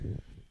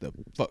The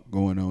fuck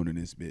going on in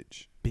this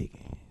bitch? Big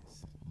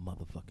ass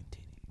motherfucking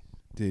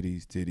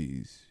titties.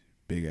 Titties.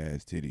 Big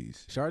ass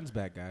titties. Chardon's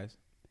back, guys.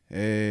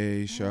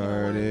 Hey,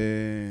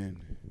 Chardon.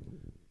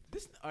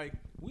 This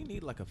we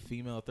need like a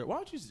female third. Why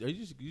don't you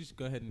just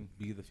go ahead and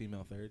be the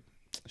female third?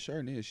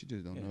 Chardon is. She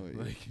just don't know it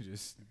yet. Like you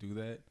just do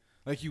that.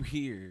 Like you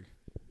hear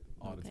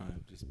all the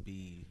time. Just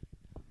be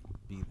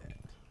that.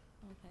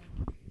 Okay.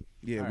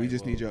 Yeah, All we right,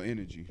 just need well- your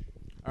energy.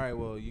 All right.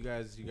 Well, you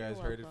guys You're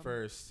heard it welcome.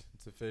 first.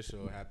 It's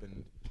official. It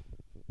happened.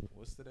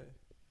 What's today?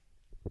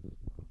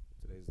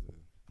 Today's the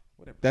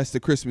whatever. That's the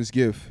Christmas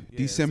gift. Yeah, it's the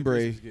December.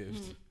 Christmas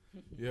gift.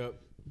 Yep.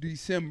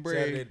 December.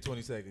 Saturday the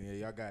 22nd. Yeah,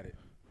 y'all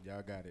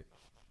got it.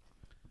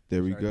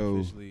 There we Shawty go.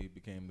 Officially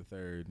became the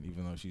third,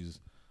 even though she's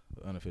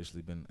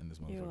unofficially been in this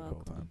motherfucker You're the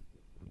whole time.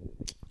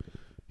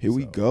 Here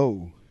we So-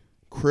 go.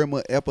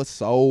 Crema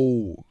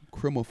episode.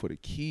 Crema for the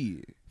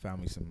kid. I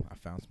found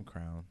some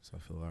crown, so I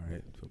feel all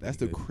right. Feel That's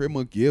the pretty good.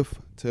 Crema gift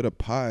to the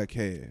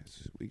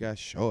podcast. We got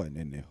Chardon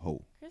in there.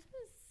 Ho. Christmas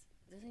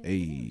doesn't Hey.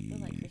 even feel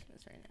like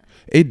Christmas right now.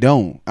 It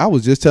don't. I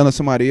was just telling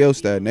somebody else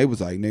that, and they was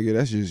like, "Nigga,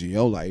 that's just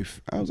your life."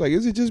 I was like,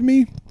 "Is it just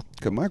me?"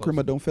 Cause my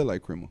crema don't feel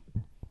like crema.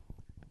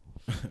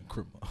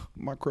 Crema.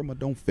 My crema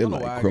don't I feel don't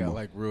know why like I crema. got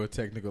like real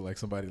technical, like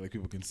somebody like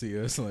people can see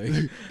us. Like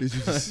Did you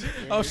just-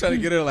 I was trying to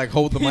get her to like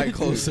hold the mic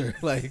closer,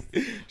 like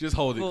just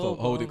hold it,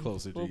 hold it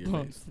closer to Full your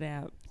blown face.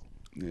 snap.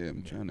 yeah,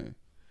 I'm trying to.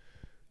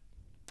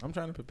 I'm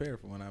trying to prepare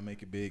for when I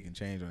make it big and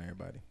change on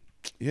everybody.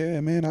 Yeah,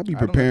 man, I be I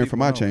don't let preparing for people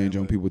my know, change man,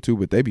 on but- people too,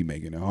 but they be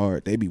making it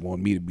hard. They be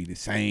wanting me to be the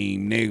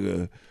same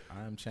nigga,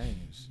 I am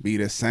changed. be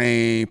the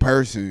same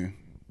person.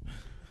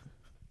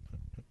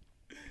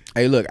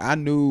 Hey, look, I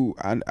knew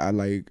I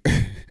like.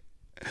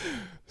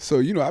 So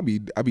you know, I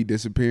be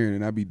disappearing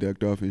and I be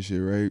ducked off and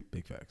shit, right?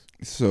 Big facts.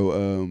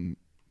 So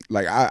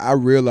like I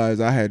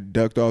realized I had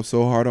ducked off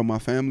so hard on my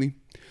family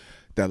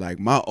that like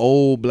my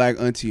old black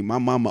auntie, my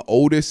mama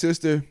oldest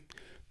sister,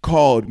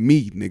 called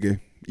me, nigga.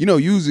 You know,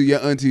 usually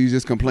your aunties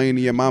just complain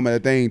to your mama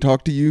that they ain't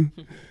talk to you.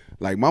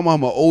 Like my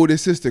mama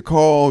oldest sister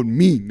called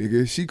me,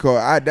 nigga. She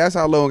called. That's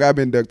how long I've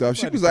been ducked off.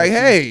 She Somebody was like, thought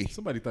you- "Hey,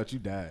 somebody thought you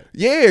died.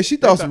 yeah." She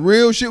thought some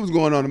real shit was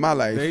going on in my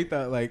life. They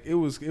thought like it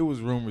was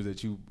rumors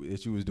that you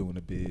was doing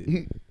a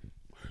bid.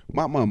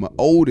 My mama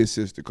oldest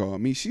sister called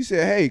me. She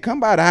said, "Hey, come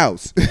by the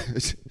house."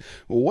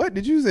 Well, what?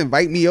 Did you just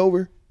invite me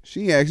over?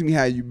 She asked me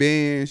how you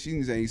been.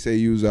 She didn't say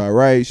you was all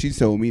right. She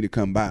told me to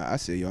come by. I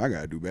said, "Yo, I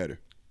gotta do better.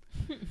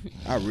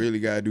 I really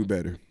gotta do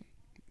better."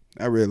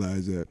 I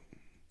realized that.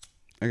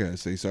 I gotta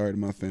say sorry to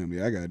my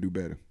family. I gotta do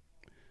better.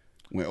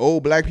 When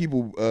old black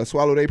people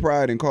swallow their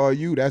pride and call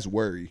you, that's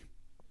worry.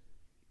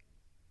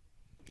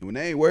 When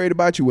they ain't worried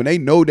about you, when they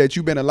know that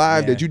you been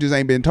alive, Yeah. that you just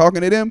ain't been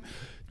talking to them,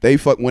 they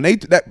fuck. When they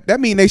that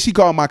mean she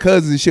called my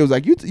cousins and she was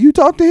like, "You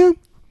talk to him?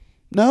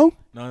 No,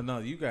 No,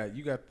 you got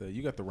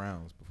the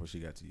rounds before she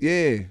got to you.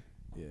 yeah."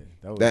 Yeah,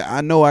 that was. That I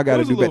know I gotta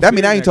was a do little better. That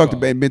mean fear I in ain't that talked to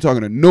call. been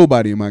talking to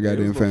nobody in my yeah, there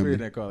goddamn was a little fear in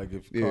family. that call. Like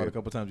if you Yeah. called a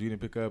couple times you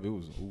didn't pick up, it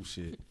was oh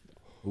shit,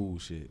 oh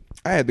shit.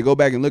 I had to go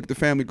back and look at the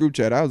family group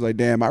chat. I was like,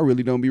 damn, I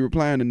really don't be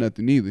replying to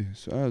nothing either.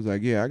 So I was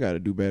like, yeah, I gotta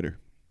do better.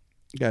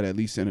 Gotta at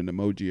least send an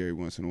emoji every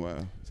once in a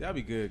while. See, I'll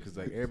be good because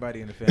like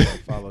everybody in the family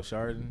follow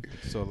Chardon,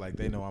 so like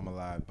they know I'm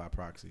alive by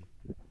proxy.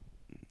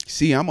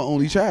 See, I'm an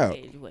only I child.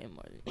 engage way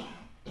more than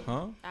you.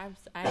 Huh?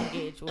 I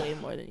engage way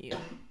more than you.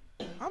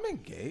 I'm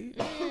engaged.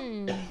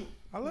 Mm,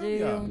 I love Do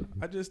y'all. you?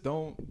 I just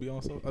don't be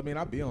on I mean,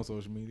 I be on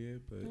social media,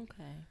 but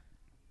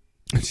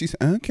okay. She said,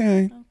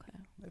 okay. Okay.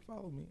 they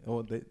follow me. Oh,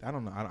 I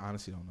don't know. I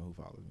honestly don't know who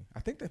follows me. I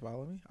think they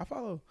follow me. I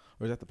follow,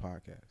 or is that the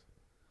podcast?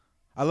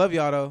 I love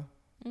y'all though.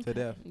 To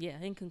death.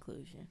 Yeah. In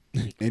conclusion,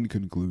 we In can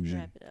conclusion,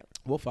 wrap it up.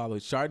 We'll follow.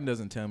 Chardon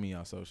doesn't tell me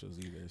y'all socials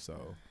either, so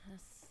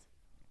That's,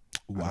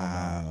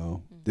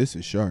 wow, this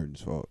is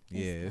Chardon's fault.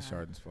 yeah, it's not.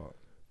 Chardon's fault.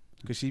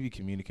 Cause she be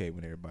communicating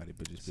with everybody,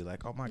 but just be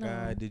like, "Oh my No.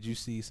 God, did you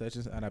see such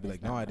and?" And I'd be It's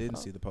like, "No, not I my didn't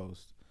fault. see the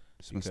post."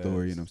 It's my story,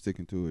 Because- and I'm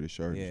sticking to it. It's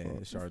Chardon's Yeah, fault.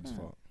 it's Chardon's not.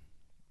 fault.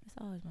 it's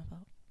always my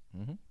fault.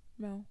 Mm-hmm.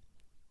 No,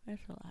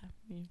 that's a lie.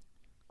 Mm.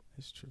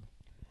 It's true.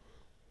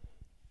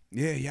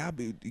 Yeah,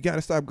 you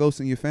gotta stop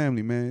ghosting your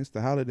family, man. It's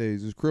the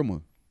holidays. It's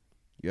criminal.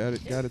 You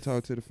gotta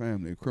talk to the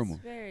family. It's criminal.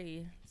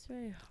 It's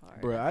very hard.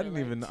 Bro, I feel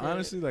didn't even to-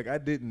 honestly like. I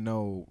didn't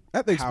know I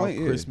have to how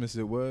explain. Yeah. Christmas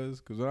it was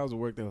because when I was at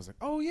work, they was like,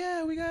 "Oh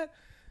yeah, we got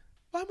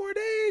 5 more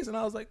days," and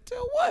I was like,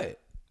 "Till what?"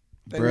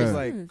 They was Bruh.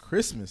 like,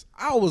 "Christmas."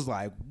 I was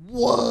like,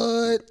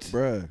 "What?"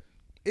 Bruh.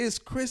 It's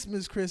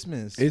Christmas.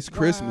 It's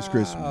Christmas,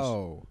 Christmas.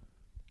 Wow.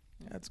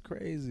 That's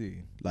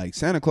crazy. Like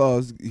Santa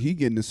Claus, he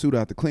getting the suit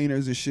out the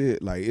cleaners and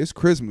shit. Like it's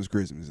Christmas.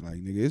 Like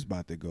nigga, it's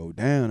about to go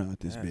down out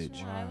this That's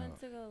bitch. No, I Wow. went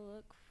to go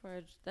look for.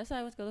 That's why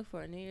I went to go look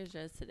for a New Year's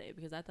dress today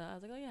because I thought I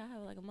was like, oh yeah, I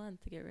have like a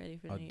month to get ready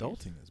for New Year's.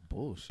 Adulting is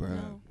bullshit. Bruh.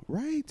 No.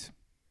 Right?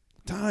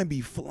 Time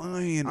be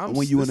flying I'm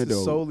when you this an is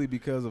adult. solely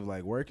because of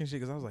like work and shit.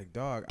 Because I was like,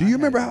 dog. Do you I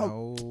remember had how-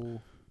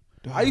 no-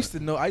 Dog. I used to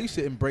know. I used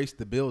to embrace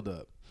the build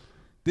up.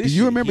 Do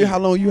you remember how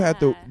long you had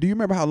to? Yeah. Do you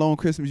remember how long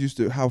Christmas used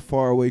to? How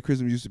far away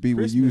Christmas used to be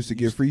when you Christmas used to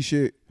get used- free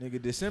shit? Nigga,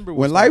 December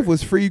When was life like-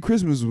 was free,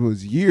 Christmas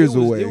was years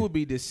away, It would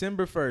be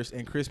December 1st,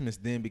 and Christmas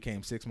then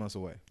became 6 months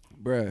away.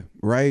 bruh.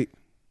 Right?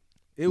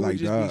 It would Like,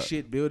 just dog. be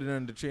shit building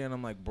under the tree, and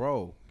I'm like,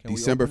 bro, can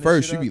December we open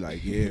this 1st, shit you be up?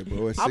 like, yeah,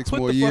 bro, it's I 6 put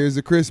more the fuck- years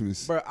of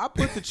Christmas. Bro, I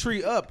put the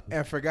tree up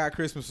and forgot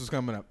Christmas was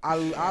coming up.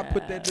 I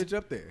put that bitch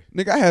up there.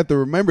 Nigga, I had to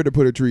remember to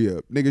put a tree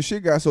up. Nigga,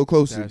 shit got so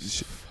close.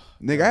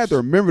 Nigga, I had to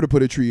remember to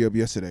put a tree up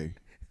yesterday.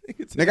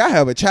 Nigga, I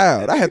have a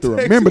child. I had to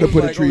remember to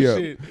put a tree up.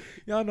 Shit.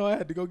 Y'all know I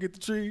had to go get the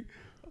tree.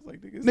 I was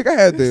like, Nigga,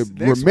 I had to this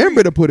next remember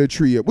week. to put a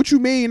tree up. What you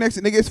mean next?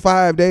 Nigga, it's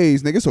 5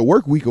 days. Nigga, it's a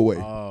work week away.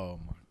 Oh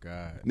my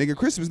god. Nigga,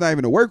 Christmas not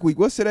even a work week.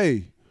 What's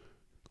today?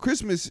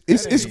 Christmas.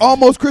 It's ain't-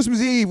 almost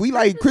Christmas Eve. We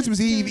like Christmas Christmas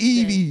is Eve,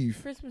 Tuesday. Eve.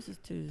 Christmas is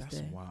Tuesday. That's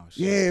some wild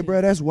shit. Yeah,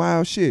 bro, that's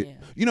wild shit. Yeah.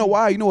 You know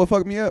why? You know what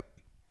fucked me up?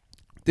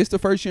 This the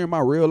first year in my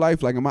real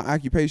life, like in my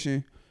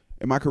occupation,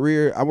 in my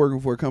career, I'm working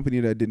for a company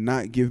that did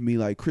not give me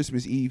like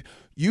Christmas Eve.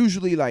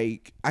 Usually,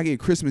 like I get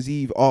Christmas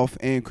Eve off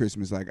and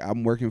Christmas. Like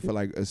I'm working for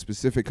like a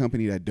specific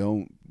company that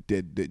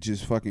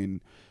just fucking.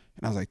 And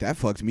I was like, that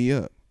fucked me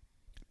up.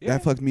 Yeah.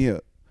 That fucked me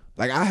up.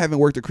 Like I haven't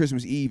worked a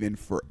Christmas Eve in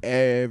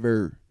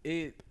forever.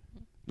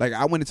 Like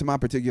I went into my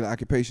particular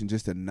occupation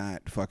just to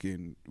not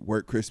fucking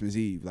work Christmas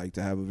Eve, like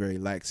to have a very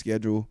lax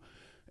schedule.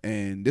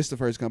 And this is the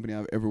first company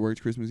I've ever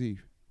worked Christmas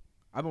Eve.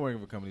 I've been working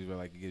for companies where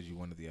like it gives you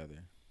one or the other.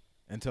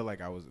 Until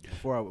like I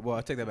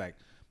take that back.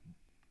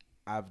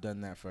 I've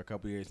done that for a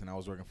couple years, and I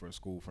was working for a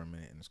school for a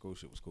minute, and the school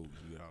shit was cool because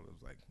you get all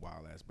those like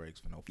wild ass breaks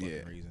for no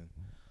fucking reason.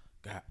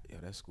 God, yo,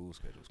 that school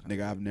schedule's kind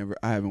Nigga,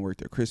 I haven't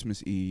worked a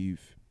Christmas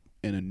Eve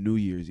and a New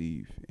Year's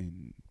Eve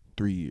in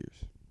 3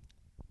 years.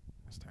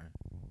 That's time.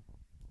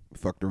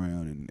 Fucked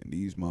around, and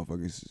these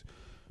motherfuckers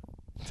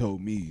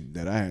told me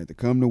that I had to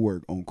come to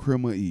work on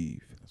Christmas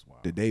Eve, That's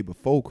wild. the day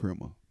before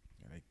Christmas.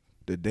 Yeah,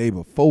 The day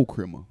before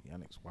Christmas. y'all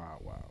niggas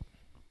wild.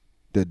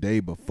 The day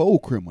before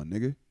Christmas,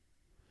 nigga.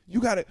 You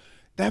got it.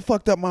 That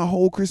fucked up my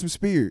whole Christmas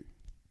spirit.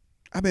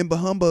 I've been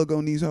humbug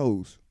on these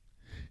hoes.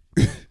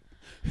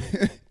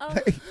 Oh.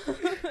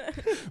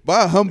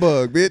 By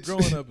humbug, bitch.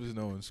 Growing up is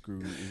knowing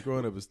screws.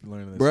 Growing up is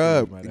learning that Bruh,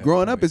 screws might have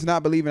growing a up point. is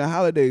not believing in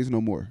holidays no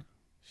more.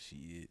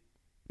 Shit.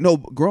 No,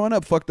 growing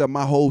up fucked up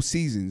my whole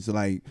seasons.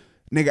 Like,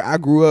 nigga, I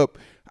grew up.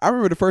 I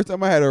remember the first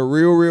time I had a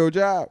real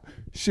job.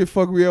 Shit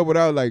fucked me up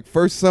without, like,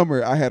 first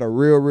summer I had a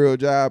real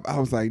job. I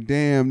was like,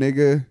 damn,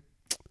 nigga.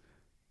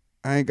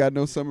 I ain't got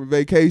no summer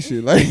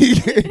vacation. Like,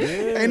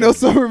 ain't no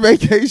summer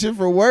vacation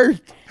for work.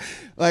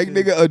 Like,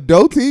 nigga,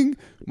 adulting,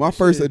 my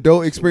first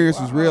adult experience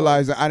was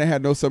realizing I didn't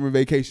have no summer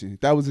vacation.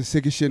 That was the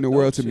sickest shit in the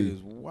world to Shit me.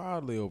 is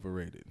wildly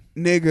overrated.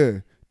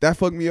 Nigga, that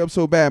fucked me up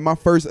so bad. My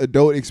first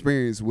adult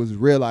experience was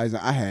realizing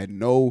I had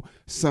no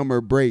summer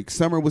break.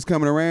 Summer was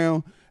coming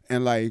around,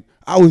 and like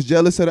I was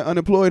jealous of the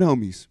unemployed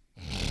homies.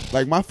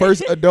 Like my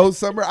first adult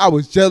summer, I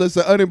was jealous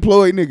of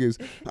unemployed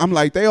niggas. I'm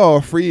like, they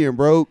all free and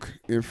broke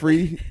and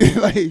free.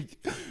 Like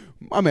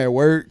I'm at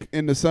work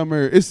in the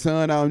summer. It's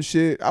sun out and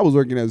shit. I was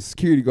working as a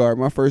security guard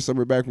my first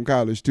summer back from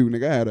college too.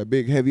 Nigga, I had a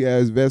big heavy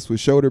ass vest with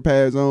shoulder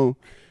pads on.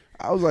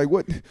 I was like,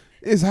 what?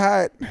 It's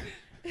hot.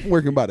 I'm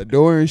working by the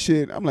door and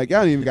shit. I'm like,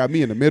 y'all ain't even got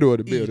me in the middle of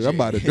the building. I'm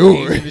by the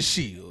door. The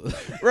shield.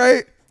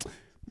 Right?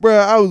 Bruh,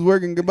 I was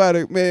working about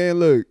it. Man,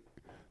 look.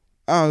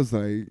 I was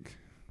like,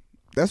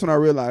 that's when I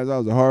realized I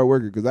was a hard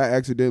worker because I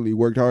accidentally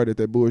worked hard at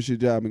that bullshit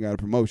job and got a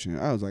promotion.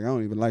 I was like, I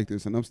don't even like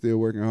this and I'm still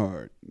working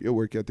hard. Your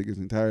work ethic is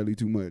entirely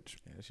too much.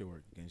 Yeah, that shit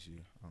work against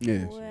you.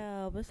 Yeah.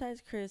 Well,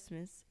 besides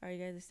Christmas, are you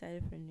guys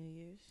excited for New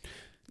Year's?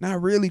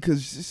 Not really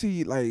because,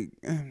 see, like,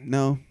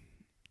 no.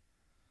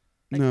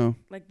 Like- No.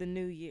 Like the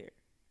New Year.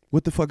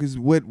 What the fuck is,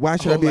 what? Why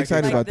should I be like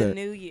excited like about the that?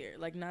 New Year.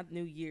 Like not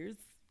New Year's,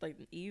 like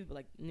Eve,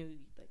 like the New Year.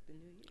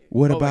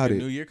 What Oh, about like a it?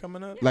 New Year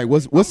coming up? Like,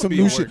 what's I'ma some be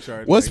new in shit? work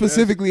chart, What's like, that's-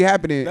 specifically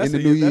happening in the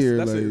new year?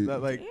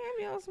 Like, Damn,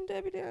 y'all some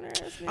Debbie Downer ass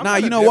niggas. Nah,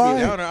 not you a know Debbie why?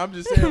 Downer. I'm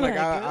just saying, like,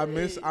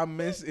 Like, I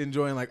miss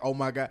enjoying, like, oh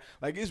my god,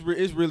 like it's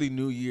really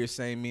New Year.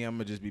 Same me. I'm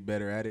gonna just be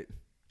better at it.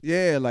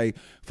 yeah, like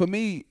for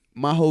me,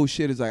 my whole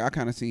shit is like I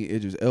kind of seen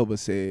Idris Elba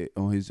said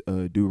on his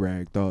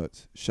do-rag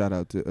thoughts. Shout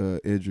out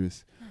to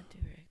Idris. Not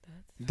do-rag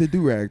thoughts. The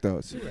do-rag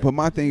thoughts. Do-rag. But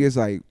my thing is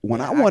like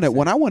when Yeah,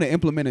 I want to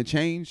implement a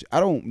change,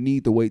 I don't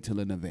need to wait till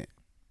an event.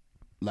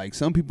 Like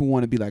some people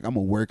want to be like, I'm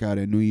gonna work out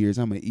at New Year's,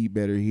 I'm gonna eat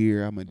better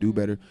here, I'm gonna do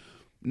better.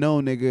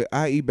 No, nigga,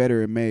 I eat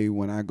better in May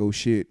when I go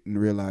shit and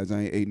realize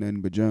I ain't ate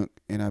nothing but junk,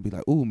 and I be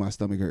like, ooh, my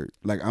stomach hurt.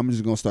 Like I'm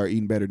just gonna start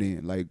eating better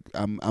then. Like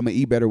I'm gonna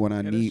eat better when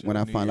I need when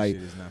I find like.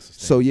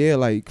 So yeah,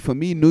 like for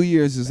me, New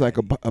Year's is like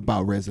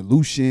about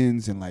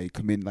resolutions and like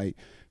commit. Like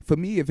for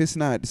me, if it's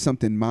not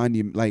something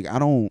monument, like I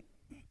don't.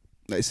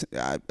 Like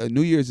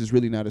New Year's is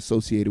really not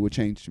associated with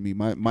change to me.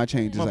 My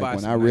change is like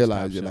when I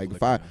realize it. Like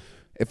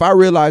if I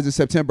realize in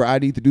September I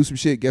need to do some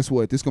shit, guess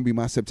what? This gonna be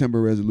my September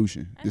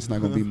resolution. This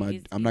not gonna be my.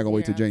 It's I'm not gonna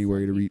wait till easier on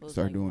January some to people's,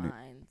 start like, doing it.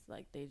 minds.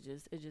 Like it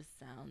just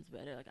sounds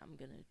better. Like I'm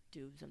gonna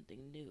do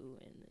something new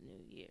in the new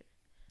year.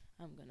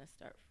 I'm gonna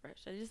start fresh.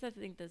 I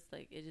think that's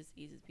like it just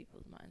eases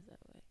people's minds that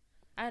way.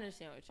 I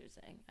understand what you're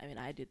saying. I mean,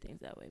 I do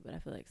things that way, but I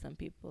feel like some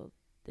people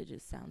it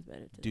just sounds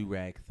better to them.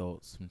 Do-rag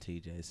thoughts from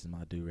TJ. This is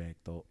my do-rag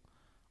thought.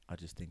 I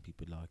just think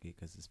people like it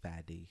because it's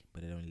faddy,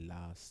 but it only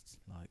lasts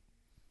like,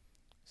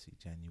 see,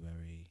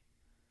 January.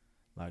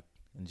 Like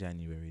in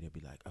January, they'll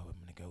be like, "Oh, I'm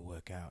gonna go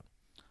work out."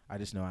 I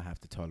just know I have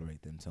to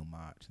tolerate them till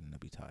March, and then I'll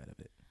be tired of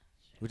it.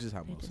 Which is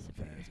how They most of the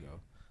disappear. fads go.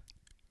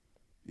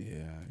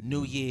 Yeah.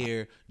 New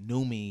year,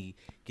 new me.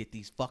 Get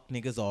these fuck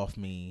niggas off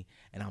me,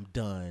 and I'm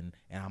done,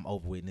 and I'm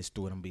over with. And this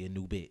store, I'm be a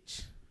new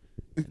bitch.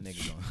 A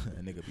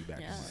nigga be back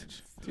in Yeah.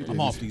 March. I'm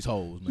off these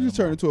hoes, man. You just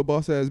turned into a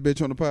boss ass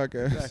bitch on the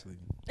podcast.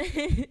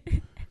 Exactly.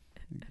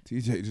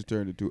 TJ just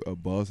turned into a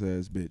boss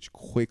ass bitch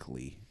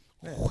quickly.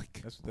 Yeah,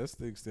 Quick. that's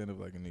the extent of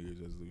like a New Year's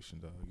resolution,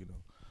 dog.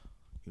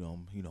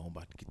 I'm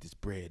about to get this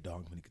bread,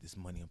 dog. I'm gonna get this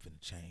money. I'm finna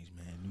change,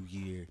 man. New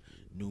year,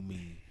 new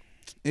me.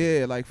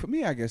 Yeah, like for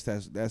me, I guess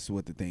that's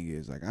what the thing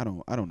is. Like I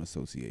don't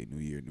associate New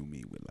Year, New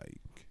Me with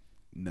like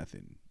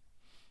nothing.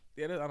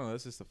 Yeah, I don't know.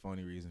 That's just a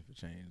phony reason for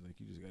change. Like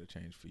you just gotta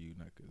change for you,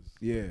 not because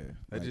Yeah,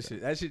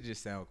 that should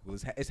just sound cool.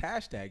 It's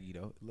hashtaggy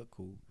though. It look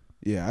cool.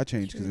 yeah. I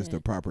change because it's True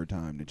the proper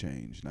time to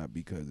change, not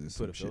because it's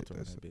Put some a shit filter on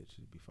that's. that bitch.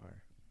 It'd be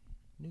fire.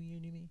 New year,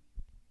 new me.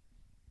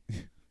 New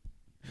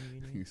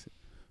year, new me.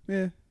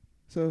 Yeah.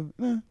 So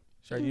nah.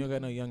 Sure, you don't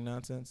got no young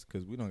nonsense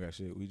because we don't got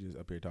shit. We just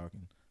up here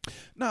talking.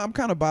 No, I'm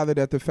kind of bothered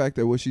at the fact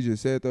that what she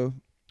just said though.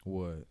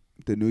 What?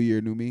 The New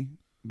Year, New Me.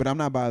 But I'm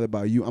not bothered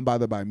by you. I'm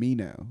bothered by me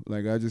now.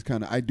 Like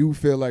I do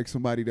feel like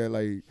somebody that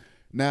like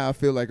now I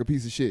feel like a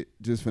piece of shit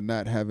just for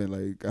not having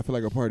like I feel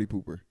like a party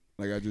pooper.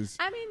 Like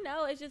I mean,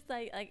 no, it's just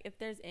like if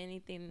there's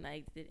anything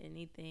like did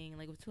anything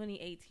like with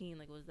 2018,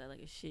 like was that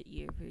like a shit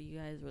year for you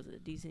guys? Was it a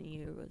decent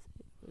year?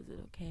 Was it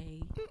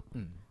okay?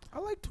 I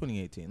like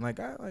 2018. Like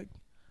I like,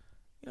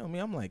 me.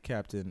 I'm like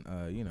Captain.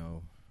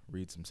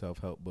 Read some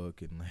self-help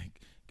book and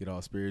like get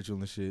all spiritual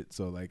and shit.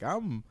 So like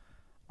I'm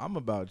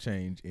about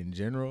change in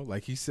general.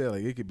 Like he said,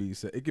 like it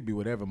could be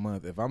whatever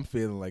month. If I'm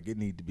feeling like it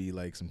need to be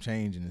like some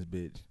change in this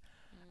bitch,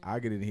 I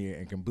get in here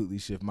and completely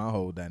shift my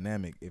whole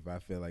dynamic if I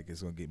feel like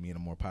it's gonna get me in a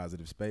more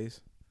positive space.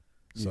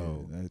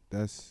 So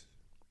that's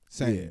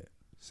same. Yeah.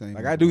 Same.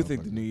 Like I do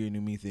think the New Year,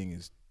 New Me thing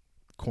is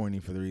corny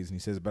for the reason he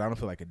says, but I don't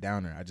feel like a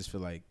downer. I just feel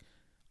like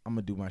I'm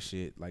gonna do my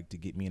shit like to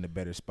get me in a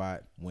better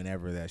spot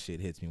whenever that shit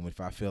hits me. If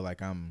I feel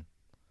like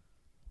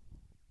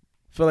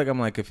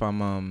if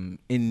I'm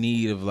in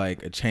need of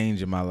like a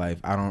change in my life,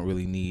 I don't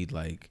really need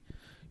like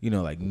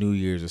New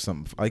Year's or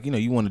something. Like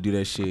you want to do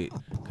that shit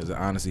because it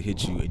honestly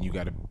hits you, and you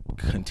got to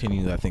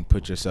continue. I think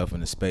put yourself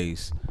in a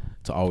space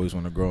to always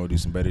want to grow and do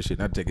some better shit.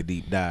 Not take a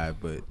deep dive,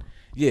 but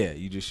yeah,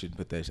 you just shouldn't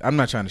put that. I'm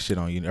not trying to shit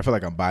on you. I feel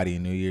like I'm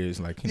bodying New Year's.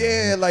 Like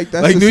like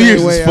that's like the New same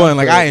Year's way is fun.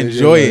 Like I feel.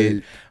 enjoy Yeah, it,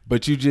 like-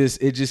 but it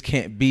just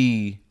can't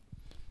be.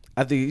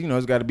 I think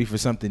it's got to be for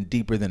something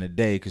deeper than a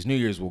day because New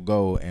Year's will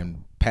go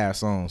and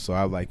pass on. So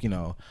I like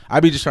I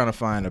be just trying to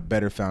find a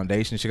better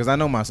foundation because I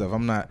know myself.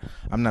 I'm not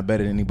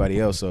better than anybody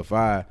else. So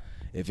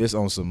if it's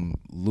on some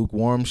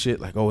lukewarm shit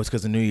like it's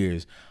because of New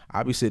Year's,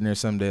 I'll be sitting there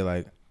someday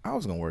like I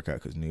was gonna work out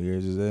because New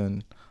Year's is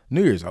in.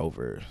 New Year's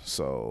over,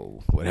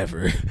 so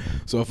whatever.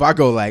 So if I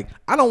go like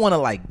I don't want to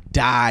like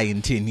die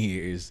in 10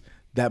 years,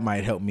 that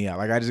might help me out.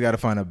 Like I just got to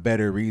find a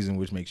better reason,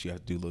 which makes you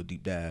have to do a little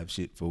deep dive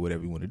shit for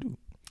whatever you want to do.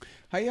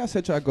 How y'all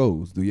set y'all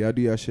goals? Do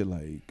y'all shit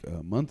like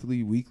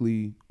monthly,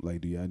 weekly?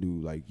 Like do y'all do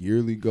like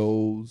yearly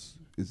goals?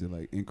 Is it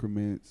like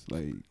increments?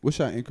 Like what's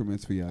y'all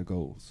increments for y'all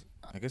goals?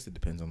 I guess it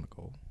depends on the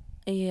goal.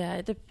 Yeah,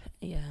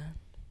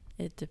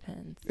 it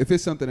depends. If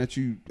it's something that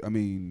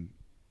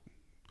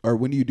or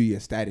when do you do your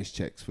status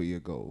checks for your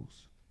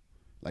goals?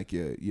 Like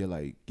your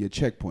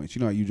checkpoints. You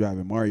know how you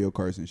driving Mario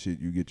Karts and shit,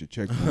 you get your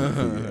checkpoint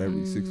for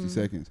every 60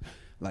 seconds.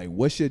 Like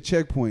what's your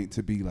checkpoint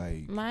to be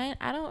like? Mine,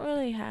 I don't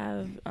really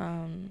have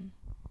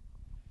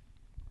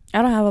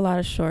I don't have a lot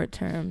of short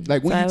term.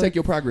 Like when you take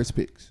your progress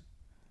pics.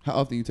 How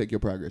often you take your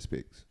progress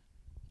pics?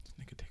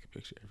 I could take a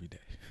picture every day.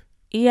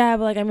 Yeah,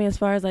 but like I mean as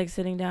far as like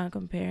sitting down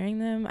comparing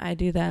them, I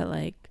do that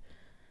like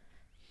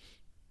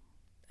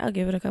I'll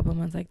give it a couple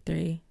months, like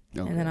 3.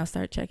 Okay. And then I'll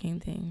start checking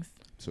things.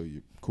 So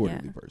you're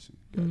quarterly Yeah. person.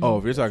 Mhm. Oh,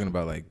 if you're talking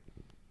about like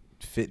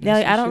fitness, Yeah,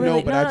 like, I don't and really.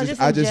 shit? But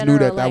no, I just in knew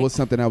general, that like, was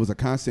something that was a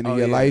constant in Oh,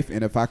 your yeah. life,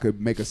 and if I could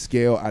make a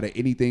scale out of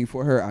anything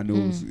for her, I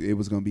knew it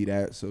was gonna be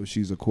that. So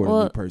she's a quarterly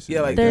Well, person.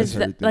 yeah, like, there's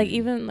that's her like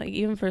thing.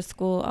 even for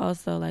school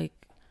also like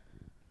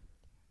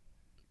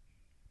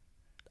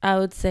I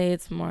would say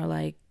it's more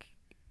like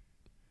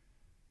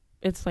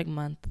it's like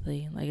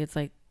monthly, like it's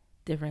like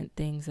different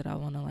things that I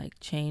want to like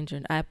change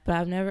but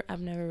I've never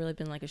really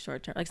been like a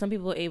short term, like some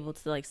people are able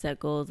to like set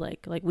goals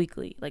like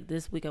weekly, like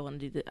this week I want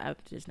to do this.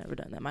 I've just never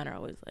done that. Mine are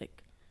always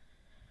like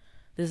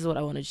this is what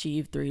I want to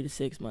achieve 3 to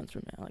 6 months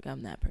from now. Like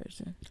I'm that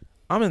person.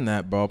 I'm in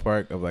that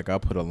ballpark of like I'll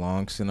put a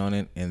long stint on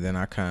it, and then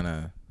I kind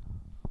of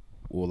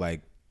will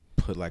like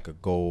put like a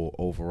goal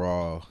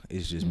overall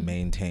is just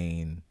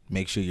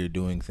make sure you're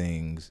doing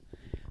things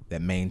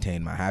that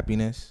maintain my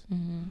happiness.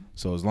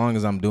 So as long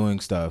as I'm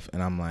doing stuff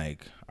and I'm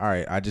like, all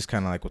right, I just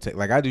kind of like will take,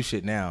 like I do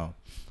shit now.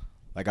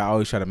 Like I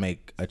always try to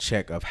make a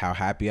check of how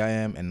happy I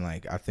am. And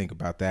like, I think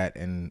about that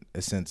in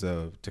a sense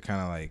of to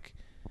kind of like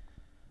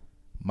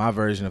my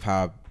version of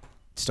how I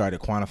started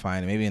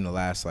quantifying it maybe in the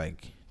last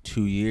like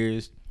 2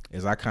 years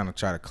is I kind of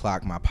try to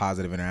clock my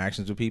positive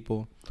interactions with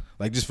people.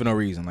 Like just for no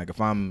reason. Like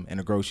if I'm in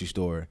a grocery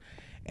store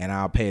and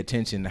I'll pay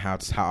attention to how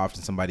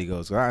often somebody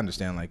goes. 'Cause I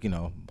understand like,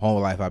 whole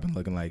life I've been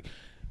looking like,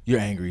 you're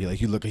angry.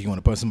 Like you look like you want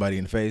to punch somebody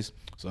in the face.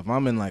 So if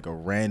I'm in like a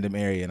random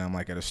area and I'm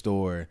like at a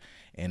store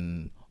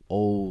and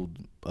old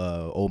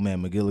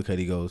man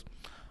McGillicuddy goes,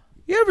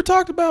 you ever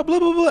talked about blah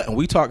blah blah, and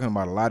we talking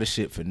about a lot of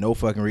shit for no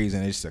fucking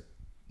reason. It's just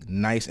a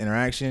nice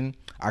interaction.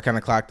 I kind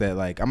of clock that.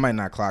 Like I might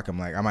not clock him.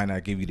 Like I might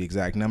not give you the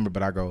exact number,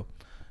 but I go,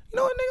 you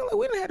know what, nigga, like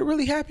we done had a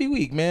really happy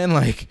week, man.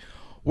 Like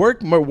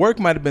work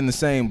might have been the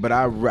same, but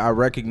I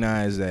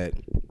recognize that.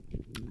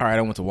 All right,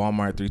 I went to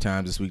Walmart 3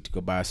 times this week to go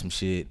buy some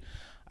shit.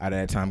 Out of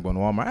that time going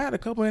to Walmart, I had a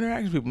couple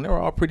interactions with people, and they were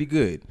all pretty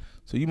good.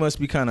 So you must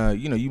be kind of,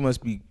 you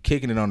must be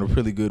kicking it on a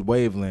really good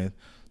wavelength.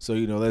 So,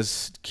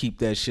 let's keep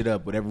that shit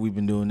up. Whatever we've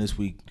been doing this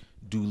week,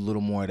 do a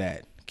little more of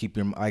that. Keep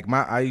your,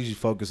 I usually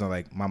focus on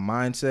like my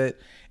mindset,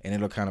 and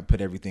it'll kind of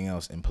put everything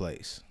else in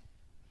place.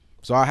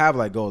 So I have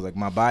like goals, like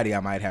my body, I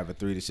might have a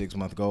 3 to 6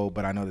 month goal,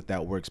 but I know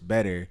that works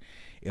better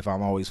if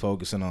I'm always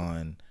focusing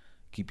on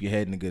keep your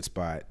head in a good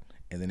spot,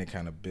 and then it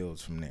kind of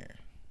builds from there.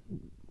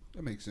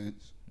 That makes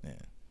sense. Yeah.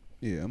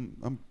 Yeah,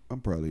 I'm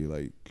probably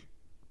like,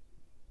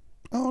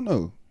 I don't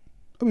know.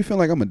 I be feeling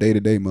like I'm a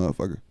day-to-day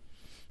motherfucker.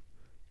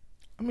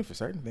 I mean, for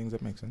certain things,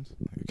 that makes sense.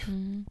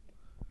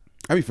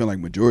 I be feeling like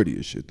majority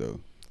of shit,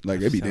 though.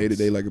 Like, it be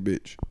day-to-day like a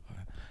bitch.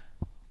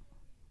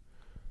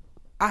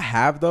 I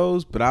have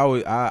those, but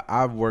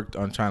I've worked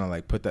on trying to,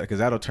 like, put that, because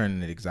that'll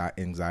turn into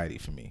anxiety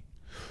for me.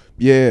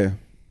 Yeah.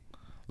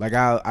 Like,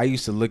 I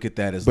used to look at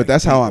that as, but like,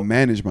 that's how I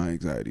manage my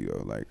anxiety,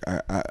 though. Like,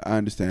 I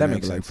understand that.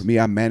 Makes but, like, sense. for me,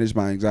 I manage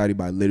my anxiety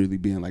by literally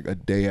being, like, a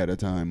day at a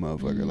time,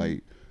 motherfucker. Mm-hmm.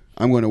 Like,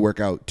 I'm going to work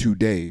out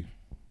today.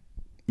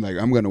 Like,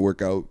 I'm going to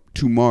work out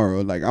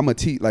tomorrow. Like, I'm a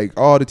T, like,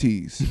 all the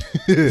T's.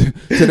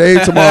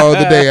 Today, tomorrow,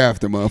 the day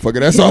after, motherfucker.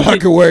 That's all I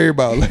can worry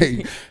about.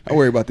 Like, I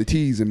worry about the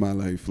T's in my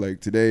life.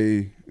 Like,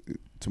 today,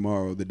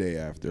 tomorrow, the day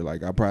after.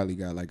 Like, I probably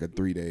got, like, a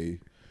 3-day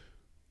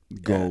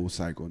goal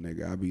cycle,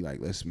 nigga. I'd be like,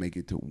 let's make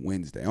it to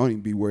Wednesday. I don't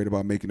even be worried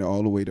about making it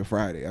all the way to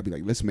Friday. I'd be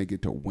like, let's make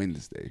it to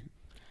Wednesday.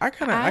 I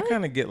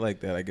kind of get like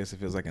that. I guess it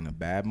feels like in a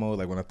bad mode.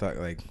 Like when I thought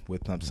like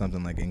with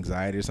something like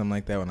anxiety or something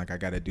like that, when like I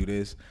got to do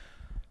this,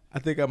 I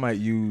think I might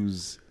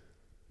use.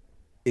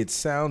 It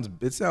sounds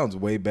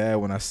way bad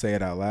when I say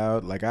it out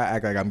loud. Like I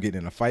act like I'm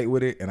getting in a fight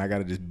with it, and I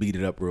gotta just beat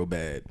it up real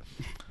bad.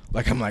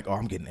 Like I'm like,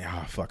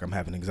 I'm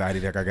having anxiety.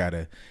 Like I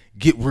gotta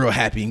get real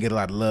happy and get a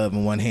lot of love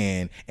in one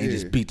hand and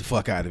just beat the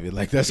fuck out of it.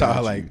 Like that's how I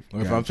like.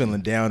 If I'm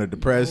feeling down or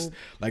depressed,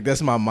 like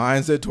that's my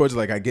mindset towards it.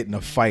 Like I get in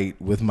a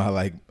fight with my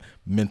like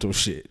mental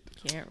shit.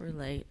 Can't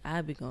relate.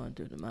 I be going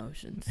through the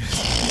motions.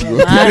 Fuck Fuck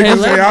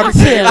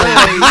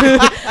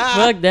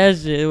that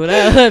shit.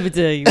 Let me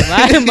tell you,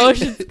 my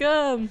emotions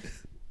come.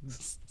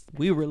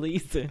 We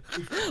releasing.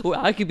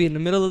 Well, I could be in the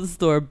middle of the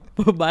store,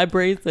 but my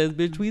brain says,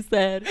 "Bitch, we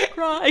sad."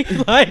 Cry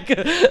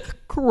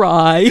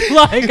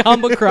like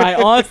I'ma cry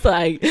on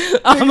site.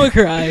 I'ma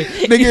cry.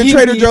 Nigga in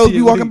Trader Joe's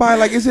be walking by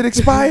like, is it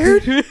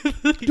expired?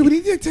 Do we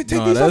need to take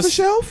these off the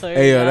shelf?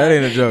 Hey, yo, that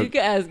ain't a joke. You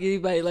can ask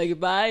anybody. Like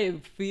if I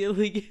am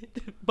feeling it,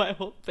 my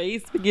whole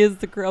face begins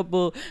to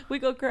crumble. We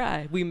go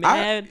cry. We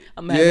mad.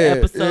 I'm having an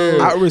episode.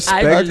 I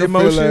respect can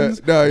emotions,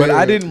 feel that. No, but yeah.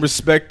 I didn't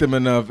respect them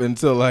enough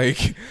until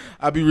like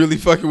I be really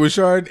fucking with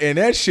Shard, and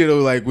that shit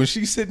like when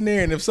she's sitting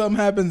there, and if something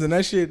happens and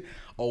that shit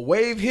a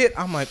wave hit,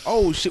 I'm like,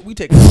 oh shit, we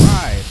take a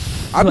ride.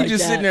 I be Like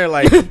just that. sitting there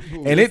like,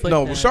 and it like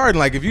no that. Shard,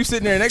 like if you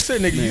sitting there next to her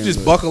nigga, you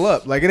just buckle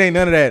up. Like it ain't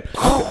none of that.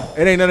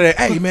 It ain't none of that.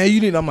 Hey man, you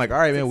need. I'm like, all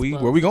right man,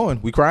 where we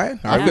going? We crying?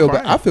 All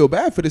right, I feel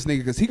bad for this nigga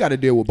because he got to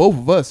deal with both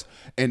of us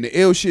and the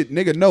ill shit.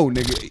 Nigga, no,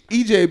 nigga.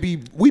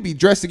 EJ we be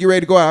dressed to get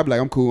ready to go out. I be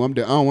like, I'm cool. I'm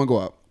done. I don't want to go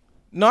out.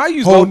 No, I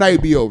use Whole both.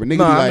 night be over. Nigga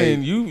No, be I like,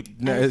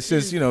 mean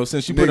since you put it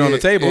Nigga, on the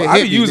table, it I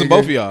hit be me, using nigga.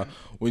 both of y'all.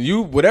 When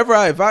you if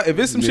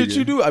it's some shit Nigga.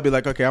 you do, I'd be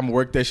like, okay, I'm gonna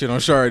work that shit on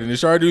Shard, and if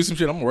Shard do some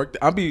shit, I'm gonna work.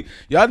 Y'all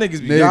niggas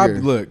be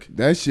nigga, look.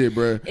 that shit,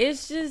 bro.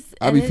 It's just.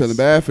 I and be it's- feeling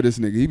bad for this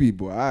nigga. He be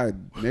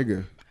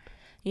nigga.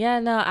 Yeah,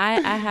 no,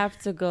 I have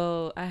to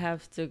go. I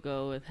have to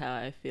go with how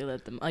I feel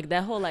at the like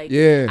that whole like.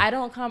 Yeah. I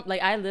don't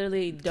I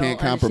literally don't Can't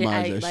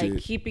compromise understand. that Like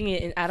shit. keeping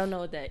it. I don't know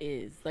what that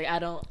is. Like I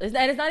don't. And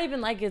it's not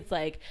even like it's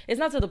like it's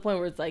not to the point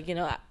where it's like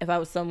if I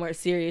was somewhere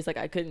serious like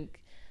I couldn't.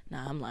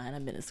 Nah, I'm lying.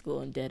 I've been in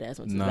school and dead ass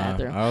went to the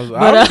bathroom. I was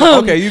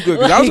okay, you good?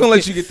 'Cause I was gonna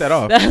let you get that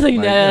off. That's like,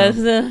 Like,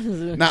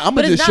 Nah, I'm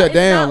But gonna it's just not- shut it's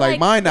down. not Like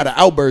mine, not an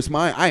outburst.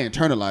 Mine, I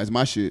internalize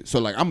my shit. So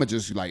like, I'm gonna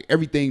just like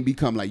everything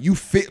become like you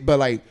fit, but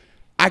like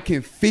I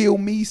can feel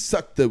me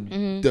suck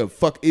the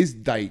fuck is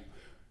like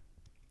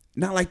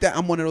not like that.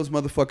 I'm one of those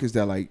motherfuckers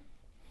that like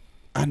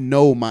I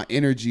know my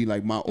energy,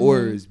 like my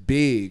aura is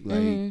big.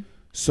 Like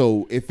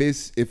so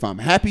if I'm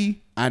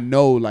happy, I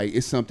know like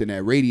it's something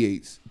that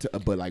radiates.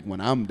 But like when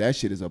that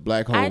shit is a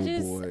black hole,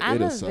 boy, I'm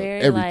it'll a suck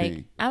very everything.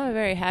 like I'm a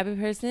very happy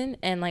person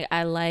and like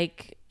I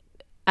like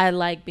I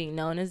like being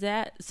known as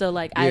that. So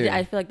like Yeah.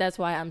 I feel like that's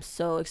why I'm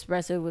so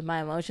expressive with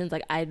my emotions.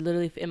 Like I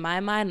literally in my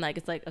mind, like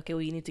it's like, okay,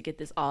 well you need to get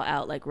this all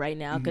out like right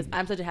now because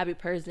I'm such a happy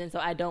person, so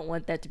I don't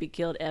want that to be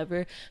killed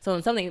ever. So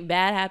when something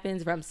bad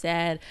happens, if I'm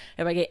sad,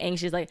 if I get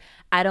anxious, like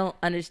I don't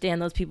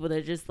understand those people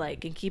that just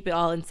like can keep it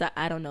all inside.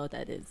 I don't know what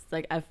that is.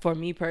 Like for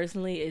me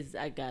personally, is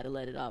I gotta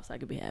let it off so I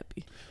can be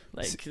happy.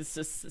 Like it's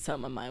just how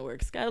my mind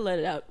works. Gotta let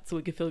it out so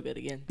we can feel good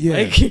again. Yeah.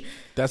 Like,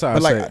 That's how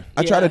But I like say.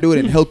 I try to do it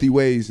in healthy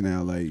ways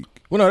now. Like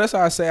Well, no, that's how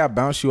I say I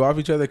bounce you off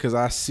each other because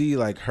I see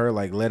like her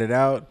like let it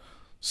out.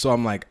 So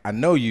I'm like, I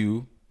know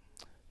you.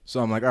 So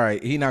I'm like, all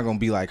right, he not gonna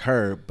be like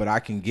her, but I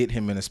can get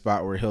him in a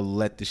spot where he'll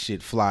let the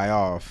shit fly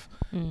off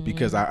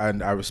because I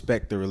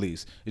respect the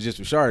release. It's just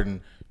with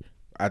Chardon,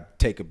 I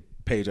take a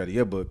page out of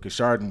your book because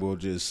Chardon will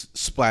just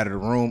splatter the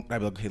room. I'd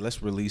be like, okay,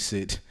 let's release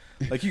it.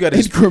 Like you gotta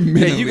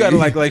Incrementally. you gotta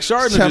like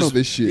Chardon Channel just,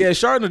 this shit. Yeah,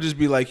 Chardon will just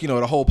be like,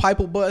 the whole pipe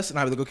will bust, and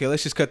I'd be like, okay,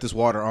 let's just cut this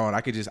water on.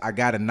 I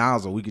got a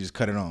nozzle, we could just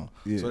cut it on.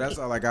 Yeah. So that's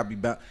how like I be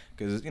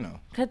because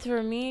Cause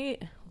for me,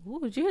 ooh,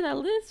 did you hear that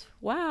list?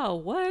 Wow,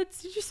 what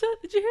did you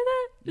hear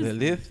that? the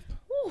lift.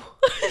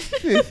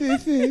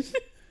 Ooh.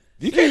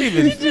 You can't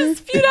even. It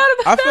just spewed out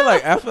of my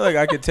I feel like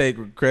I could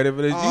take credit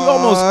for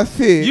this.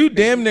 Shit. You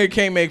damn near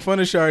can't make fun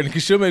of Chardon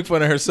because she'll make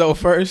fun of herself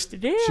first.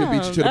 Damn. She'll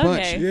beat you to the punch.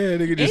 okay. Yeah,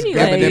 nigga just Anyway.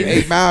 Grabbing them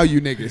 8 Mile,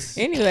 you niggas.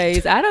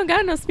 Anyways, I don't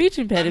got no speech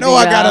impediment. No,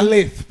 I got a y'all.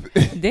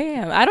 lift.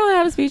 Damn, I don't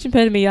have a speech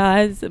impediment,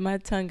 y'all. My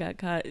tongue got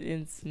caught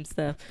in some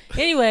stuff.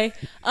 Anyway,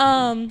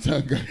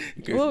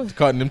 whoa.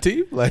 caught in them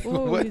teeth. Like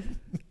Whoa. what?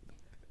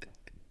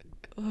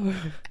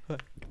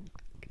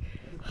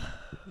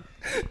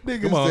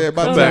 Niggas Come on, said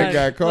my come tongue back.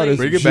 got caught in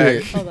Bring some it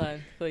back. shit. Hold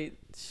on, wait.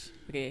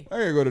 Okay. I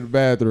gotta go to the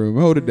bathroom.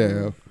 Hold it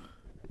down.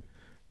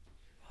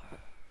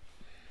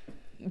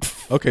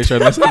 Okay,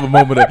 Chardon, let's have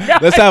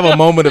a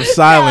moment of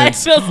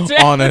silence I feel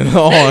stressed. on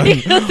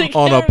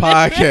a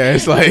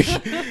podcast. Like,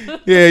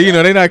 yeah,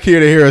 they're not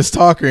here to hear us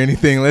talk or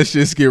anything. Let's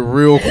just get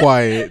real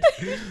quiet.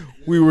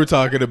 We were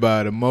talking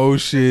about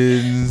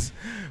emotions.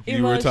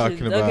 We were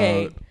talking about.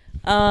 Okay. Wait.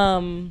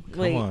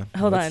 Come on,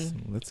 Hold on.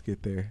 Let's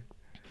get there.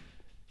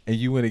 And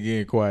you went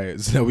again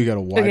quiet, so we gotta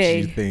watch Okay.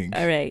 you think.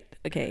 All right.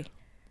 Okay.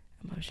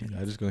 Emotions.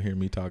 You're just gonna hear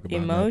me talk about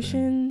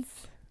Emotions.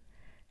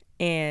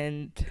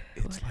 And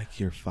nothing. It's like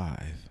you're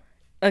 5.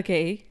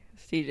 okay,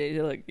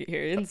 CJ, look,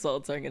 your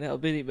insults aren't gonna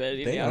help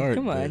anybody. They now. aren't.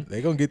 Come on.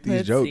 They gonna get these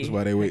Let's jokes see.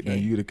 while they waiting on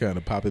Okay. you to kind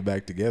of pop it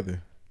back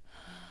together.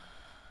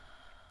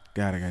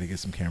 God, I gotta get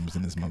some cameras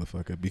in this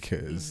motherfucker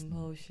because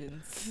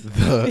Emotions.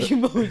 the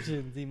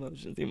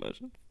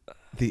Emotions.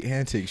 the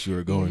antics you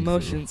are going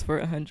Emotions for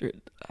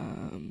 100.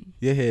 through.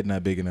 Your head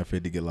not big enough for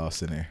it to get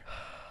lost in there.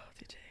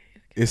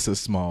 It's a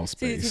small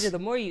space. CJ, the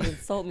more you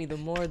insult me, the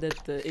more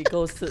that it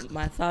goes to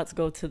my thoughts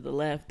go to the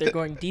left. They're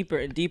going deeper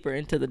and deeper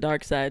into the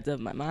dark sides of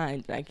my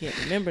mind. I can't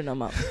remember no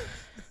more.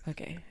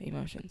 Okay,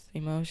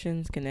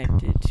 emotions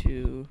connected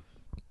to.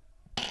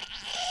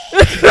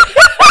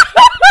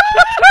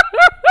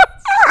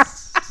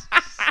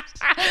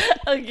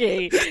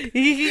 Okay.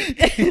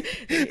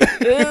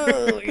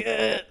 Oh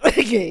god.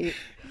 Okay.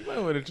 You might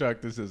want to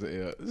track this as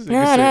a L. This No,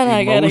 nigga said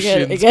I got it.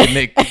 emotions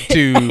connected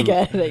to.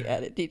 I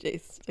got it.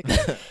 DJ's.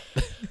 Okay.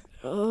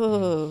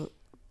 Oh.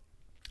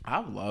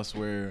 I've lost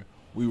where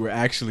we were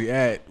actually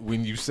at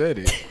when you said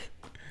it.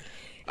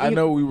 I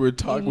know we were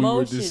talking. We were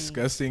Emotions.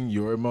 discussing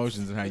your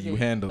emotions and how you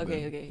handle them.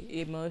 Okay.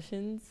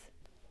 Emotions.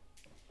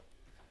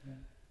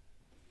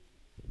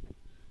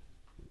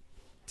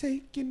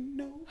 Taking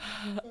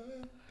over.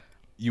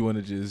 You want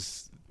to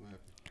just?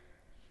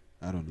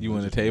 I don't know. You I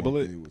want to just table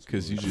walked it? in with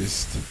Because you some-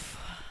 just.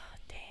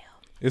 Damn.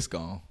 It's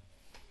gone.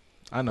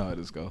 I know how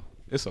this go.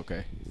 It's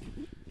okay.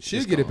 She'll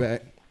It's get it gone.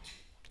 back.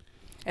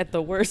 At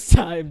the worst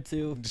time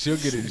too. She'll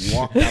get it.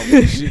 Walk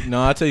out.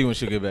 No, I'll tell you when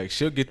she'll get back.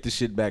 She'll get the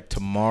shit back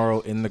tomorrow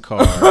in the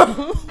car,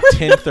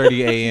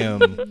 10:30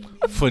 a.m.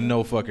 for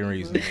no fucking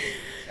reason.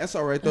 That's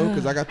all right though,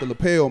 because I got the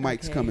lapel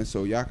mics Okay. coming,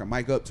 so y'all can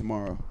mic up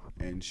tomorrow,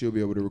 and she'll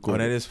be able to Oh, record.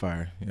 that it. is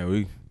fire.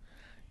 Yeah,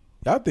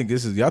 y'all think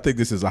this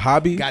is a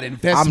hobby? Got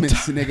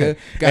investments, I'm nigga.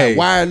 Got Hey,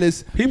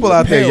 wireless. People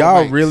out there,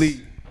 lapel y'all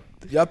mics.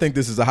 y'all think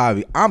this is a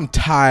hobby. I'm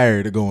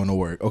tired of going to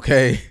work.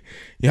 Okay,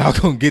 y'all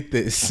gonna get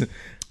this.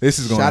 This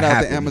is gonna Shout out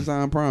happen. to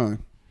Amazon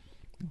Prime.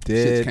 Shit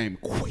Dead came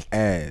quick.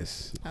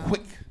 ass.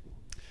 Quick.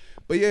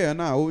 But yeah,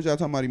 nah. What was y'all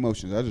talking about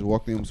emotions? I just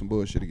walked in with some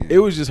bullshit again. It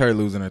was just her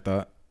losing her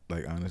thought.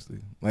 Like honestly,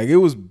 like it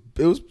was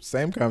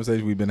same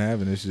conversation we've been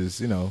having. It's just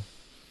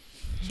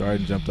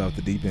Chardon jumped off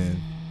the deep end.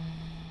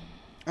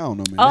 I don't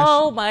know, man.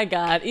 Oh my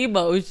god,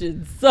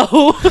 emotions. So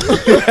What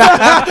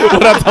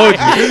I told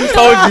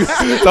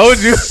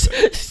you.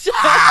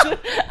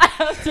 I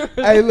have to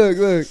Hey, look.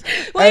 Wait,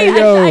 Hey,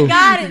 yo. I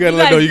got it. You gotta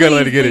let guys,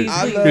 her get it. please,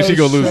 I please, love Cause she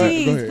gonna lose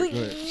please, Go ahead. please. Go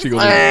ahead. She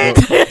gonna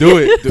lose it. Do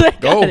it. I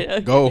got it.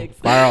 Okay, Go. next.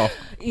 Fire off.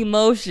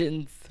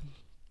 Emotions.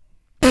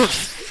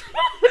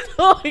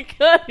 Oh my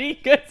god, you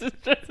guys are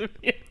stressing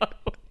me out.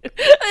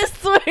 I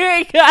swear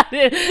I got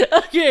it.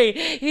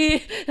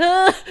 Okay.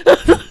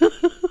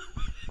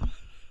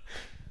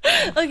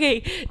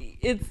 Okay.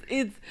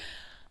 It's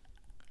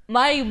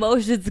my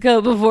emotions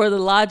come before the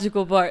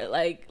logical part.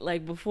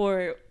 Like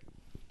before,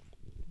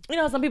 you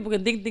know, some people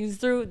can think things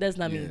through. That's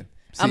not me.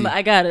 See.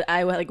 I got it.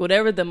 I like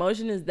whatever the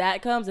emotion is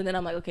that comes, and then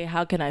I'm like, okay,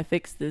 how can I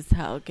fix this?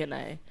 How can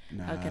I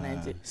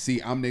do?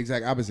 See, I'm the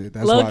exact opposite.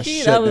 That's Low why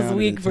key, I shut that was down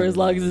weak and for as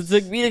long as it internalized.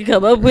 took me to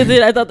come up with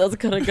it. I thought that was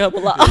gonna come a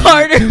lot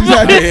harder.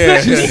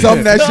 She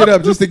summed that shit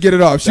up just to get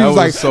it off. She That was was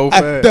like, so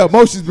fast. the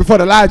emotions before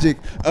the logic.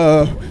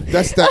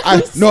 That's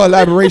the no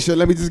elaboration.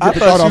 Let me just get I the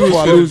thought thought off she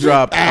before I was lose it.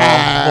 dropped a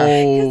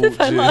whole.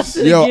 If I lost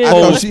it Yo, again. I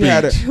Whole thought she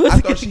had a. speech. I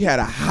thought she had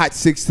a hot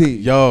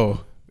 16. Yo,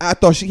 I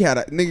thought she had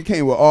a nigga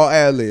came with all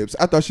ad libs.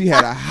 I thought she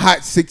had a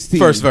hot 16.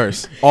 first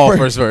verse, all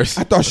first verse,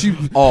 I thought she,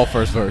 all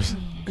first verse.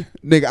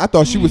 nigga. I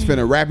thought she was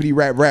finna rapidy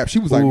rap. She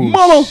was like, Ooh,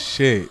 mama.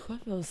 shit. I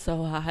feel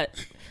so hot.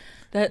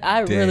 That I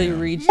really Damn.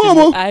 reached.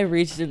 Mama. I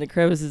reached in the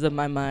crevices of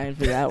my mind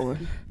for that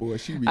one. Boy,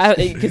 she reached.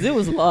 Because it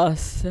was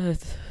lost.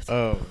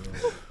 Oh,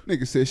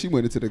 Nigga said she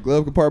went into the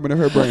glove compartment of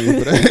her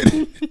brain for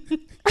that.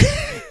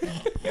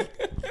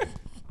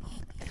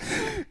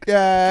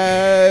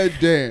 God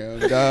damn,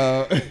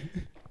 dog.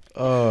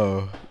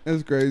 oh,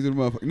 That's crazy,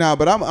 motherfucker. Nah,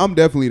 but I'm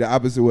definitely the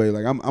opposite way.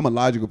 Like I'm a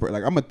logical person.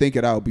 Like I'm gonna think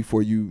it out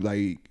before you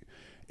like.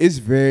 It's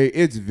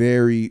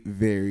very,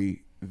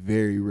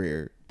 very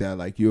rare that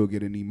like you'll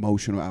get an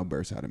emotional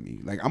outburst out of me.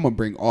 Like I'm gonna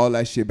bring all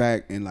that shit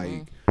back and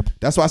like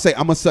that's why I say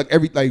I'm gonna suck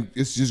every like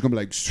it's just gonna be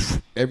like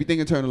everything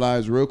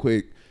internalized real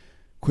quick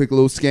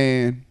little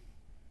scan.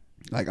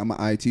 Like I'm an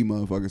IT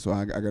motherfucker, so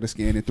I gotta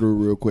scan it through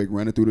real quick,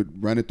 run it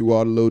through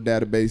all the little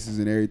databases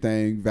and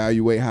everything,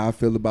 evaluate how I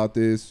feel about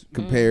this,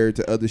 compare it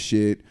to other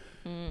shit.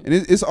 And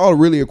it's all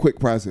really a quick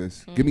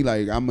process. Give me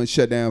like I'm gonna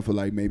shut down for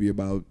like maybe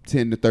about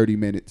 10 to 30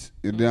 minutes,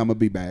 and then I'm gonna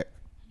be back.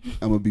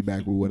 I'm gonna be back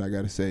with what I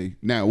gotta say.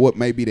 Now, what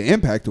may be the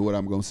impact of what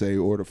I'm gonna say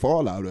or the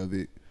fallout of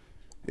it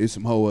is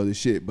some whole other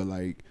shit. But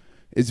like,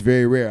 it's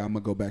very rare I'm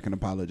gonna go back and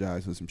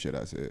apologize for some shit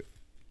I said.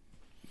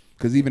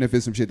 Cause even if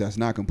it's some shit that's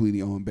not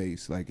completely on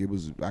base, like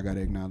I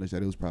gotta acknowledge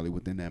that it was probably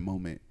within that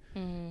moment,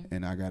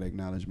 and I gotta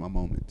acknowledge my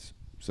moments.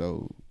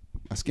 So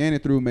I scan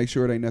it through, make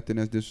sure it ain't nothing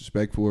that's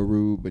disrespectful or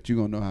rude, but you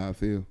gonna know how I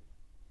feel.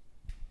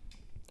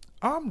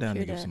 I'm down to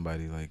Hear give that.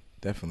 somebody like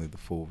definitely the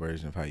full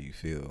version of how you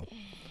feel.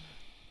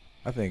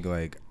 I think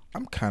like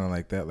I'm kind of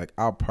like that. Like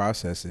I'll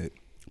process it.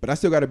 But I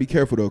still gotta be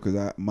careful though, cause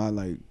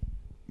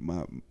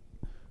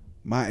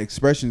my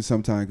expression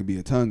sometimes can be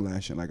a tongue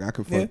lashing. Like I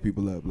could fuck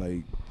people up.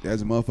 Like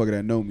as a motherfucker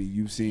that know me,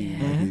 you've seen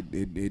like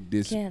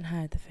it Can't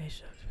hide the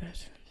facial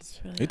expression. It's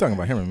really You talking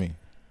hard. about him or me?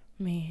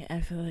 Me? I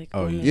feel like.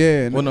 Oh, women-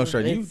 yeah. Well, no,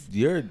 sure. It's-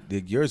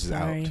 Yours is out.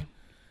 Sorry.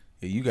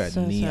 Yeah, you got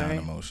So neon sorry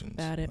emotions.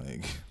 about it.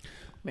 Like,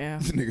 Yeah.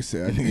 This nigga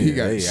said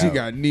Yeah, she out.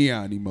 got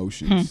neon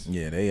emotions.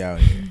 yeah, they out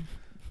here.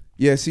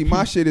 Yeah, see,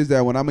 my shit is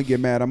that when I'm gonna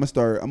get mad, I'm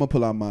gonna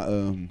pull out my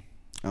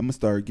I'm gonna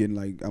start getting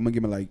like I'm gonna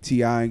get my like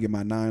TI and get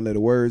my 9-letter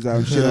words out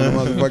and shit on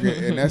the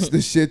motherfucker, and that's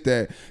the shit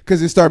that because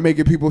it start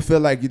making people feel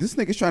like this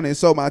nigga's trying to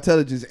insult my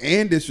intelligence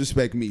and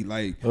disrespect me.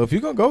 Like, Well, if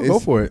you gonna go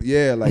it's- for it.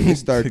 Yeah, like it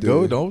start to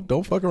Go.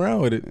 Don't fuck around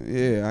with it.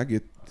 Yeah, I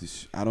get.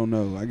 I don't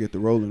know. I get the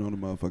rolling on the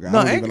motherfucker. No,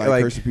 I don't ain't- even like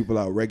like- cursing people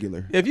out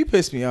regular. If you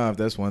piss me off,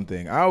 that's one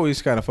thing. I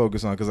always kind of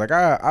focus on because like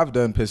I've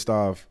done pissed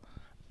off.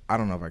 I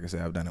don't know if I can say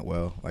I've done it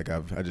well. Like I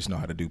just know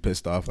how to do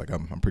pissed off. Like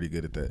I'm pretty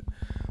good at that.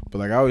 But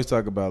like I always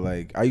talk about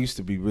like I used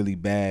to be really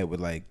bad with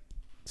like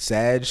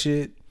sad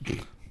shit.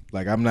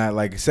 Like I'm not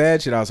like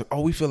sad shit. I was like, oh,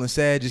 we feeling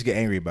sad, just get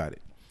angry about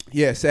it.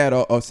 Yeah, sad. Sad.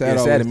 Yeah, always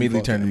sad immediately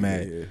default turned to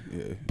anger. mad.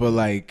 Yeah. But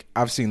like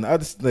I've seen the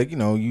other, like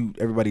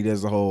everybody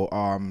does the whole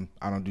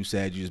I don't do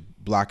sad, you just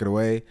block it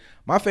away.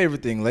 My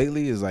favorite thing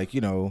lately is like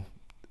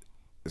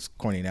it's a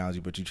corny analogy,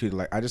 but you treat it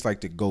like I just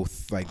like to go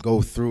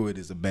through it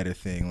is a better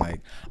thing.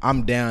 Like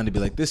I'm down to be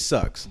like this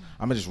sucks.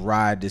 I'm gonna just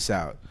ride this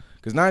out.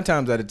 Cause 9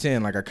 times out of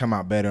 10, like I come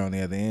out better on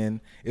the other end.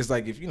 It's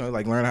like if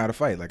like learn how to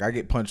fight. Like I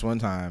get punched one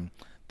time,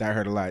 that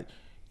hurt a lot.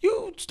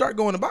 You start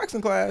going to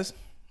boxing class,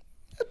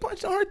 that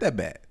punch don't hurt that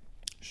bad.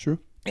 Sure.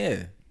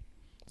 Yeah.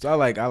 So I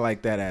like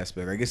that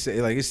aspect. Like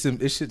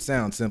it should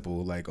sound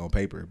simple like on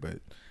paper, but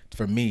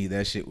for me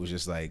that shit was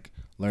just like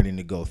learning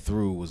to go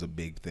through was a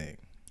big thing.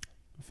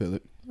 I feel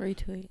it.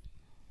 Retweet.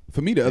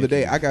 For me, the other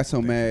day, I got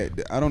so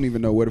mad. I don't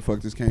even know where the fuck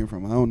this came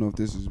from. I don't know if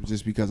this is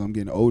just because I'm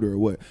getting older or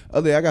what.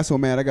 Other day, I got so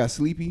mad, I got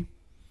sleepy.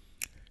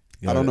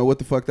 I don't know what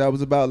the fuck that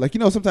was about. Like,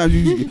 sometimes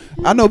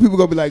I know people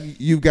gonna be like,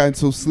 you've gotten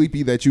so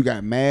sleepy that you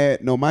got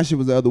mad. No, my shit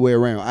was the other way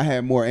around. I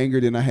had more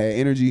anger than I had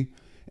energy.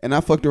 And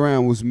I fucked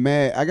around, was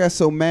mad. I got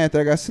so mad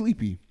that I got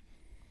sleepy.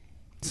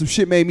 Some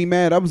shit made me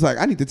mad. I was like,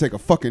 I need to take a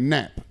fucking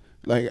nap.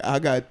 Like, I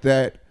got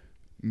that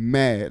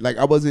mad. Like,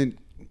 I wasn't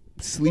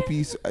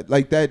sleepy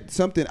like that.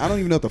 Something, I don't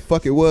even know what the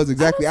fuck it was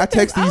exactly. I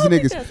text these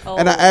niggas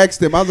and I asked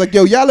them, I was like,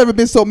 yo, y'all ever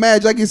been so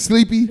mad y'all get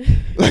sleepy?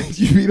 Like,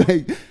 you be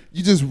like,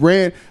 you just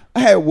ran. I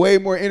had way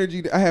more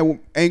energy. I had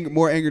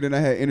more anger than I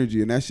had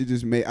energy, and that shit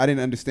just made. I didn't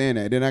understand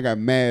that. Then I got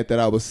mad that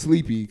I was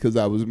sleepy because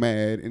I was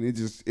mad, and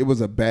it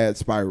was a bad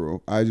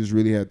spiral. I just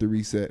really had to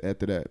reset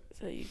after that.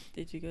 So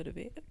did you go to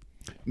bed?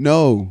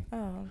 No, Oh,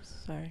 I'm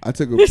sorry.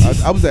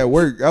 I was at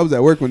work. I was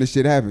at work when this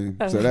shit happened,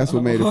 so that's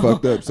what made it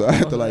fucked up. So I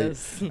had to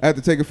I had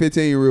to take a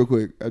 15 real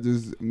quick. I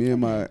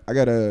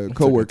got a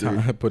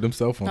coworker. Put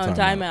himself on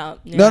timeout.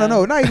 Yeah.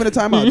 No, not even a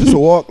timeout. Just a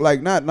walk,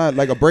 like not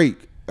like a break.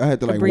 I had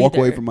to like walk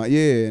away breather. from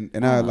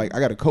and I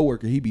got a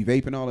coworker. He be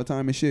vaping all the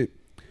time and shit.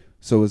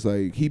 So it's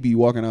like he be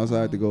walking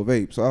outside to go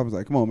vape. So I was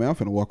like, come on, man, I'm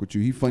finna walk with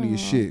you. He funny as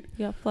shit.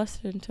 You got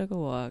flustered and took a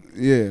walk.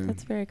 Yeah.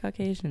 That's very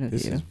Caucasian of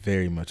This you. is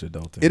very much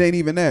adulting. It ain't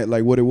even that.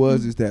 Like what it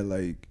was is that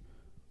like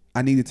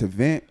I needed to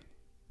vent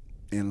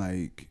and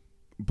like,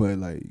 but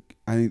like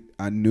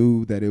I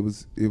knew that it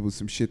was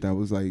some shit that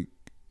was like,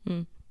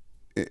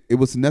 it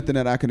was nothing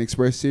that I can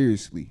express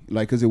seriously.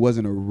 Like, cause it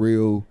wasn't a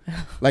real,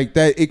 like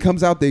that, it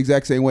comes out the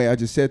exact same way I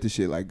just said the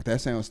shit. Like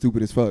that sounds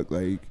stupid as fuck.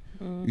 Like,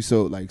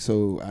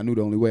 so I knew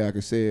the only way I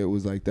could say it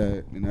was like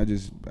that, and I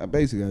just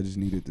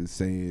needed to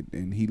say it,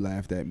 and he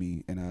laughed at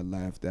me, and I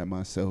laughed at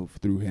myself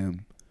through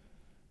him.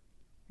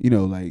 You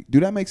know, like, do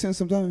that make sense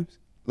sometimes?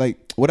 Like,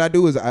 what I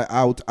do is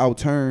I'll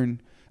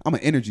turn. I'm an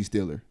energy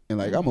stealer, and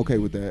like I'm okay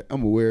with that.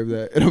 I'm aware of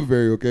that, and I'm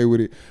very okay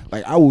with it.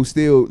 Like I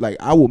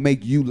will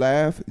make you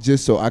laugh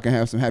just so I can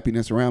have some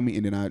happiness around me,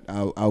 and then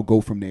I'll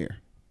go from there.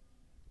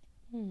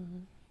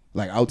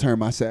 Like I'll turn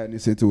my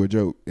sadness into a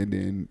joke, and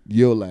then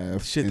you'll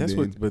laugh. Shit, and that's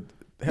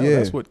then,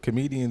 that's what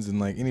comedians and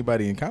like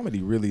anybody in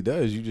comedy really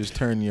does. You just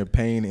turn your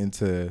pain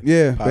into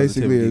basically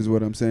positivity. is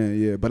what I'm saying.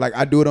 Yeah, but like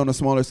I do it on a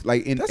smaller,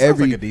 like in That sounds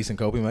every like a decent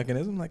coping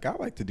mechanism. Like I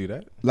like to do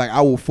that. like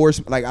I will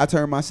force, like I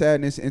turn my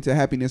sadness into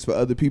happiness for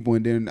other people,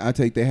 and then I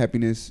take their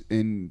happiness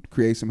and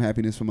create some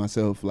happiness for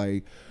myself.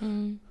 Like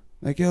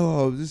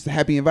yo, this is a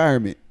happy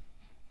environment.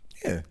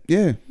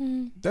 Yeah.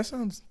 That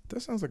sounds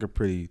like a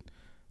pretty.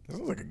 That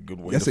sounds like a good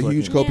way. That's to a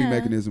huge fucking- coping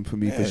mechanism for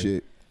me for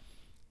shit.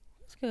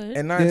 That's good.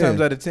 And 9 times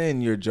out of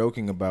 10, you're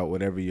joking about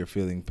whatever you're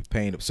feeling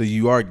pain. So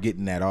you are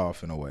getting that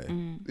off in a way.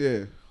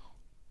 Yeah.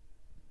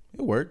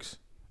 It works.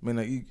 I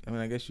mean,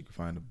 I guess you could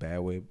find a bad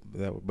way,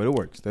 but it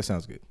works. That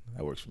sounds good.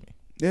 That works for me.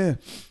 Yeah.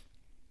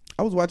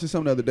 I was watching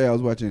something the other day. I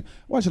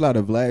watch a lot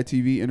of Vlad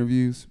TV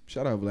interviews.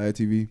 Shout out Vlad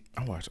TV.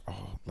 I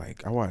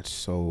watch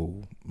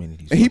so many of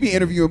these. And he be fucking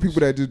interviewing interviews.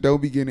 people that just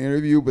don't be getting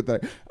interviewed, but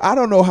like I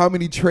don't know how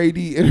many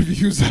tradie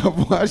interviews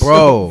I've watched.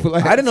 Bro, on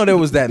Vlad I didn't know there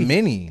was that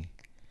many.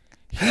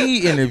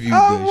 He interviewed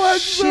I the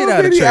watched shit so out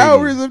of many tradies.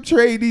 hours of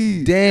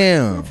tradie.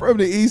 Damn. From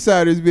the East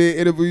Siders being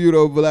interviewed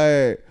on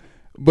Vlad.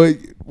 But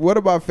one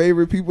of my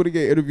favorite people to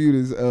get interviewed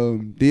is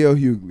D.L.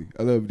 Hughley.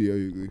 I love D.L.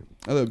 Hughley.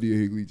 I love D.L.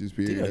 Hughley just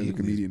being D.L. as a Hughley's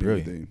comedian and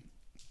brilliant. everything.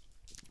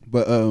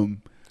 But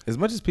As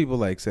much as people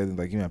like said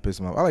like you know piss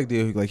him off, I like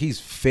D.L. Like he's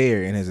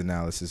fair in his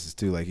analysis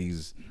too. Like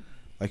he's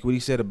like what he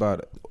said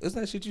about isn't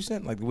that shit you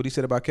sent? Like what he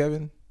said about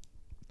Kevin?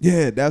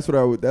 yeah, that's where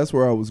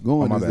I was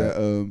going. my is bad.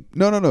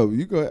 that no,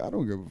 you go ahead. I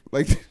don't give a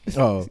like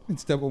Oh.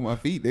 step on my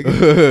feet,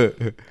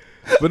 nigga.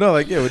 But no,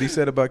 like yeah, what he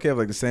said about Kev,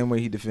 like the same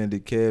way he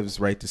defended Kev's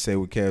right to say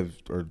what Kev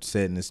or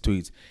said in his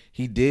tweets,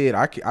 he did.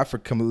 I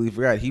completely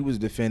forgot he was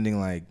defending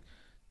like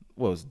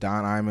what was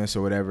Don Imus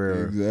or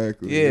whatever.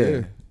 Exactly.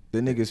 Yeah, the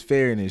nigga's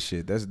fair in his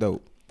shit. That's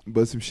dope.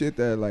 But some shit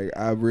that like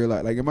I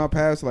realized, like in my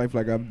past life,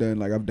 like I've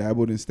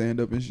dabbled in stand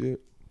up and shit.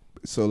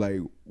 So like,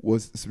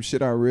 was some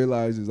shit I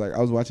realized is like I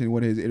was watching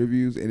one of his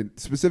interviews and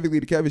specifically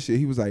the Kevin shit.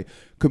 He was like,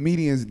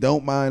 comedians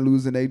don't mind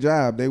losing their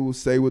job. They will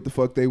say what the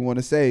fuck they want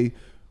to say,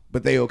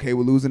 but they okay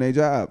with losing their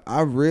job.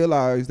 I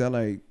realized that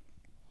like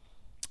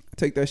I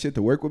take that shit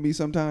to work with me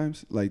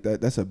sometimes. Like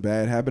that's a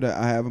bad habit that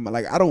I have.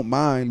 Like I don't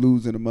mind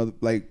losing a mother.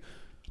 Like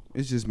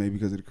it's just maybe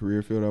because of the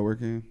career field I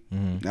work in.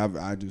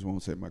 I just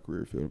won't say my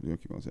career field. I'm gonna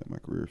keep on saying my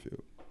career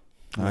field.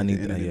 I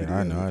need that. Yeah,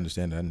 I know. I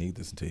understand that. I need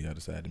this until y'all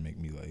decide to make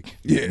me like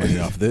make money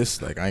off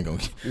this. Like I ain't gonna.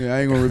 Yeah,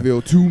 I ain't gonna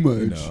reveal too much.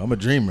 You know, I'm a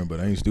dreamer, but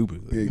I ain't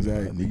stupid. Like,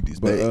 Exactly. I need this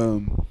But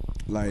bag.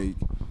 like,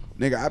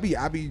 nigga,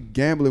 I be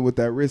gambling with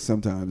that risk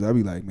sometimes. I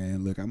be like,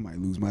 man, look, I might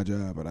lose my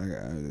job, but I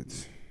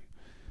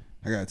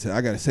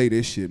gotta say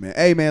this shit, man.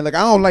 Hey, man, like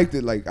I don't like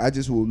that. Like I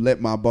just will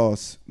let my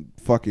boss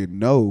fucking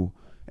know,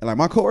 and like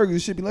my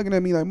coworkers should be looking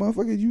at me like,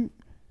 motherfucker, you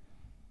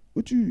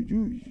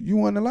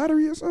won the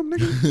lottery or something,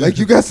 nigga? Like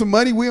you got some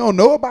money we don't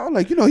know about?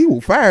 Like, you know, he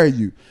will fire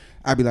you.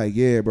 I'd be like,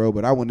 yeah, bro,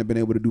 but I wouldn't have been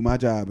able to do my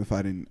job if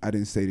I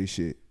didn't say this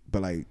shit.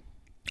 But like,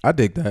 I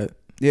dig that.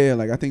 yeah,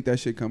 like I think that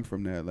shit come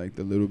from that. Like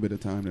the little bit of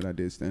time that I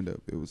did stand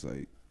up, it was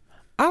like,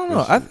 I don't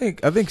know. I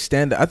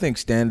think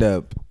stand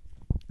up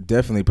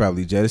definitely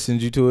probably jettisons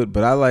you to it,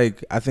 but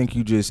I think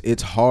you just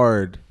it's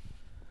hard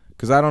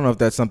because I don't know if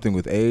that's something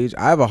with age.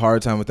 I have a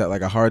hard time with that,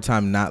 like a hard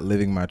time not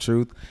living my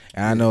truth.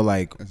 And I know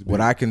like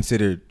what I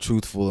consider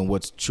truthful and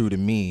what's true to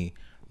me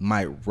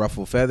might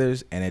ruffle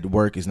feathers, and at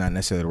work is not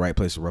necessarily the right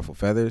place to ruffle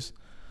feathers.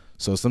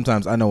 So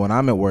sometimes I know when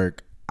I'm at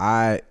work,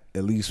 at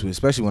least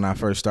especially when I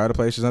first start a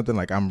place or something,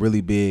 like I'm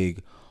really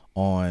big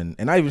on,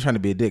 and not even trying to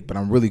be a dick, but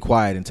I'm really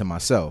quiet into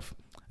myself.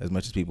 As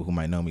much as people who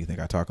might know me think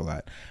I talk a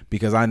lot,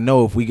 because I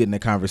know if we get in a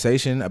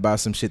conversation about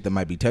some shit that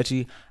might be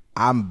touchy,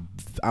 I'm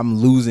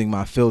losing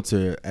my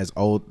filter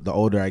the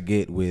older I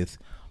get with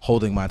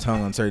holding my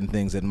tongue on certain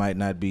things that might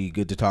not be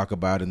good to talk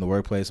about in the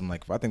workplace. I'm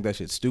like, if I think that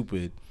shit's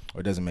stupid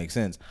or doesn't make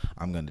sense,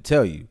 I'm going to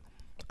tell you.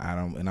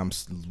 I'm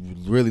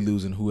really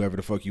losing whoever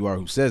the fuck you are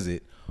who says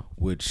it,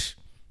 which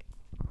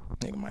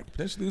nigga might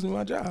potentially lose me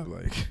my job.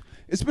 Like,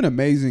 it's been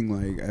amazing,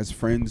 like as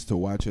friends, to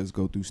watch us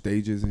go through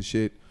stages and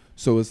shit.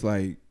 So it's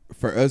like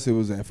for us, it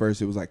was at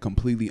first it was like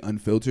completely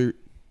unfiltered,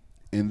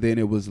 and then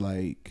it was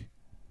like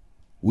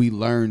we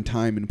learned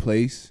time and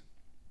place,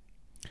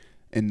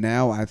 and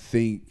now I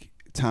think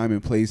time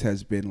and place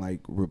has been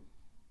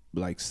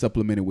like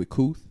supplemented with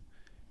Kuth,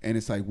 and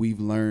it's like we've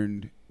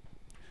learned.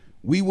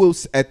 We will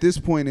at this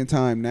point in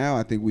time now.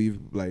 I think we've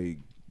like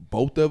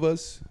both of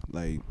us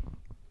like,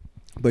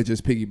 but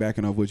just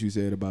piggybacking off what you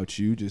said about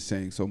you, just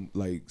saying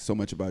so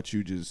much about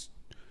you, just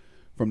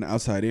from the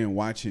outside in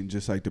watching,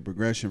 just like the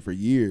progression for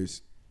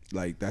years.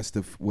 Like that's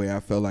the way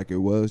I felt like it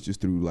was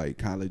just through like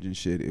college and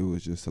shit. It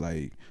was just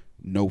like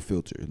no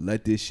filter.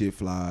 Let this shit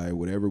fly.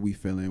 Whatever we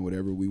feeling,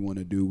 whatever we want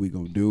to do, we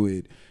gonna do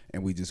it,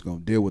 and we just gonna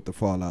deal with the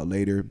fallout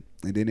later.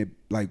 And then it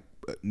like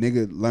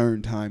nigga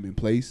learned time and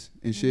place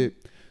and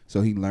shit.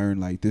 So he learned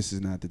like this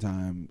is not the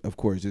time. Of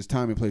course, just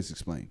time and place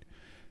explained.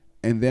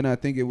 And then I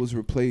think it was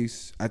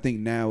replaced. I think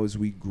now as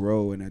we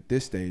grow and at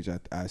this stage,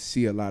 I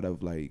see a lot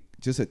of like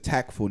just a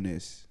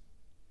tactfulness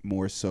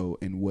more so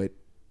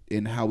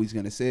in how he's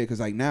gonna say it. Cause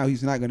like now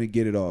he's not gonna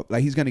get it off.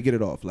 Like he's gonna get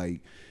it off.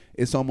 Like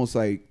it's almost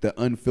like the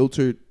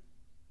unfiltered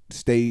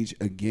stage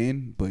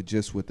again, but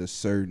just with a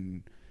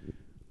certain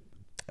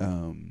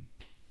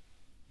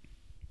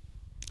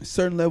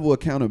level of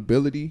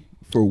accountability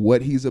for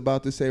what he's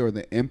about to say or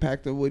the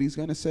impact of what he's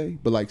gonna say,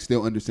 but like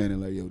still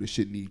understanding like, yo, this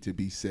shit need to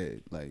be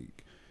said.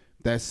 Like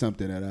that's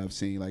something that I've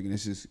seen. Like, and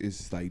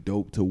it's like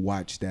dope to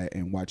watch that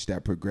and watch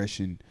that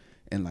progression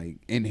and like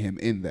in him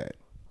in that.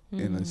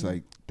 Mm-hmm. And it's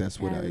like that's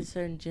what a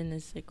certain je ne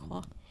sais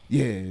quoi.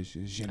 Yeah,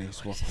 je ne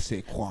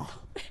sais quoi.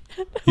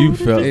 You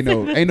felt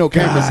ain't no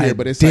cameras here,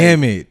 but it's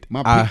damn like, it.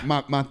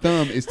 My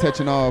thumb is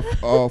touching off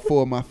all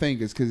four of my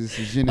fingers because it's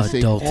a je ne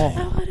sais quoi.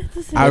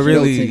 I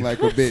really like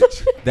a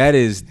bitch. That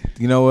is,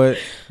 you know what?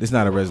 It's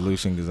not a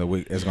resolution because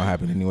it's gonna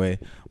happen anyway.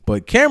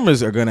 But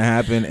cameras are gonna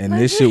happen, and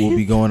this shit will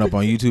be going up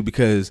on YouTube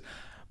because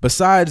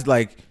besides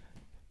like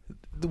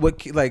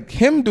what like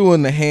him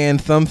doing the hand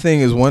thumb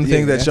thing is one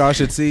thing that y'all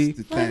should see,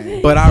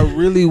 but I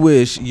really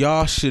wish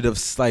y'all should have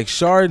like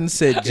Chardon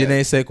said je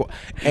ne sais quoi,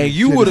 and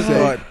you would have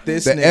thought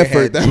this the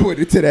effort that went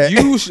into that.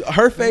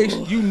 Her face,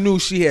 you knew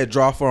she had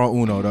draw for on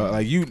Uno though.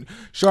 Like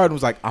Chardon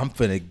was like, I'm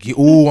finna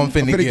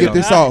get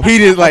this off. He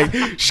did like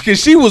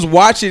because she was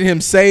watching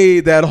him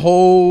say that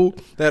whole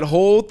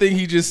thing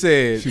he just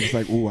said. She was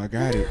like, ooh, I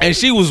got it, and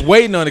she was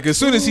waiting on it because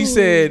soon as he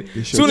said,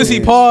 soon as he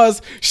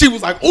paused, she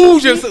was like,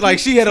 ooh, just like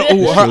she had her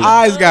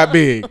eyes got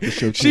big.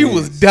 She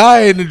was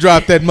dying to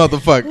drop that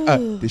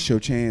motherfucker. This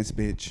your chance,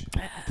 bitch.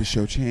 This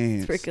your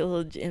chance. Frick a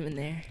little gym in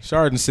there.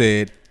 Chardon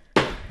said,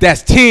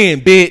 "That's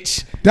 10,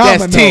 bitch. Domino.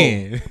 That's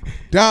 10.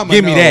 Domino,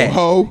 give me that.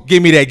 Ho.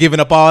 Give me that. Giving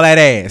up all that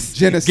ass.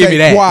 Give me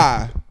that.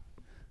 Why?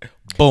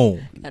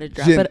 Boom.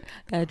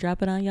 Gotta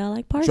drop it on y'all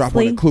like parsley. Drop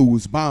on the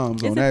clues,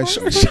 bombs on that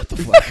shit. Shut the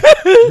fuck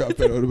Drop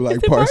it on like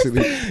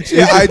parsley.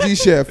 Yeah, IG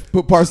chef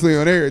put parsley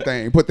on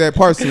everything. Put that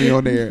parsley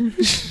on there.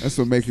 That's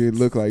what make it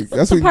look like.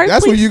 That's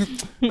what you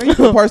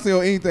put parsley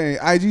on anything.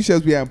 IG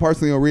chefs be having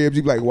parsley on ribs.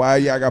 You be like, why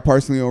y'all got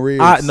parsley on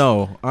ribs?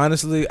 No,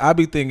 honestly, I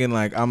be thinking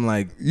like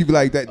you be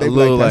like that. They be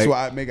like that's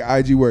why I make it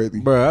IG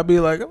worthy, bro. I be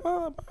like,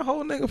 oh, my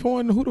whole nigga for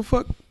wondering who the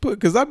fuck put,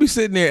 because I be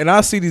sitting there and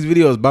I see these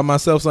videos by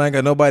myself, so I ain't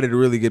got nobody to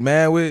really get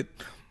mad with.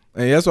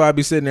 And that's why I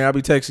be sitting there, I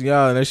be texting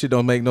y'all, and that shit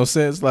don't make no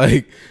sense.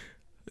 Like,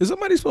 is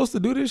somebody supposed to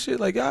do this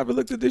shit? Like, y'all ever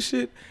looked at this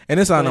shit? And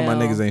it's how I know my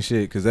niggas ain't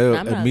shit, because they'll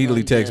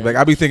immediately text back.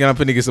 I be thinking I'm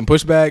finna get some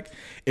pushback,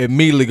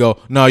 immediately go,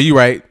 no, you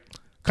right.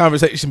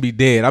 Conversation be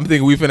dead. I'm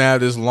thinking we finna have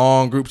this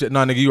long group chat. No,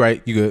 nigga, you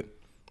right. You good.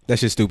 That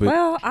shit's stupid.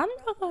 Well, I'm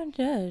not gonna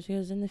judge,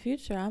 because in the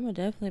future, I'm gonna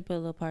definitely put a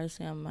little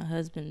parsley on my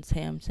husband's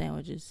ham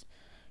sandwiches,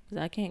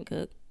 because I can't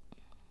cook.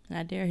 And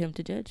I dare him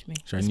to judge me.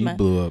 You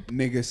blew up.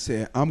 Nigga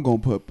said, I'm gonna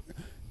put...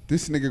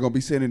 This nigga gonna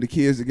be sending the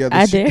kids together.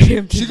 I dare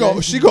him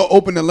to She gonna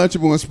open the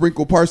Lunchable and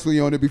sprinkle parsley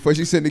on it before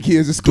she send the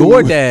kids to school.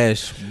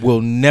 DoorDash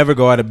will never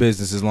go out of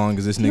business as long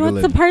as this nigga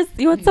lives.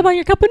 You want some on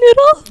your cup of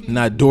noodle?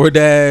 Not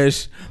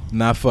DoorDash,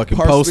 not fucking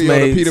parsley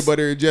Postmates. on a peanut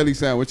butter and jelly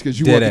sandwich because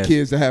you want the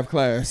kids to have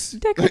class.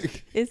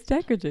 It's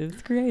decorative.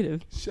 It's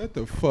creative. Shut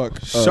the fuck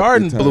up.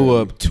 Chardon blew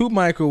up 2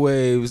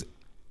 microwaves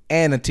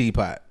and a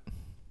teapot.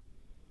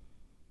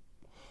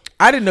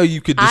 I didn't know you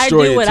could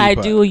destroy a teapot. I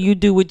do what I do, and you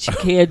do what you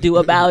can do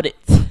about it.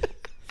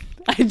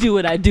 I do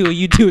what I do, and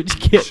you do what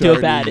you can't do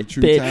about it,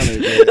 bitch.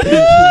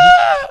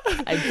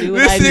 I do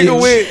what I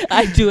do.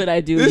 I do what I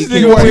do. This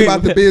nigga worry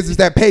about the business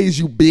that pays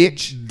you,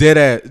 bitch. Dead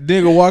ass.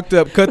 Nigga walked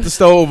up, cut the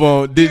stove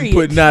on, didn't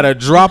put not a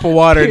drop of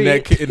water in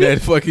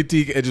that fucking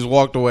tea, and just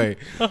walked away.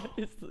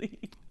 Honestly.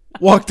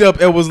 Walked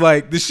up and was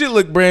like, the shit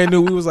looked brand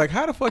new. We was like,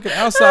 how the fucking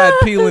outside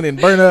peeling and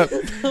burn up?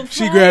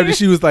 She grabbed it.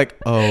 She was like,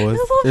 oh,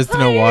 there's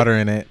no water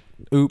in it.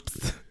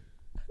 Oops.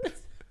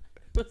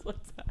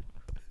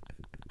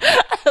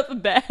 I have a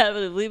bad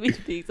habit of leaving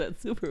things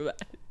unsupervised.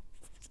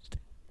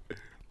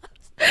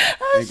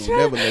 I Ain't gonna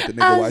never let the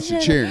nigga watch you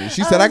cheering.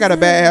 She said, I got a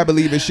bad habit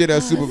leaving shit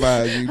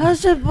unsupervised. I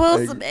was trying to boil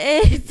Like- some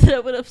eggs and I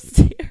went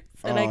upstairs.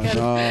 And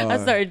Oh, I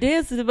started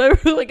dancing in my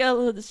room. I got a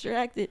little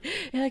distracted.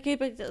 And I came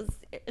back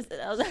downstairs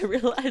and I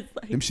realized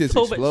like Them shits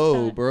so much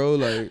explode, time. bro.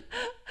 Like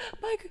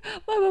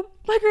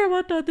My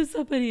grandma thought that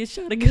somebody had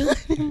shot a gun.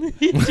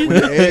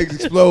 eggs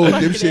explode. Them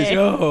Fucking shits. egg.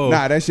 Yo,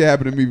 Nah, that shit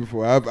happened to me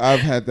before. I've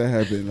had that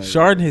happen. Like,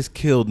 Chardon has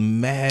killed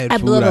mad I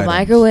food blew up a items.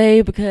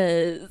 microwave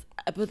because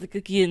I put the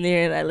cookie in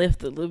there and I left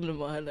the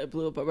aluminum on and I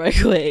blew up a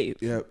microwave.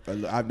 Yep,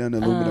 I've done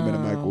aluminum in a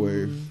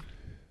microwave.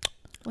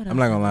 What I'm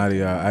not else? gonna lie to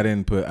y'all. I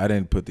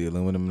didn't put the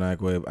aluminum in the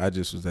microwave. I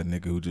just was that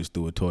nigga who just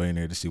threw a toy in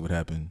there to see what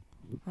happened.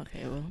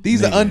 Okay, well.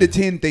 These are Nigga. under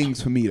 10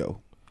 things for me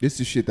though. This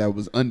is shit that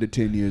was under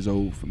 10 years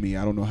old for me.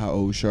 I don't know how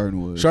old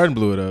Chardon was. Chardon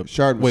blew it up.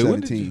 Chardon was Wait,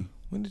 17.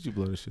 when did you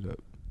blow this shit up?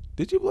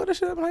 Did you blow that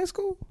shit up in high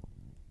school?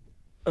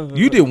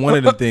 You did one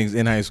of the things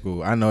in high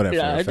school. I know that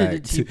Yeah, I for a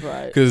did the fact.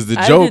 teapot. Because the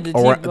I joke did the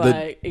around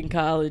teapot in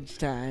college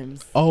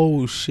times.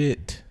 oh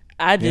shit.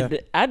 I did Yeah.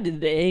 I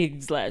did the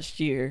eggs last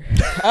year.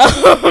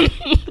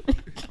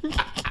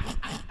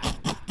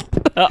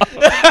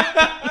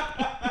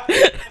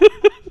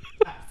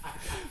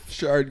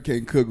 Chardon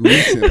can't cook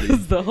recently.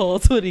 was the whole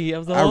 20. I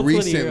was the I whole 20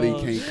 recently year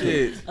old. can't cook.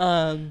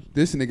 Shit.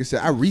 This nigga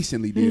said I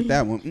recently did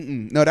that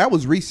one. No, that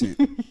was recent.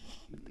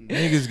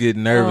 Niggas get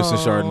nervous when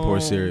Chardon pour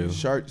cereal.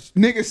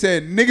 Nigga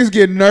said niggas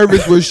get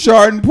nervous with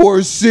Chardon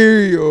pour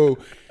cereal.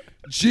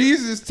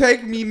 Jesus,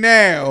 take me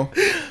now.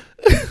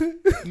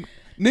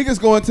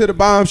 Niggas going to the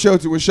bomb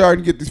shelter with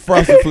Chardon get these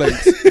frosted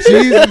flakes.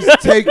 Jesus,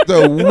 take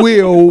the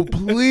wheel,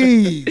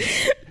 please.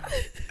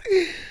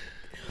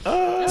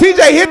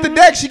 TJ hit the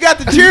deck. She got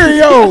the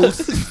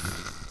Cheerios.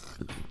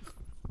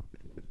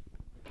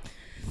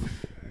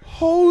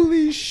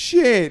 Holy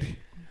shit.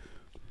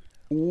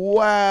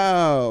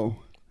 Wow.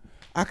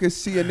 I could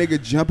see a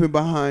nigga jumping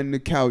behind the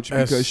couch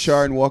because That's-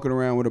 Chardon walking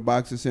around with a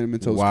box of Cinnamon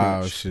Toast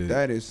Wild Crunch. shit.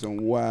 That is some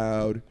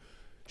wild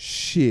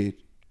shit.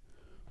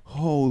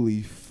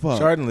 Holy fuck.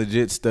 Chardon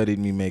legit studied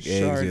me make eggs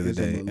Chardon the other is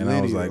a day, and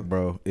I was millennial. like,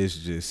 bro, it's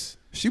just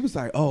She was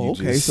like, oh, You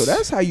okay, just- so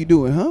that's how you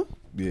do it, huh?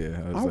 yeah.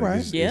 I was All like, right.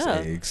 it's Yeah.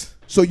 eggs.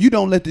 So you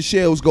don't let the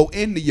shells go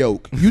in the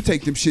yolk. You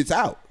take them shits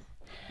out.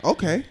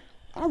 Okay.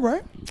 All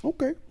right.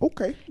 Okay.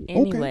 Okay.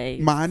 Anyways. Okay.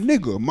 My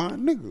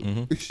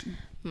nigga.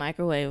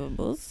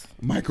 Microwavables.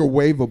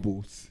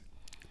 Microwavables.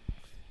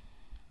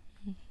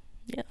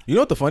 You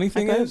know what the funny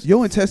thing Okay. is?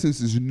 Your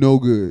intestines is no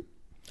good.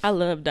 I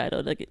love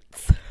Dino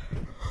Nuggets.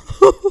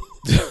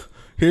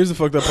 Here's the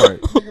fucked up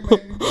part.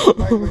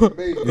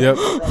 Yep.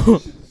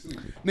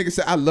 Nigga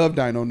said, I love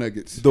Dino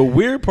Nuggets. The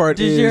weird part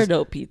is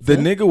DiGiorno pizza. the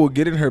nigga will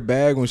get in her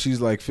bag when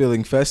she's like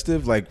feeling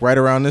festive, like right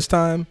around this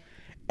time,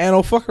 and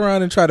he'll fuck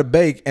around and try to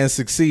bake and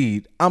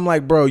succeed. I'm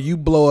like, bro, you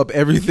blow up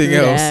everything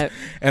else, Yeah.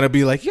 and I'll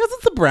be like, here's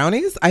the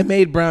brownies. I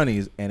made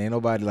brownies, and ain't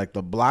nobody like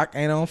the block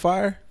ain't on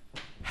fire.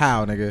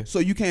 How, nigga? So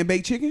you can't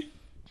bake chicken?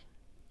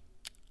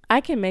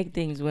 I can make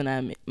things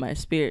when my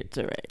spirits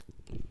are right.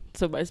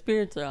 So my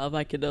spirits are off.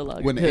 I can no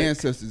longer When the cook.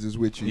 ancestors is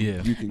with you,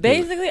 Yeah. you can cook.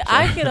 Basically,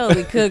 I can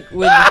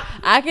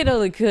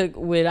only cook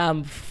when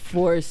I'm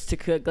forced to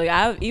cook.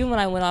 Like even when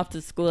I went off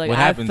to school, like What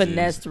I happens is-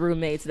 finessed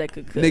roommates that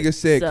could cook. Nigga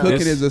said So- cooking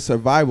This- is a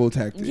survival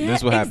tactic. Yeah,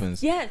 That's what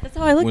happens. Yeah, that's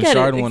how I look When at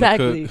Chardon it. wanna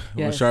Exactly. cook,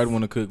 when Yes. Chardon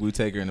want to cook, we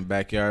take her in the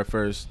backyard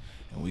first,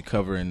 and we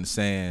cover her in the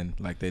sand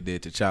like they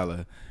did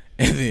T'Challa.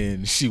 And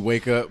then she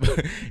wake up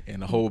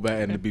and the whole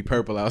bag and it be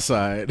purple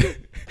outside.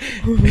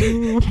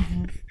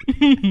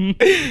 And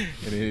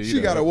then,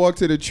 She gotta walk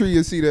to the tree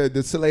and see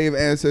the slave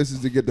ancestors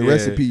to get the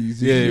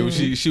recipes. Yeah, when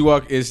she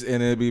walk, and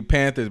it'd be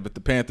Panthers, but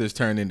the Panthers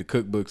turn into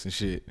cookbooks and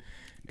shit.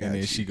 And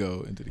then Gotcha. she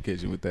go into the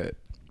kitchen with that.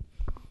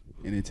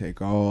 And it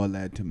take all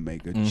that to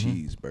make a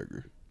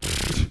cheeseburger.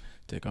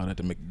 Take all that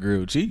to make a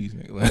grilled cheese.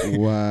 Nigga. Like,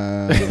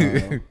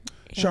 Wow.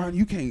 Sean,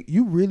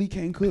 you really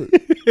can't cook.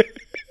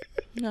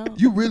 No.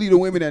 You really the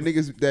women that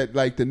niggas that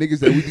like the niggas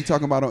that we be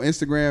talking about on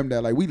Instagram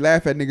that like we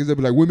laugh at niggas that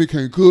be like women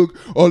can't cook.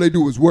 All they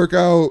do is work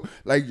out.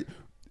 Like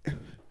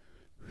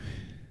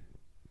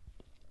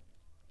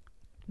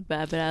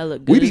But I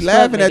look good We be as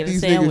laughing fuck at making a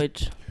these niggas.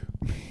 sandwich.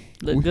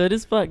 Look good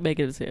as fuck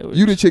making a sandwich.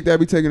 you the chick that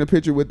be taking a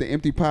picture with the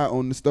empty pot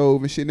on the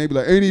stove and shit. And they be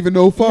like, ain't even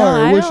no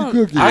fire. I What's she don't-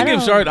 cooking? I I give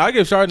don't- Chardon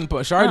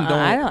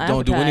I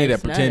don't do any of that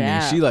advertise none pretending.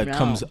 that. She like No,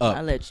 comes up.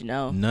 I let you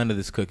know. None of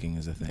this cooking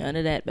is a thing. None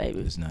of that,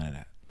 baby. It's none of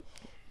that.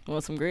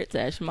 Want some grits?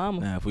 Ask your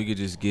mama. Now, if we could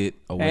just get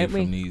away Ain't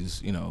from me.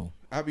 these, you know.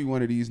 I be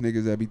one of these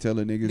niggas that be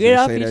telling niggas Get that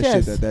off say your that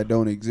chest. shit that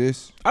don't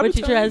exist. I What be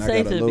you telling- trying to I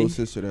say got a to little me?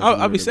 sister that's I'll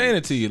one be of saying them.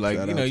 it to you, like,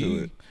 Shout you know, out to you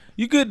it.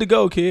 you good to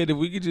go, kid. If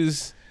we could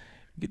just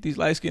get these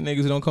light skinned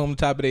niggas who don't comb the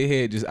top of their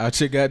head just out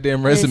your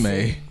goddamn resume,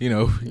 Listen. you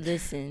know,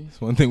 Listen, it's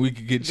one thing we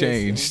could get Listen.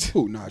 changed.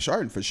 Ooh, nah,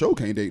 Chardon for sure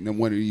can't date them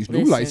one of these new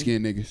Listen. light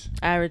skinned niggas.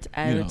 I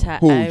You know. retire.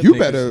 Who, you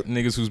better-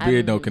 niggas whose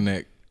beard don't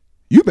connect.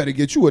 You better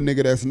get you a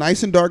nigga that's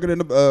nice and darker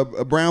than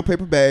a brown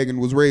paper bag and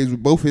was raised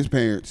with both his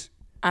parents.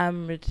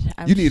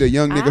 You need a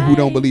young nigga who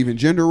don't believe in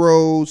gender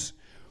roles,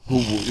 who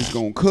is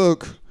gonna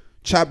cook,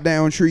 chop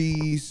down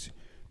trees,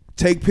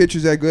 take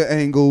pictures at good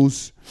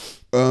angles.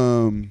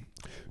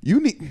 You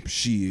need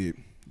shit.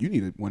 You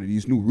need one of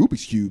these new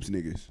Rubik's Cubes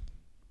niggas.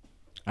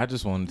 I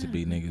just want it to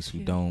be niggas who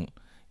don't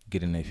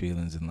get in their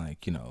feelings and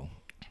like, you know,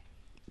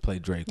 play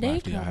Drake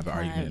after y'all have an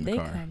argument in the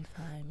car. They come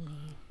find me.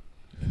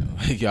 You know,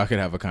 y'all could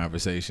have a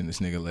conversation. This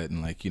nigga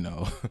letting like, you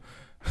know,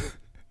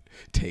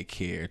 take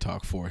care,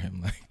 talk for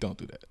him. Like, don't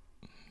do that.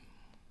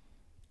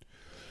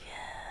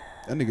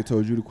 That nigga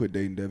told you to quit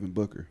dating Devin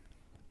Booker.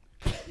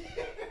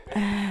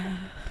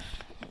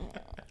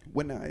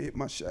 When I hit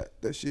my shot,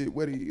 that shit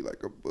wetty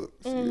like a book.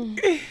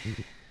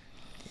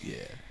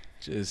 Yeah,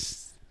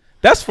 just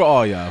that's for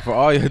all y'all. For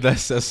all y'all,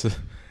 that's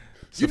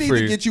you need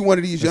to get you one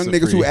of these young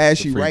niggas who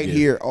ask you right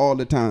here all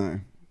the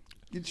time.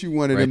 Get you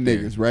one of them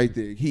niggas right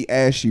there. He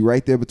asks you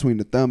right there between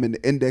the thumb and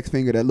the index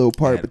finger, that little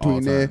part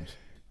between there.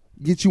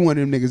 Get you one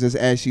of them niggas that's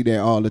ask you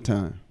there all the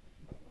time.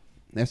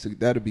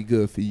 That'll be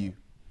good for you.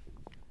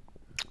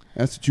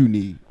 That's what you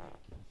need.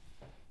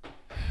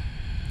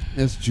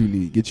 That's what you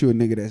need. Get you a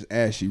nigga that's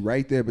ashy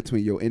right there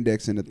between your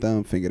index and the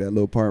thumb finger, that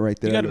little part right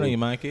there. You gotta know your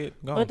mind, kid.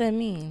 Go what that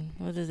mean?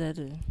 What does that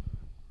do?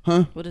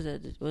 Huh? What does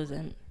that do? What does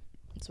that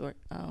sort?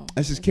 Oh,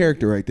 that's his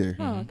character right there.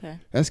 Oh, okay.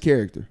 That's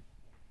character.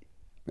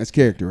 That's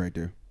character right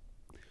there.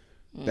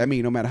 That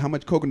mean no matter how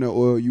much coconut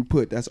oil you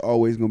put, that's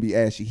always gonna be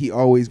ashy. He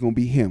always gonna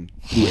be him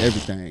through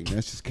everything.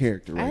 That's just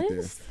character right there.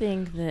 I just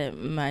think that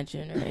my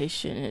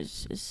generation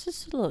is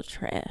just a little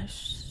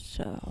trash.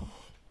 So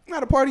I'm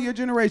not a part of your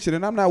generation,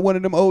 and I'm not one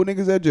of them old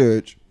niggas that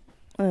judge.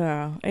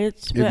 Yeah,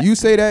 if you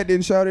say that,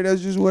 then shout it.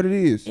 That's just what it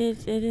is.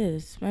 It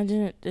is.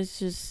 It's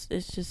just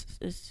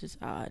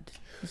odd.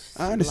 It's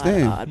just I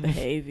understand. A lot of odd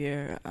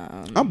behavior.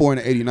 I'm born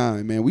in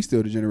 '89, man. We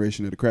still the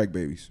generation of the crack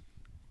babies.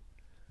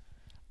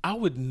 I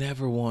would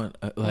never want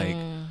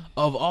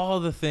of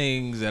all the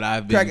things that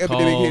I've been crack called,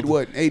 epidemic hit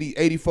what 80,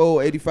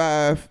 84,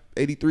 85,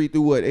 83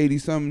 through what 80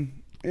 something.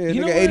 Yeah,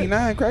 you nigga,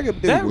 89 crack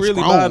epidemic that was really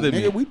strong. bothered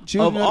me. Nigga, we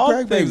of all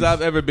crack things babies.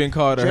 I've ever been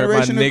called or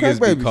Generation heard my of crack niggas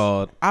be babies.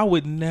 called, I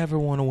would never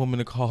want a woman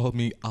to call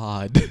me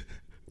odd.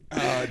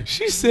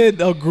 She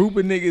said a group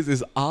of niggas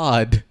is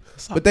odd.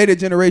 But they the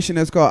generation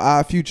that's called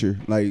odd future.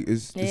 Like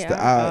it's They the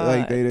are odd.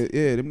 Like odd.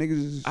 they them niggas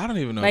is. I don't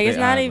even know. Like if it's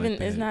they not odd even like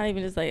that. it's not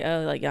even just like,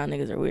 oh, like y'all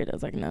niggas are weird. I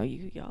was like, no,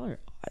 y'all are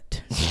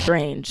odd,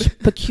 strange,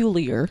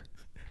 peculiar.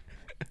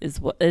 It's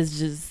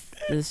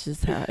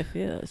just how I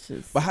feel. It's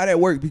just. But how that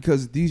work?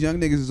 Because these young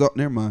niggas is up.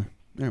 Never mind.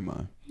 I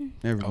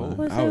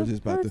was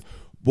just about to.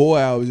 Boy,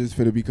 I was just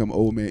finna become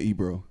old man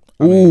Ebro.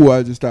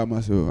 I just stopped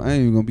myself. I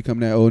ain't even gonna become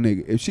that old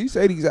nigga. If she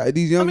say these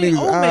young niggas,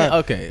 old man,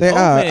 okay, they old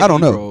man I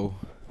don't know. Ebro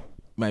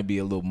might be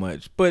a little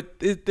much, but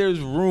there's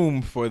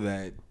room for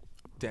that.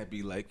 That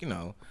be like, you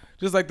know,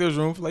 just like there's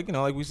room for like, you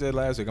know, like we said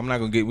last week. We're not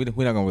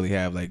gonna really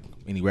have like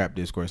any rap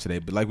discourse today,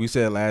 but like we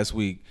said last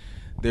week,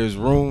 there's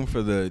room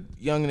for the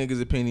young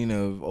niggas' opinion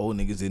of old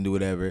niggas didn't do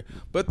whatever,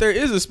 but there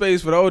is a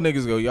space for the old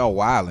niggas to go, y'all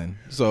wildin'.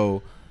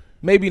 So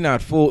maybe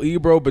not full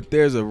Ebro, but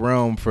there's a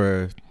realm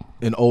for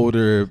an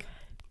older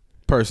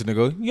person to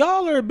go,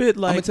 y'all are a bit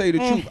like. I'm gonna tell you the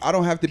truth. I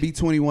don't have to be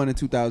 21 in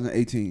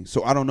 2018,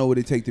 so I don't know what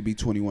it take to be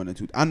 21 in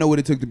 2000. I know what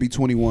it took to be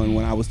 21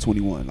 when I was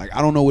 21. Like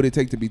I don't know what it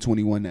take to be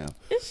 21 now.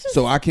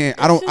 So I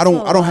can't. I don't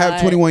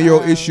have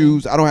 21-year-old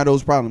issues. I don't have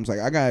those problems. Like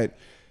I got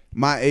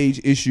my age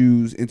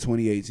issues in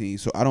 2018,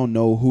 so I don't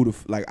know who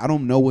to I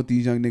don't know what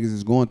these young niggas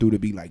is going through to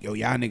be like, yo,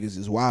 y'all niggas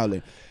is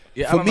wildin'.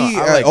 Yeah, for me,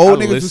 old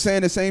niggas were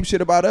saying the same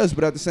shit about us,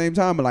 but at the same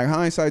time, like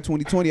hindsight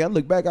 2020, I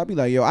look back, I'd be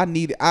like, yo,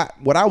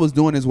 what I was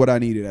doing is what I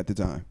needed at the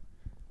time.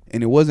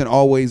 And it wasn't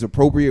always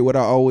appropriate what I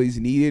always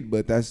needed,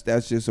 but that's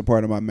just a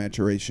part of my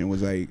maturation.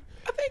 Was like,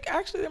 I think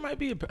actually there might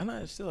be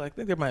I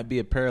think there might be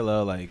a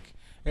parallel. Like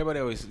everybody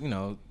always, you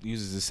know,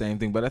 uses the same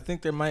thing, but I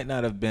think there might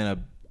not have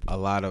been a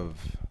lot of,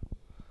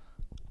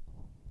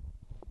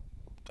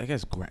 I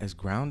guess, is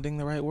grounding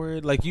the right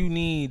word? Like you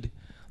need,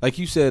 like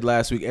you said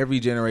last week, every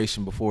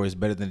generation before is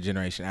better than the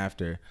generation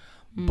after.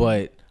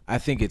 But I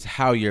think it's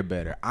how you're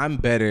better. I'm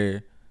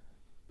better.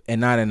 And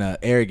not in an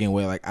arrogant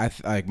way. Like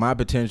like my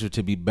potential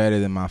to be better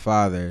than my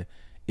father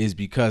is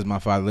because my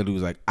father literally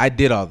was like, I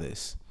did all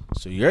this.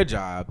 So your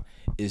job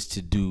is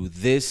to do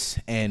this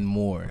and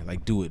more.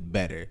 Like do it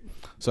better.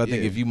 So I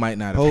think if you might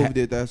not have Hov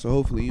did that, so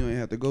hopefully you ain't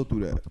have to go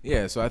through that.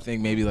 Yeah, so I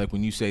think maybe like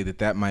when you say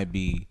that might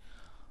be,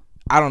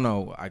 I don't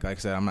know. Like I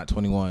said, I'm not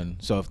 21.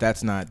 So if that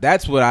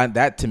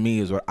to me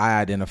is what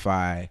I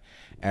identify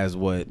as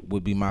what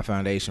would be my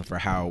foundation for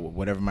how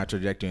whatever my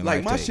trajectory in life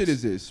like my takes. shit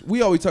is this.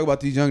 We always talk about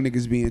these young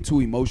niggas being too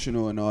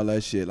emotional and all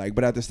that shit. Like,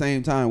 but at the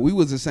same time, we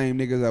was the same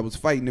niggas that was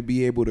fighting to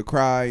be able to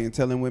cry and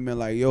telling women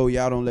like, yo,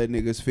 y'all don't let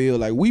niggas feel.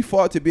 Like we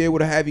fought to be able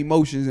to have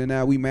emotions, and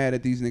now we mad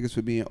at these niggas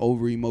for being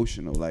over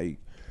emotional. Like,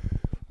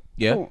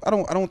 yeah, I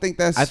don't think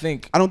that's. I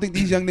don't think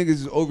these young niggas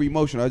is over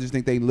emotional. I just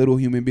think they little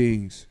human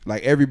beings.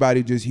 Like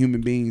everybody just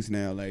human beings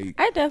now. Like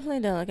I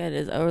definitely don't look at it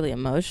as overly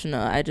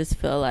emotional. I just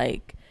feel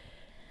like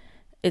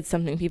it's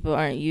something people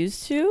aren't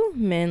used to,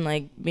 men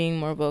like being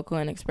more vocal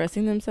and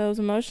expressing themselves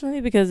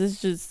emotionally, because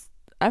it's just,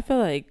 I feel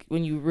like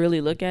when you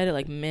really look at it,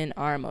 like men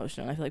are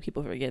emotional. I feel like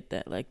people forget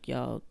that. Like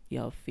y'all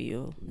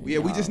feel. Yeah,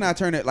 we just y'all- not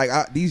turning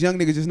like these young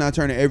niggas just not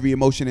turning every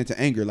emotion into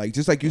anger. Like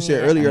just like you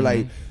said earlier,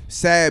 like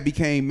sad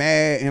became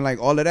mad and like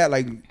all of that.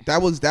 Like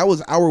that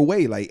was our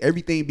way. Like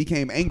everything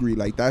became angry.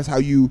 Like that's how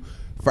you.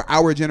 For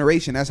our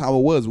generation, that's how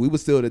it was. We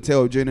was still the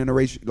tail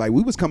generation. Like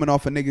we was coming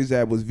off of niggas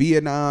that was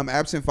Vietnam,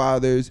 absent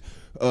fathers,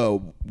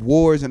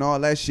 wars and all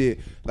that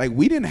shit. Like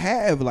we didn't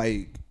have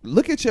like,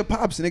 look at your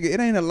pops, nigga. It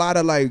ain't a lot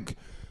of like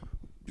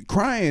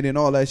crying and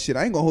all that shit.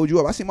 I ain't gonna hold you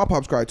up. I seen my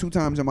pops cry 2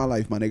 times in my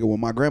life, my nigga. When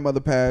my grandmother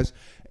passed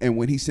and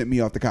when he sent me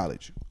off to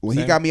college. When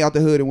he got me out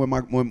the hood and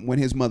when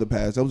his mother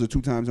passed. Those are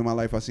 2 times in my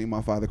life I seen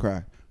my father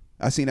cry.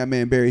 I seen that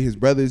man bury his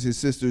brothers, his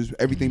sisters,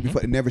 everything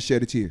before, and never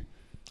shed a tear.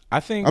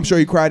 I'm sure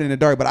he cried in the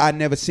dark, but I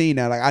never seen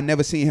that. Like I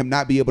never seen him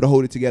not be able to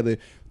hold it together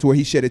to where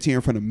he shed a tear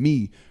in front of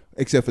me,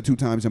 except for 2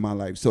 times in my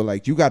life. So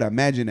like you gotta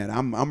imagine that.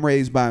 I'm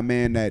raised by a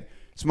man that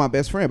it's my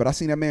best friend, but I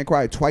seen that man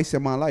cry twice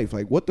in my life.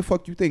 Like what the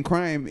fuck you think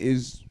crime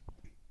is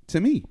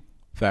to me?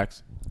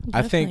 Facts.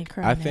 I think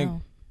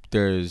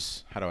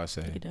there's, how do I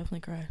say? You definitely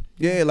cry.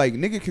 Yeah, like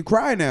nigga can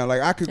cry now.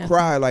 Like I could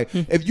cry. Like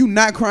if you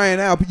not crying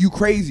out, you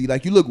crazy.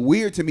 Like you look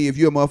weird to me if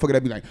you're a motherfucker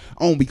that be like,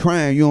 I don't be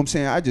crying. You know what I'm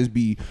saying? I just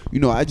be,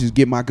 I just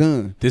get my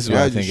gun. This is what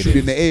I think shoot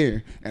in the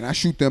air and I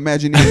shoot the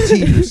imaginary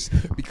tears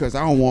because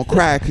I don't want to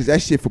cry because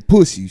that shit for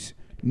pussies.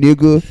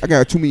 Nigga, I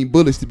got too many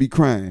bullets to be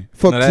crying.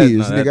 Fuck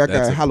tears, nigga. I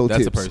got hollow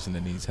tips. That's a person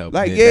that needs help.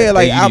 Like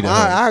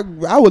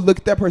I would look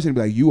at that person and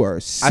be like, you are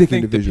a sick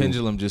individual. I think the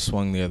pendulum just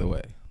swung the other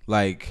way.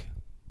 Like,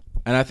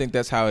 and I think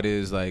that's how it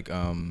is. Like,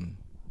 I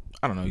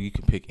don't know. You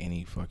can pick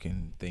any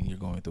fucking thing you're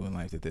going through in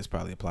life that this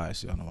probably applies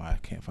to. I don't know why I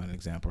can't find an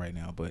example right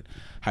now. But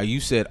how you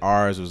said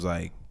ours was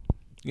like,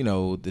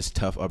 this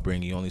tough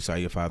upbringing. You only saw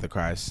your father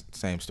cry.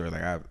 Same story.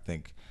 Like I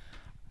think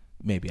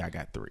maybe I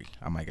got 3.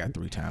 I might got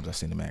 3 times I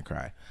seen the man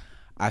cry.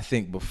 I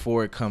think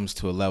before it comes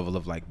to a level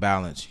of like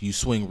balance, you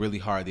swing really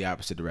hard the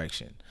opposite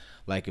direction.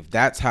 Like if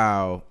that's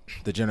how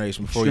the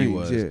generation before you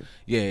was,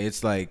 yeah,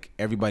 it's like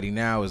everybody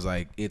now is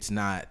like, it's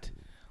not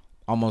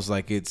almost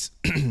like it's,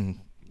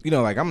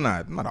 like I'm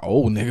not an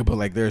old nigga, but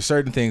like there are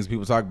certain things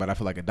people talk about. I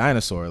feel like a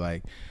dinosaur.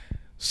 Like,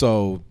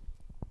 so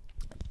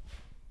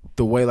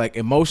the way like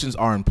emotions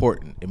are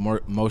important.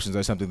 Emotions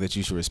are something that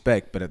you should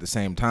respect, but at the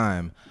same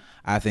time,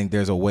 I think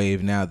there's a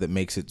wave now that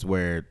makes it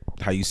where,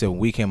 how you said when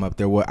we came up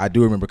there, I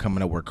do remember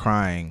coming up where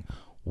crying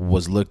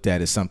was looked at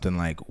as something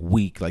like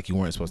weak, like you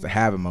weren't supposed to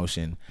have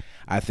emotion.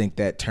 I think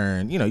that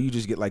turned, you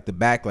just get like the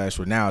backlash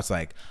where now it's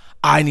like,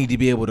 I need to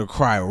be able to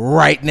cry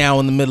right now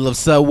in the middle of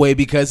Subway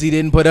because he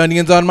didn't put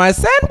onions on my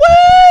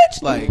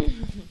sandwich. Like,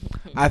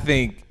 I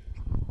think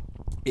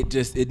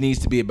it needs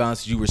to be a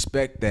balance. You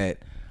respect that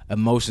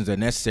emotions are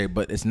necessary,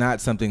 but it's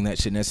not something that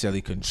should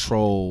necessarily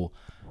control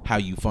how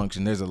you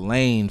function. There's a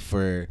lane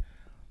for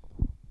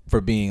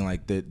being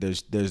like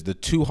there's the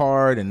too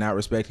hard and not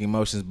respecting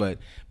emotions, but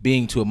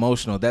being too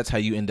emotional. That's how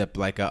you end up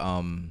like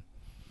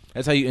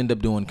that's how you end up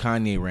doing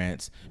Kanye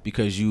rants,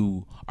 because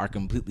you are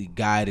completely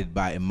guided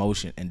by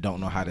emotion and don't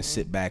know how to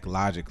sit back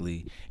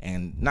logically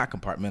and not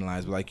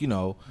compartmentalize, but like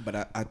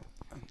But I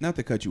not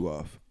to cut you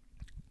off,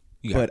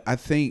 but I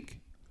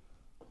think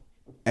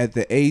at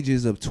the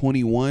ages of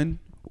 21,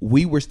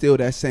 we were still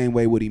that same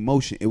way with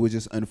emotion. It was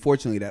just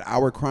unfortunately that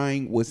our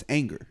crying was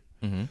anger.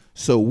 Mm-hmm.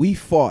 So we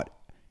fought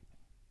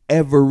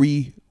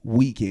every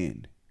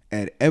weekend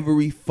at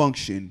every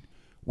function.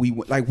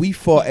 We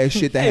fought at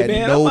shit that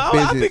had no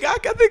business. I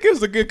think it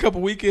was a good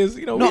couple weekends.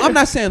 No, I'm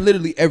not saying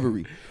literally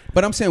every,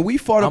 but I'm saying we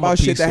fought about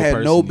shit that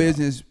had no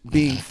business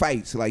being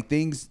fights, like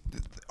things,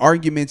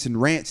 arguments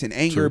and rants and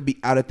anger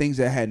out of things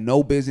that had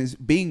no business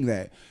being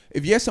that.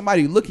 If you're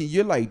somebody looking,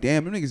 you're like,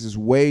 damn, them niggas is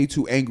way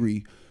too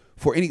angry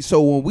for any.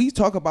 So when we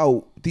talk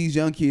about these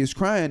young kids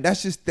crying,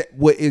 that's just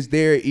what is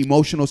their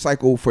emotional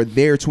cycle for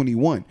their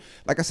 21.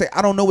 Like I say,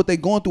 I don't know what they're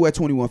going through at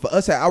 21. For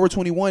us at our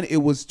 21, it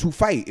was to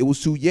fight, it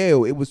was to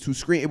yell, it was to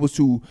scream, it was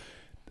to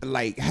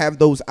like have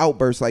those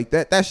outbursts like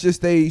that. That's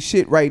just they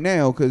shit right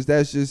now, because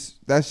that's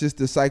just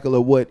the cycle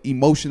of what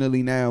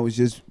emotionally now is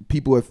just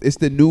people. It's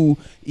the new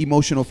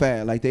emotional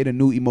fad. Like they the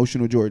new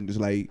emotional Jordans.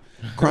 Like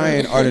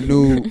crying are the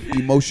new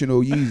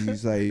emotional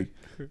Yeezys. Like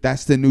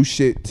that's the new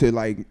shit to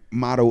like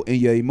model in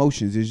your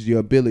emotions, is your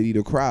ability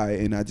to cry.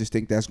 And I just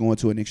think that's going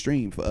to an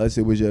extreme. For us,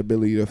 it was your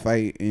ability to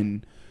fight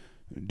and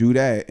do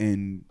that.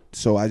 And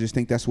so I just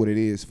think that's what it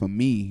is for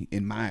me,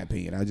 in my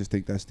opinion. I just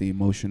think that's the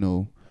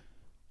emotional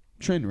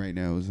trend right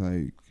now. Is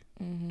like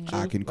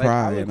I can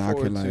cry and I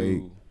can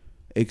like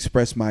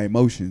express my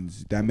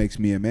emotions. That makes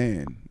me a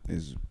man.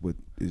 Is what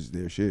is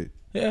their shit.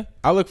 Yeah,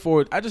 I look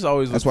forward. I just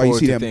always that's look why you forward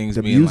see to them, things.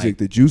 The music, like,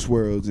 the Juice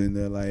WRLDs, and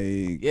the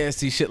like.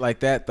 See shit like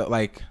that. That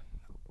like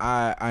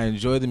I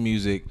enjoy the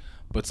music,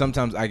 but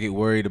sometimes I get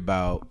worried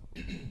about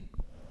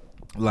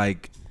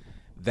like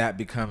that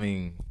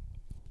becoming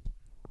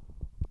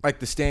like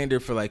the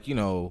standard for like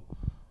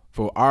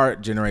for our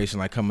generation.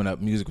 Like coming up,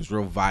 music was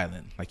real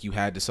violent. Like you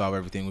had to solve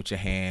everything with your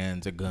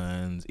hands or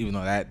guns, even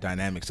though that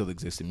dynamic still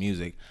exists in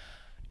music.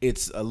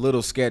 it's a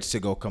little sketch to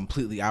go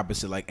completely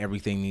opposite. Like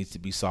everything needs to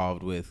be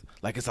solved with,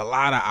 like, it's a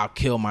lot of I'll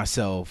kill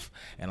myself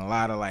and a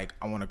lot of like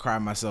I want to cry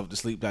myself to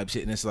sleep type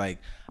shit. And it's like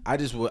I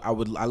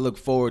look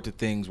forward to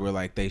things where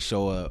like they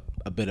show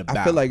a bit of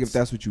balance. I feel like if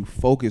that's what you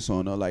focus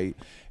on, or like,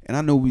 and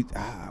I know we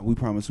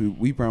promised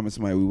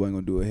somebody we wasn't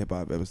gonna do a hip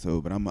hop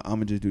episode, but I'm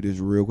gonna just do this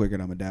real quick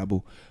and I'm gonna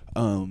dabble.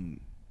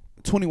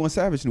 21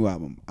 Savage new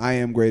album, I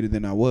Am Greater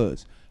Than I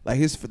Was. Like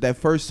that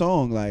first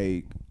song,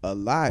 like a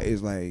lot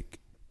is like,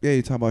 yeah,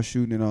 you talk about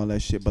shooting and all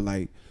that shit, but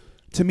like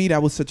to me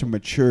that was such a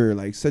mature,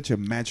 like such a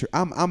mature.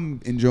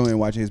 I'm enjoying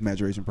watching his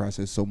maturation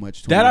process so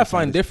much. That I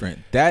find different.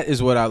 That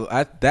is what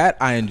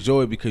I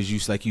enjoy, because you,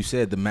 like you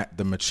said,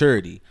 the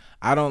maturity.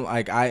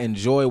 I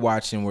enjoy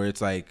watching where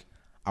it's like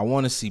I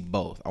want to see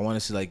both. I want to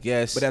see like,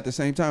 yes, but at the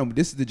same time,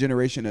 this is the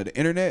generation of the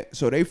internet,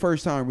 so they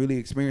first time really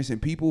experiencing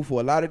people. For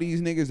a lot of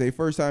these niggas, they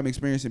first time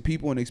experiencing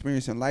people and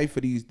experiencing life.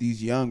 For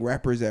these young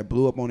rappers that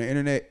blew up on the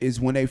internet is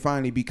when they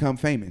finally become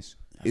famous.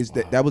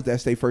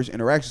 That's their first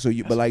interaction.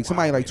 So but like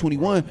somebody like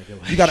 21,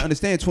 you gotta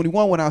understand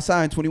 21 went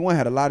outside and 21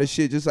 had a lot of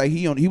shit. Just like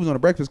he was on the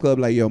Breakfast Club,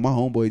 like, yo, my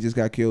homeboy just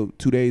got killed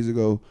 2 days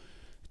ago,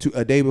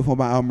 a day before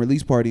my album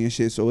release party and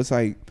shit. So it's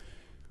like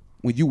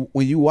when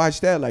you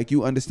watch that, like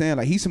you understand,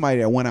 like he's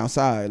somebody that went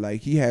outside,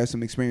 like he had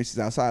some experiences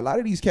outside. A lot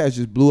of these cats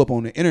just blew up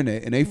on the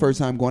internet, and their first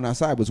time going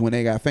outside was when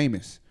they got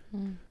famous.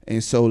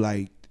 And so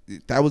like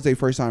that was their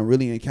first time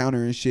really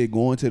encountering shit,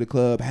 going to the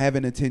club,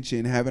 having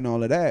attention, having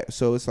all of that.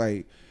 So it's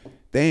like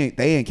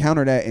they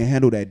encounter that and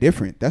handle that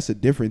different. That's a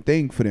different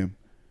thing for them.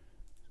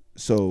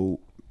 So,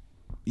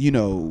 you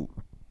know,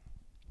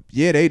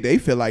 yeah, they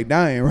feel like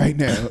dying right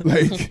now.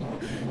 Like,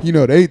 you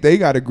know, they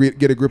got to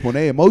get a grip on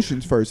their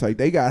emotions first. Like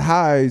they got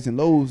highs and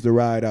lows to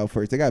ride out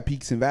first. They got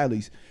peaks and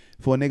valleys.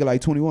 For a nigga like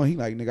 21, he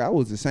like, nigga, I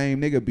was the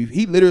same nigga.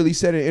 He literally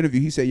said in an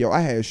interview, he said, yo,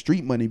 I had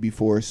street money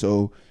before,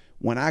 so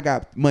when I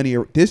got money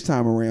this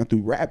time around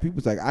through rap, people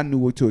was like, I knew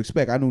what to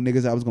expect. I knew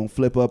niggas I was gonna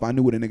flip up. I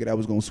knew what a nigga that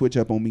was gonna switch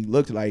up on me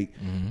looked like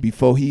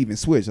before he even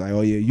switched. Like, oh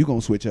yeah, you gonna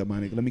switch up,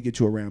 my nigga. Let me get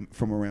you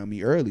around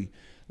me early.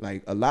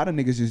 Like a lot of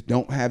niggas just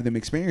don't have them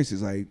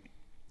experiences. Like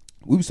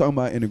we was talking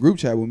about in the group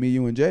chat with me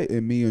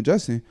and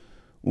Justin,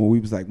 when we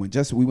was like,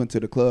 we went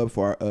to the club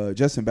for our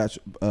Justin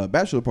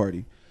bachelor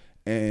party,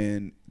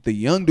 and the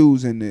young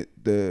dudes in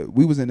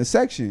we was in the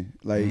section,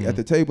 like at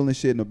the table and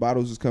shit, and the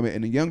bottles was coming,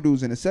 and the young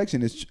dudes in the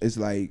section is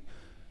like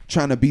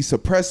trying to be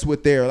suppressed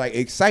with their like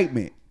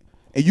excitement,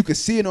 and you could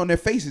see it on their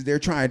faces. They're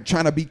trying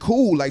to be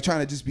cool, like trying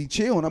to just be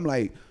chill. And I'm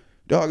like,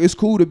 dog, it's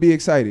cool to be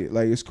excited.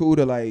 Like it's cool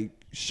to like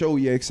show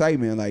your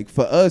excitement. Like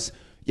for us,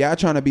 y'all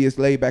trying to be as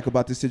laid back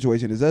about this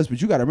situation as us,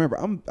 but you gotta remember,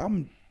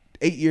 I'm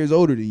 8 years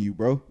older than you,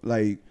 bro.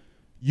 Like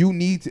you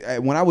need to,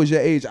 when I was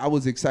your age, I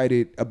was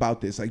excited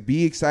about this. Like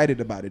be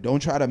excited about it.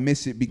 Don't try to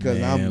miss it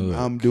because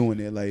I'm doing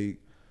it. Like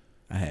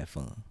I had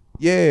fun.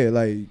 Yeah,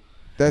 like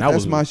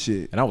that's my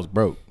shit. And I was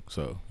broke.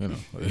 So, you know,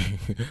 I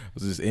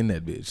was just in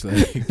that bitch.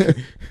 Like,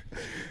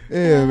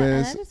 yeah, man.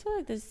 And I just feel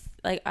like this,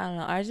 like, I don't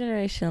know, our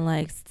generation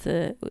likes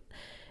to,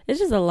 it's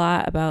just a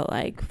lot about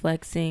like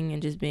flexing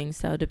and just being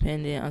so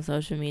dependent on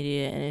social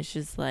media. And it's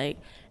just like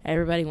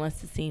everybody wants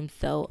to seem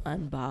so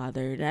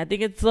unbothered. And I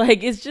think it's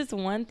like, it's just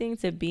one thing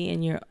to be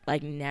in your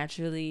like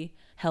naturally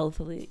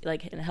healthily,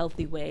 like in a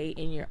healthy way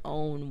in your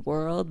own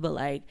world, but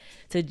like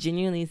to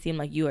genuinely seem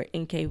like you are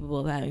incapable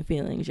of having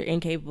feelings, you're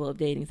incapable of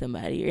dating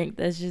somebody.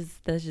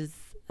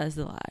 That's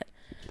a lot.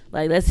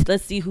 Like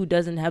let's see who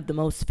doesn't have the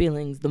most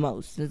feelings the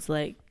most. It's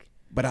like,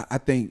 but I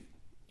think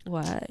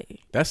why?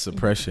 That's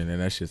suppression, and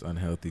that's just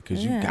unhealthy.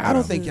 Cause you I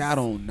don't think y'all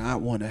don't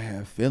not want to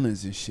have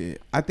feelings and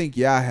shit. I think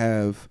y'all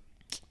have.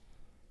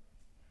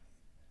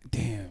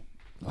 Damn,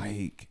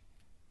 like.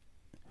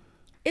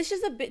 It's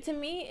just a bit to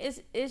me.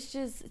 It's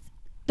just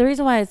the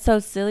reason why it's so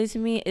silly to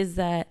me is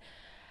that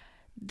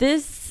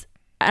this.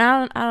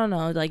 I don't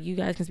know. Like you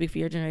guys can speak for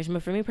your generation,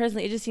 but for me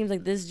personally, it just seems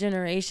like this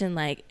generation,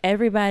 like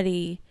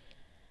everything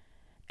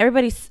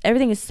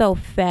is so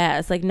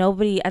fast. Like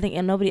nobody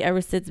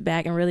ever sits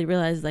back and really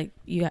realizes like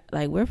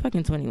we're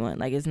fucking 21.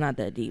 Like it's not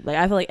that deep. Like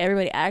I feel like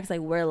everybody acts like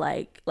we're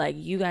like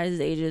you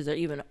guys' ages or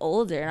even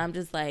older, and I'm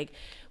just like,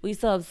 we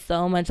still have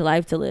so much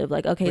life to live.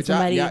 Like okay, but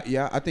somebody.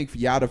 I think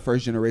y'all the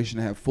first generation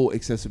to have full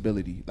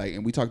accessibility. Like,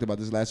 and we talked about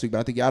this last week, but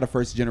I think y'all the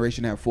first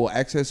generation to have full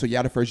access. So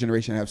y'all the first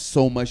generation to have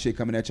so much shit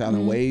coming at y'all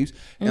in waves,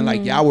 and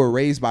like y'all were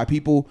raised by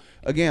people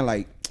again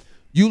like.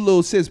 You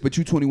little sis, but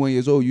you 21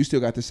 years old. You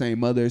still got the same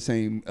mother,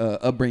 same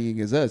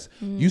upbringing as us.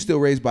 You still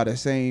raised by the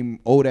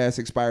same old ass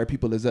expired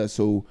people as us.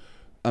 So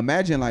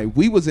imagine like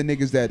we was the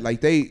niggas that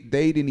like they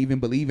didn't even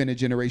believe in a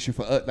generation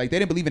for us. Like they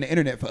didn't believe in the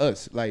internet for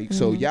us. Like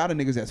so y'all the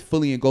niggas that's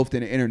fully engulfed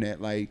in the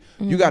internet. Like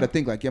you got to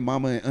think like your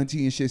mama and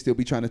auntie and shit still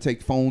be trying to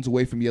take phones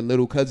away from your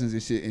little cousins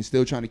and shit, and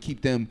still trying to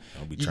keep them.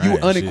 You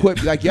unequipped.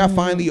 Shit. Like y'all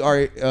finally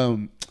are.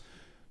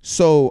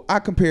 So I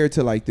compare it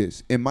to like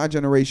this. In my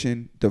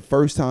generation, the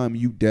first time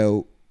you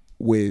dealt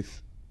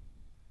with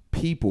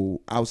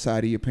people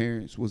outside of your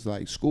parents was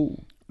like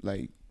school.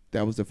 Like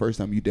that was the first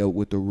time you dealt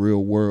with the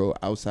real world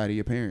outside of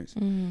your parents.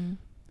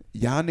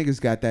 y'all niggas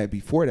got that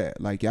before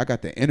that. Like, y'all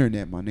got the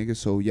internet, my nigga.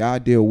 So y'all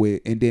deal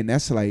with, and then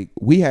that's like,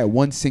 we had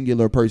one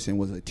singular person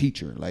was a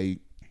teacher. Like,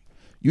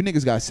 you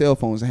niggas got cell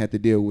phones and had to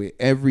deal with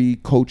every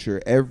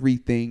culture,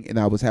 everything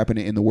that was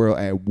happening in the world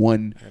at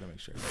one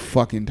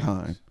fucking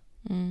time.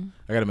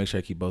 I gotta make sure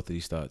I keep both of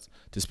these thoughts.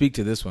 To speak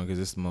to this one, because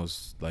it's the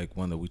most like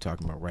one that we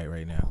talking about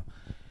right now.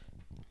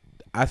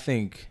 I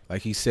think,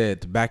 like he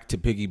said, to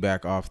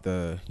piggyback off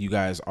you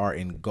guys are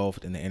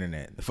engulfed in the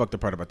internet. The fucked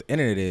up part about the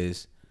internet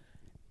is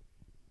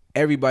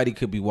everybody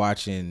could be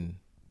watching,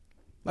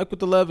 like with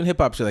the love and hip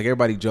hop shit. Like,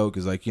 everybody joke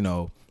is like, you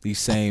know, these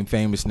same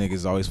famous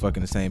niggas always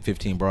fucking the same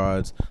 15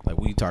 broads. Like,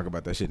 we talk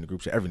about that shit in the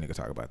group chat. Every nigga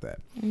talk about that.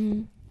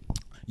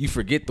 You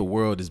forget the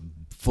world is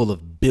full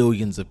of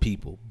billions of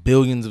people,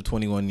 billions of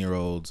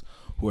 21-year-olds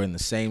who are in the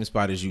same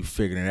spot as you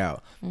figuring it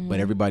out. But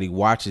everybody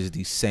watches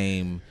these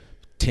same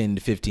 10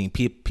 to 15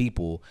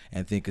 people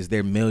and think because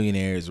they're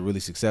millionaires or really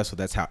successful,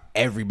 that's how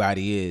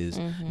everybody is.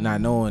 Not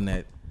knowing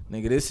that,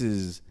 nigga, this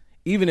is,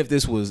 even if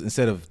this was,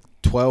 instead of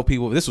 12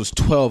 people, if this was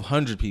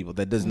 1,200 people,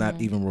 that does not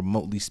even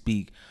remotely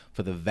speak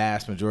for the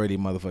vast majority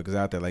of motherfuckers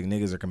out there. Like,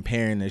 niggas are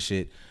comparing this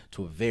shit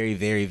to a very,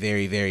 very,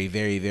 very, very,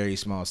 very, very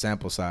small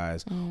sample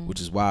size,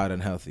 which is wild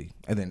and unhealthy.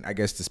 And then I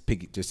guess to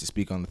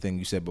speak on the thing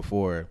you said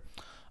before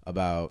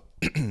about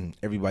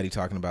everybody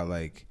talking about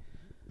like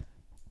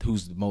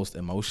who's the most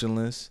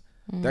emotionless.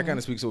 That kind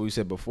of speaks to what we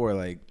said before.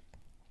 Like,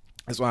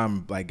 that's why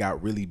I'm like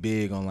got really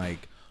big on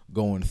like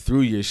going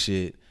through your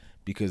shit,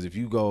 because if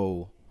you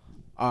go,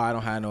 oh, I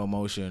don't have no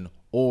emotion,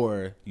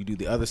 or you do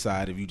the other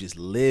side, if you just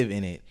live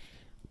in it,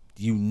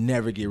 you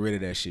never get rid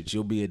of that shit.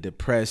 You'll be a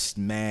depressed,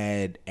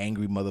 mad,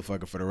 angry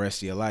motherfucker for the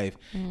rest of your life,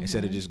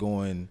 instead of just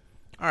going,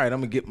 all right,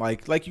 I'm gonna get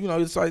like you know,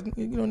 it's like,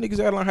 you know, niggas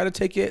gotta learn how to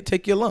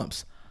take your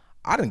lumps.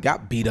 I done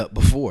got beat up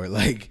before.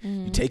 Like,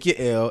 you take your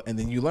L and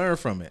then you learn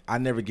from it. I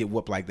never get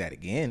whooped like that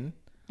again.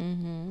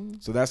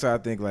 So that's why I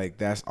think like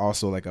that's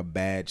also like a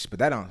badge. But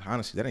that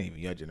honestly, that ain't even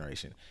your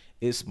generation.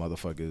 It's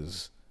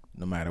motherfuckers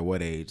no matter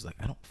what age. Like,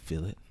 I don't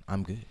feel it.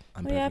 I'm good.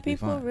 I'm perfectly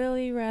people fine.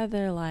 really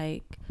rather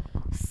like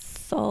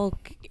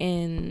sulk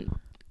in.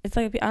 It's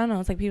like, I don't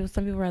know. It's like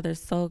some people rather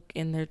sulk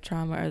in their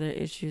trauma or their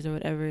issues or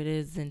whatever it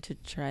is than to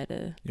try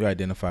to. You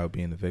identify with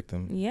being the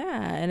victim.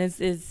 Yeah, and it's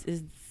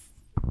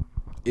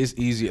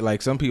easier.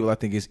 Like, some people, I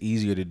think it's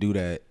easier to do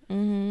that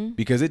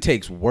because it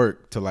takes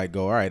work to like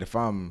go, all right, if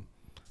I'm,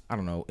 I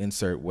don't know,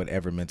 insert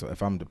whatever mental,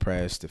 if I'm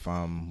depressed, if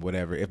I'm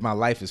whatever, if my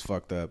life is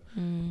fucked up,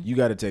 you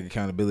got to take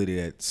accountability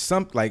that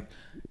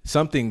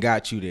something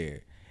got you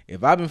there.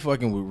 If I've been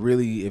fucking with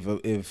really,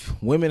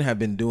 if women have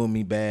been doing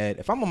me bad,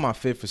 if I'm on my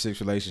 5th or 6th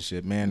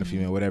relationship, man or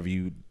female, whatever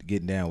you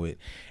getting down with,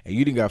 and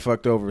you done got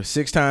fucked over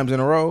 6 times in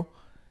a row,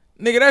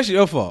 nigga, that's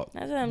your fault.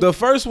 The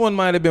first one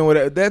might have been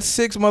whatever. That's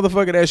 6,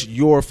 motherfucker, that's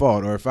your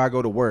fault. Or if I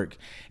go to work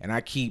and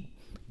I keep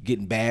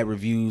getting bad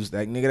reviews,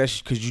 like, nigga, that's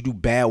because you do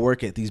bad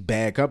work at these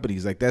bad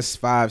companies. Like, that's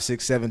 5,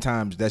 6, 7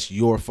 times. That's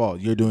your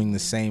fault. You're doing the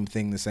same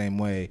thing the same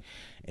way,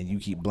 and you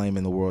keep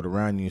blaming the world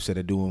around you instead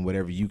of doing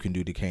whatever you can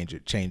do to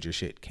change your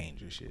shit.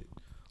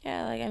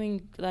 Yeah, like, I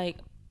mean, like,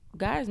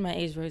 guys my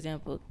age, for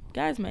example,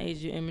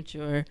 you're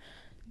immature,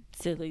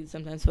 silly,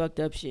 sometimes fucked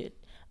up shit.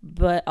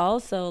 But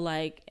also,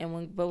 like,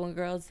 when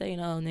girls say, you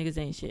know, niggas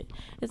ain't shit,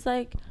 it's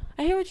like,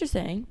 I hear what you're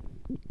saying.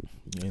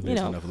 You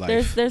know,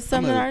 there's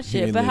some that aren't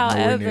shit, but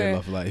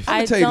however,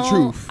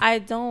 I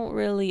don't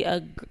really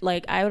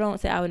like, I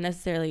don't say I would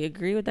necessarily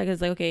agree with that,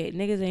 because like, okay,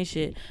 niggas ain't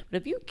shit,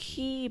 but if you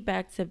keep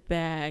back to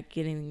back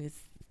getting this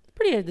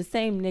the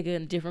same nigga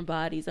in different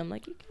bodies, I'm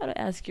like, you gotta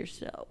ask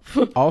yourself.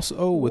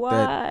 Also with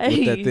that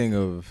thing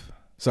of,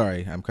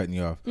 sorry, I'm cutting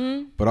you off,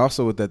 but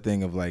also with that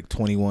thing of like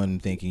 21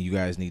 thinking you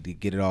guys need to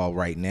get it all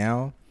right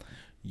now,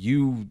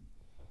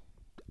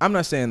 I'm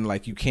not saying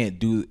like you can't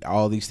do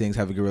all these things,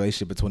 have a good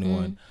relationship at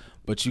 21,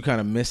 but you kind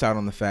of miss out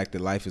on the fact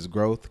that life is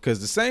growth. Because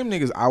the same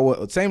nigga I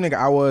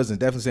was, and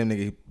definitely same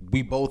nigga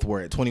we both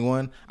were at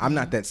 21, I'm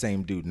not that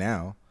same dude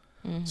now.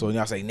 So when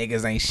y'all say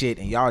niggas ain't shit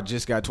and y'all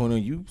just got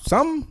 21,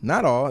 some,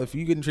 not all, if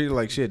you getting treated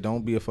like shit,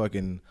 don't be a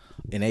fucking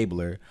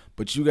enabler.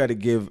 But you got to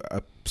give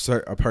a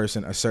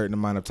person a certain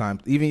amount of time,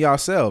 even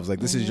yourselves.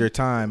 Like, this is your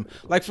time.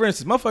 Like, for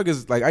instance,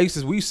 motherfuckers, like, I used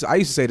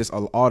to say this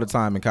all the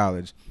time in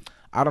college.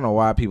 I don't know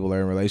why people are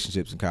in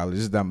relationships in college.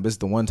 This is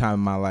the one time in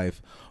my life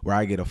where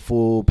I get a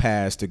full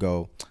pass to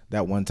go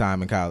that one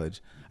time in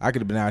college. I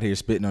could have been out here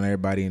spitting on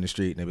everybody in the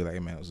street and they'd be like, hey,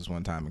 man, it was just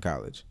one time in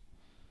college.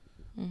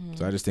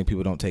 So I just think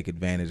people don't take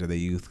advantage of their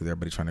youth because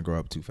everybody's trying to grow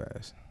up too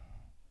fast.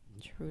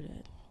 True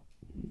that.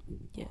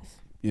 Yes.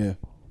 Yeah.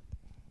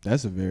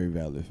 That's a very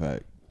valid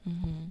fact.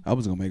 I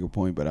was gonna make a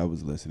point, but I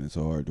was listening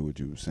so hard to what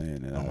you were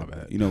saying, and my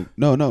bad. You know,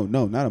 no,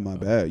 not on my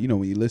bad. You know,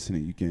 when you're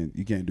listening, you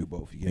can't do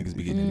both. You can't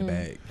be getting in the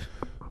bag.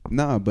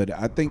 Nah, but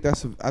I think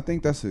that's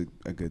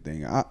a good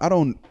thing. I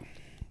don't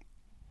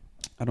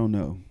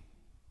know.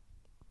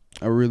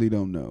 I really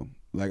don't know.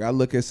 Like, I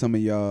look at some of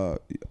y'all,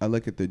 I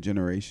look at the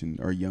generation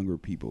or younger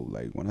people,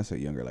 like, when I say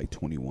younger, like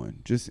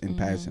 21, just in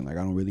passing. Like,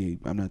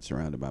 I'm not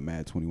surrounded by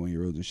mad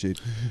 21-year-olds and shit,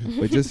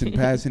 but just in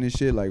passing and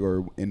shit, like,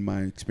 or in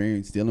my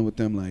experience dealing with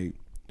them, like,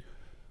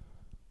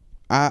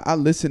 I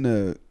listen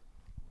to.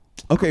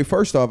 Okay,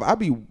 first off, I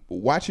be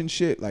watching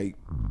shit like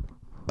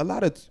a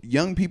lot of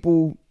young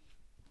people.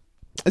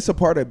 It's a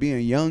part of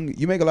being young.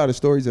 You make a lot of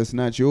stories that's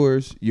not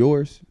yours.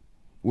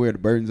 Wear the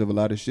burdens of a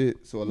lot of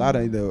shit. So a lot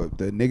of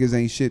the niggas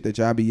ain't shit that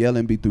y'all be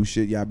yelling be through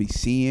shit y'all be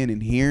seeing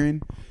and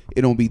hearing.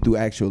 It don't be through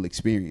actual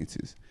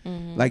experiences.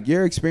 Like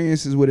your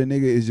experiences with a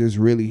nigga is just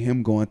really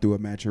him going through a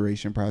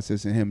maturation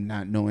process and him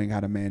not knowing how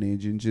to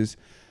manage and just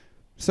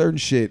certain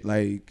shit.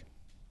 Like,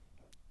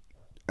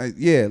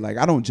 like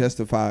I don't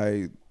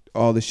justify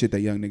all the shit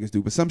that young niggas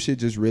do, but some shit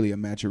just really a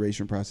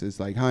maturation process.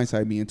 Like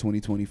hindsight being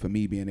 2020 for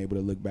me, being able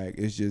to look back,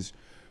 it's just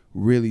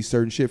really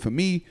certain shit for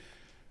me.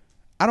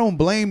 I don't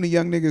blame the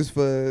young niggas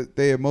for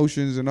their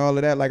emotions and all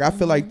of that. Like I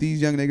feel like these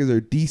young niggas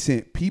are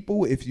decent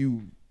people if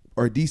you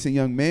are decent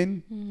young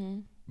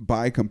men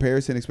by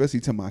comparison, especially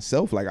to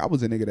myself. Like I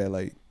was a nigga that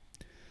like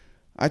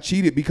I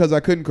cheated because I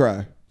couldn't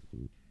cry,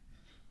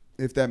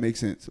 if that makes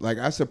sense. Like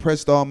I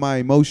suppressed all my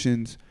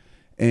emotions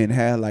and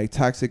had like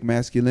toxic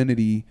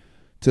masculinity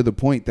to the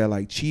point that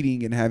like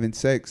cheating and having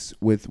sex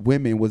with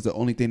women was the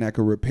only thing that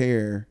could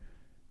repair.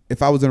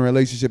 If I was in a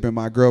relationship and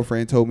my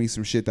girlfriend told me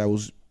some shit that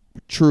was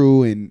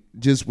true and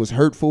just was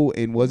hurtful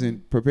and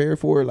wasn't prepared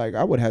for it, like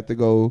I would have to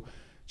go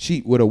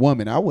cheat with a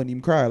woman. I wouldn't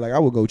even cry. Like I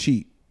would go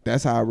cheat.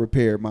 That's how I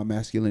repaired my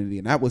masculinity.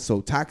 And that was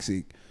so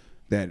toxic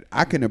that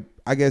I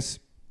guess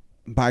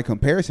by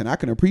comparison, I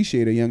can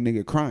appreciate a young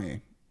nigga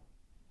crying.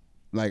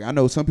 Like I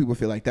know some people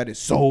feel like that is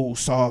so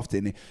soft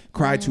and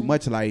cry too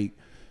much. Like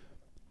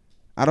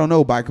I don't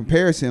know. By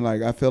comparison,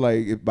 like I feel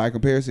like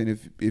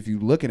if you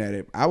looking at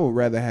it, I would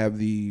rather have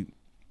the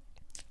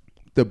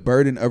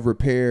burden of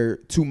repair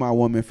to my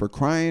woman for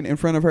crying in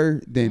front of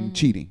her than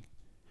cheating.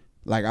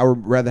 Like I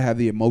would rather have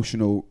the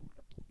emotional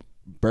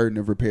burden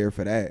of repair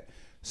for that.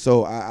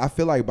 So I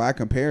feel like by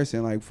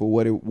comparison, like for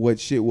what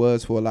shit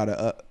was for a lot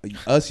of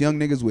us young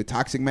niggas with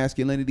toxic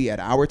masculinity at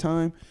our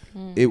time,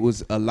 it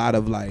was a lot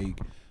of like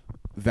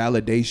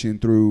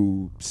validation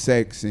through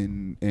sex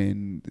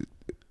and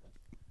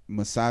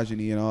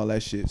misogyny and all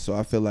that shit. So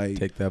I feel like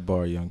take that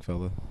bar, young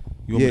fella.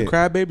 You want me to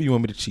cry, baby? You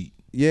want me to cheat?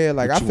 Yeah,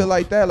 like I feel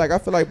like that. Like I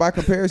feel like by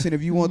comparison,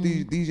 if you want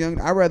these young,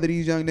 I'd rather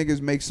these young niggas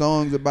make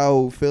songs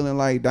about feeling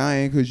like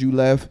dying because you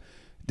left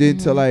than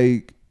to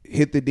like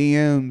hit the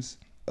DMs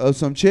of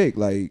some chick.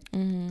 Like,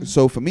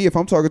 so for me, if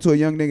I'm talking to a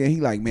young nigga and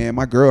he like, man,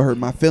 my girl hurt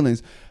my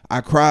feelings,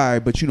 I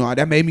cried, but you know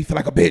that made me feel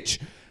like a bitch.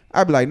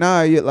 I'd be like,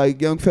 nah,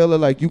 like young fella,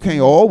 like you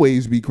can't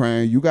always be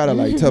crying. You gotta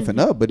like toughen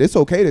up. But it's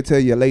okay to tell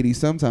your lady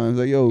sometimes,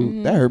 like,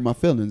 yo, that hurt my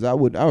feelings. I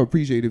would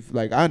appreciate if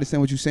like I understand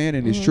what you're saying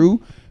and it's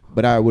true.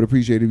 But I would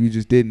appreciate if you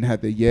just didn't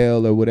have to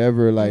yell or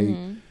whatever. Like,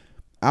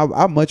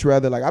 I much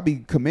rather, like, I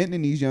be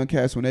commending these young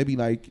cats when they be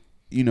like,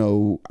 you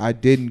know, I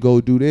didn't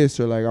go do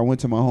this, or like I went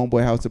to my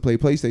homeboy house to play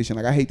PlayStation.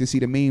 Like, I hate to see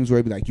the memes where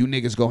it be like, you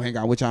niggas go hang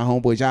out with y'all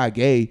homeboys, y'all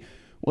gay.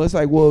 Well, it's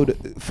like, well,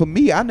 for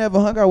me, I never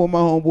hung out with my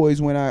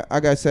homeboys when I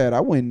got sad.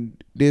 I went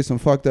and did some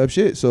fucked up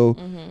shit. So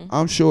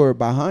I'm sure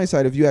by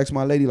hindsight, if you ask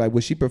my lady, like,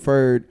 would she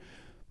preferred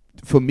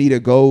for me to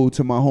go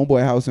to my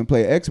homeboy house and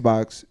play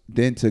Xbox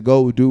than to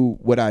go do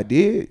what I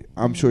did,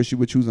 I'm sure she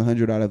would choose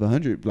 100 out of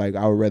 100. Like,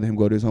 I would rather him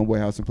go to his homeboy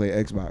house and play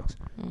Xbox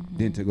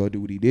than to go do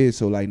what he did.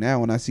 So, like,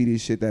 now when I see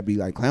this shit that be,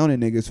 like, clowning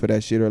niggas for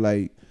that shit or,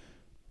 like,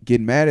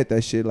 getting mad at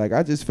that shit, like,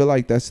 I just feel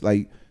like that's,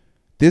 like,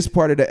 this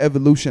part of the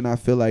evolution I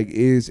feel like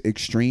is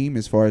extreme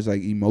as far as,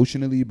 like,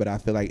 emotionally, but I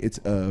feel like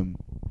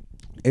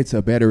it's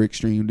a better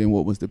extreme than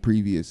what was the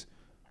previous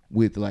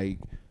with, like,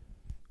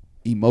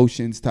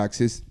 emotions,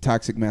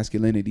 toxic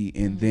masculinity,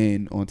 and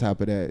then on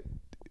top of that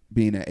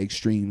being at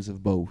extremes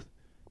of both.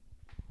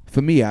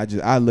 For me, I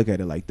look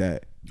at it like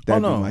that.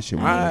 My shit.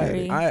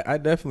 I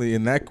definitely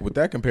with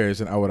that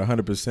comparison, I would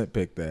 100%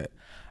 pick that.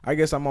 I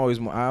guess I'm always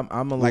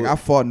I'm a like I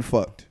fought and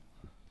fucked.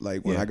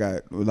 Like when I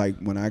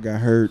got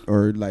hurt,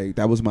 or like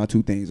that was my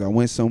two things. I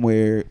went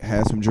somewhere,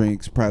 had some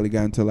drinks, probably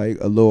got into like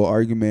a little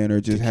argument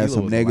or just Tequila had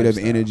some negative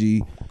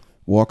energy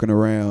walking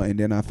around, and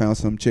then I found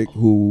some chick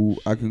who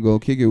I can go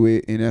kick it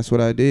with, and that's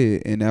what I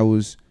did. And that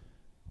was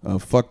a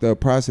fucked up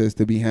process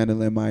to be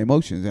handling my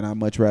emotions. And I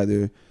much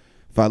rather,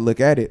 if I look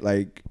at it,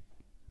 like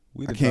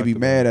I can't be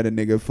mad at a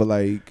nigga for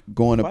like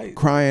going up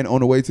crying on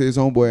the way to his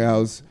homeboy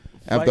house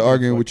after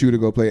arguing with you to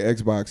go play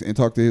Xbox and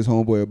talk to his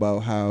homeboy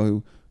about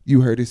how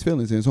you hurt his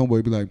feelings, and his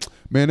homeboy be like,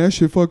 man, that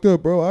shit fucked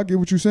up, bro. I get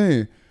what you're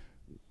saying.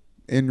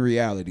 In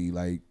reality,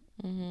 like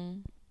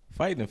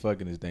fighting and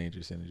fucking is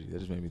dangerous energy. That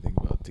just made me think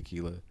about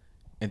tequila.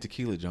 And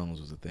Tequila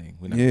Jones was a thing.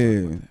 We're not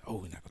gonna talk about that. Oh,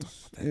 we're not gonna talk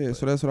about that. Yeah,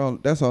 so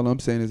that's all I'm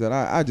saying is that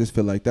I just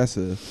feel like that's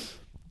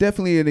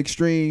definitely an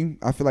extreme.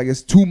 I feel like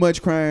it's too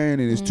much crying,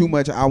 and it's too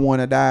much I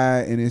want to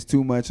die, and it's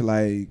too much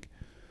like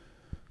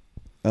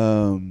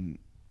it's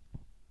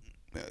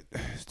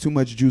too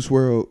much Juice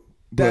WRLD.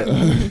 But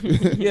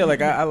yeah,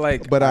 like I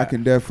like, but I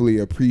can definitely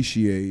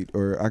appreciate,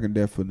 or I can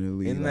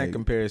definitely in like, that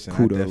comparison,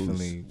 I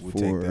definitely would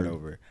take that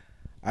over.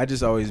 I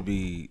just always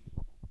be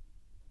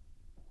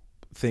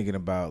thinking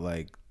about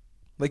like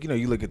you know,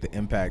 you look at the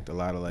impact a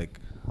lot of like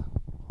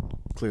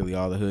clearly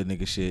all the hood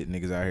nigga shit.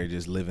 Niggas out here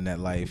just living that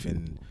life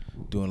and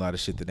doing a lot of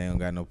shit that they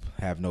don't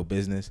have no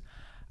business.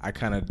 I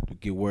kind of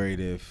get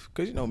worried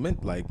cause you know,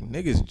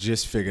 niggas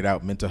just figured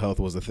out mental health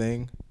was a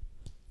thing.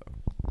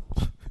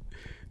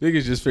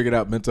 Niggas just figured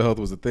out mental health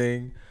was a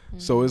thing.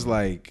 So it's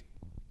like,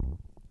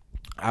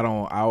 I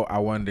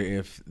wonder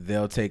if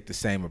they'll take the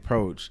same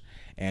approach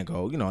and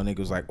go, you know,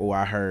 niggas like, oh,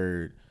 I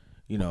heard,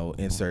 you know,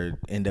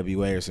 insert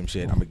NWA or some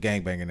shit. I'm a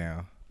gangbanger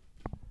now.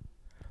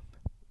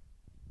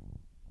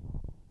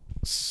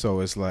 So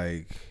it's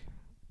like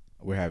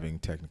we're having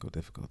technical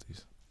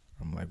difficulties.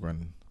 I'm like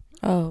running.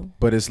 Oh.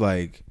 But it's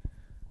like,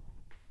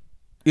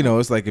 you know,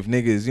 it's like if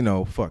niggas, you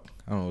know, fuck,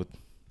 I don't know.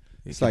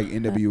 It's like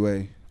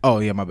NWA. Oh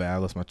yeah, my bad. I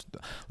lost my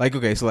like.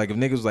 Okay, so like if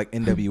niggas was like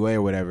NWA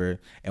or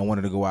whatever and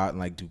wanted to go out and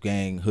like do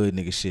gang hood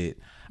nigga shit,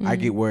 I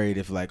get worried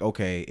if like,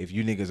 okay, if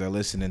you niggas are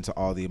listening to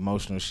all the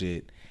emotional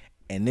shit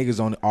and niggas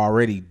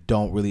already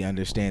don't really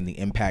understand the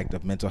impact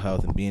of mental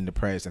health and being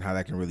depressed and how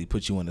that can really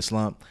put you in a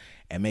slump,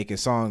 and making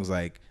songs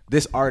like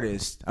this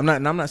artist. I'm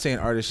not saying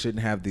artists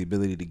shouldn't have the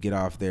ability to get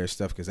off their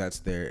stuff because that's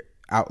their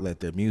outlet,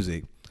 their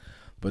music.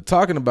 But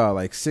talking about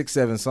like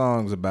 6-7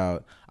 songs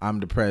about I'm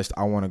depressed,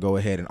 I want to go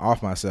ahead and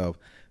off myself.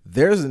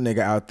 There's a nigga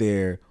out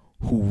there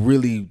who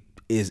really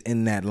is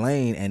in that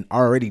lane and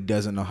already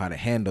doesn't know how to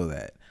handle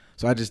that.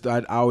 So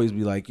I'd always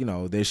be like, you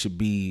know, there should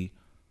be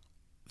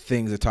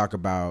things that talk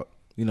about,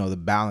 you know, the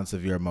balance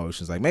of your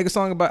emotions. Like make a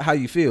song about how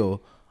you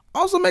feel.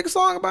 Also make a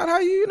song about how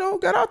you know,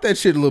 got out that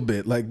shit a little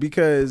bit. Like,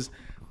 because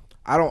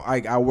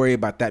I worry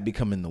about that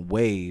becoming the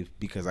wave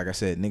because like I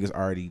said, niggas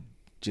already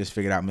just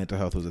figured out mental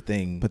health was a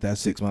thing, but that's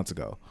 6 months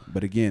ago.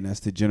 But again, that's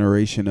just the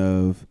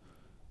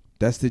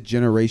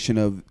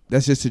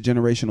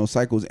generational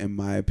cycles, in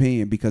my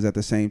opinion, because at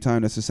the same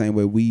time, that's the same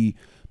way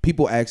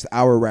people asked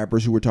our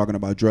rappers who were talking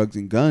about drugs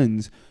and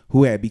guns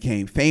who had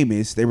became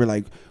famous. They were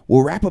like,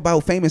 well, rap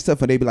about famous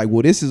stuff. And they'd be like,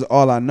 well, this is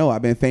all I know.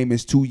 I've been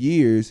famous 2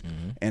 years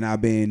and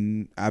I've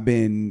been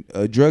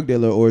a drug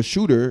dealer or a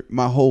shooter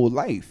my whole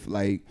life.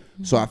 Like,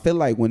 so I feel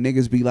like when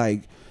niggas be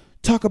like,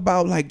 talk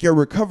about like your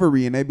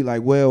recovery, and they be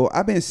like, well,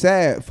 I've been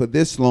sad for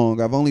this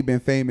long. I've only been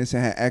famous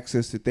and had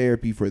access to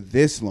therapy for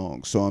this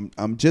long. So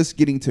I'm just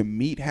getting to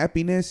meet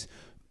happiness,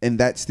 and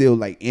that's still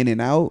like in and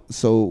out.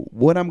 So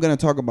what I'm going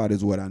to talk about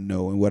is what I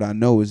know, and what I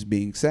know is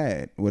being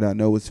sad. What I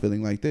know is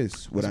feeling like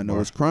this. What I know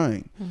is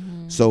crying.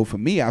 So for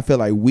me, I feel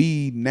like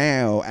we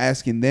now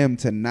asking them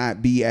to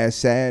not be as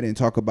sad and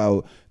talk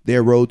about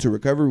their road to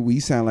recovery. We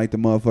sound like the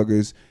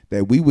motherfuckers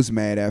that we was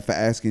mad at for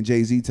asking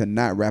Jay-Z to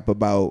not rap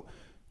about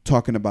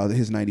talking about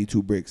his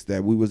 92 bricks,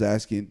 that was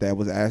asking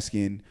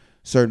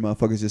certain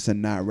motherfuckers just to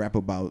not rap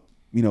about,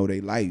 you know,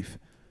 their life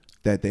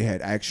that they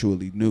had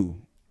actually knew.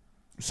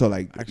 So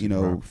like, actually, you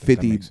know,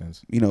 50,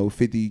 you know,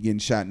 50 getting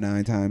shot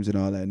 9 times and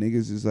all that.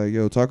 Niggas is like,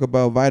 yo, talk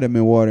about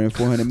vitamin water and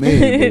 400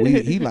 million.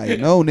 But he like,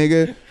 no,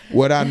 nigga,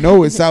 what I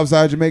know is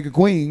Southside Jamaica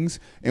Queens,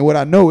 and what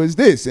I know is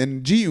this,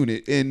 and G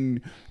Unit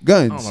and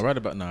guns. I don't know, right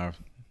about now.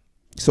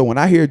 So when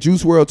I hear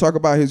Juice WRLD talk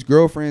about his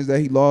girlfriends that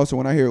he lost, or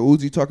when I hear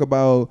Uzi talk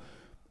about,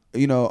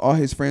 you know, all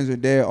his friends are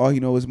dead, all he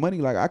know is money,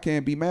 like, I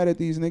can't be mad at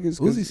these niggas.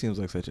 Uzi seems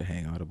like such a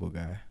hangoutable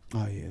guy.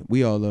 Oh yeah,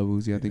 we all love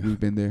Uzi. I think we've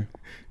been there.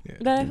 Yeah.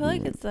 But I feel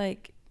like it's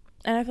like,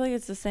 and I feel like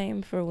it's the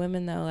same for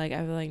women though. Like,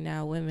 I feel like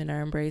now women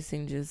are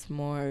embracing just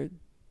more,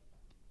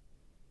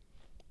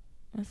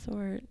 what's the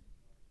word?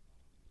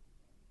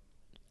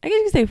 I guess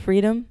you could say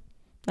freedom.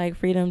 Like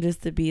freedom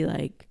just to be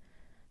like,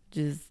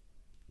 just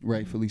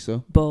rightfully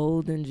so,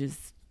 bold and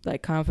just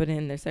like confident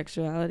in their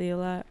sexuality a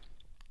lot.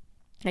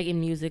 Like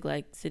in music,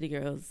 like City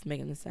Girls,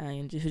 Megan Thee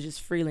Stallion,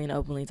 just freely and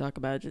openly talk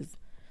about just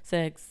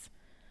sex,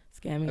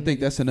 scamming. I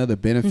think that's another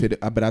benefit,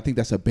 but I think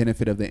that's a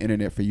benefit of the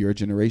internet for your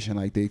generation.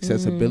 Like the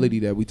accessibility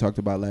that we talked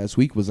about last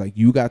week was like,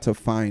 you got to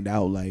find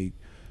out like,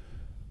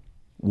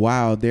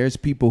 wow, there's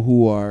people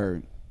who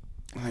are,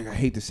 like, I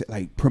hate to say,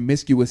 like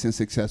promiscuous and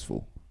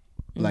successful.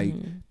 Like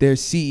there's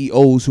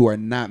CEOs who are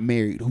not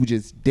married, who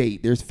just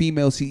date. There's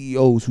female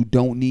CEOs who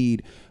don't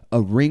need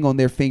a ring on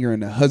their finger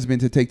and a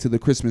husband to take to the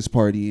Christmas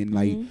party, and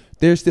like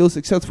they're still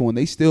successful and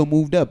they still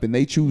moved up and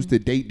they choose to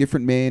date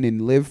different men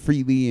and live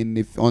freely. And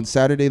if on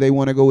Saturday they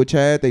want to go with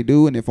Chad, they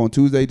do, and if on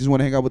Tuesday they just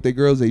want to hang out with their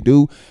girls, they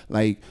do.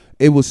 Like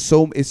it's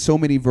so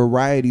many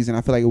varieties, and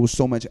I feel like it was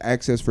so much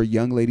access for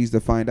young ladies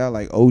to find out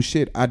like, oh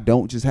shit, I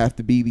don't just have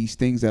to be these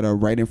things that are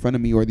right in front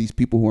of me or these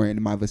people who are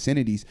in my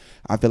vicinities.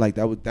 I feel like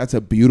that's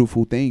a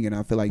beautiful thing, and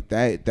I feel like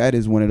that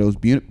is one of those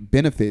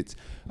benefits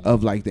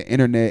of like the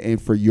internet.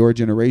 And for your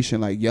generation,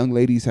 like young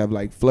ladies have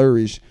like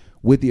flourished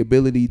with the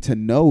ability to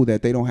know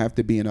that they don't have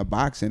to be in a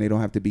box and they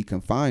don't have to be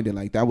confined. And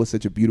like that was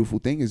such a beautiful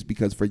thing, is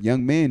because for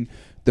young men,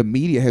 the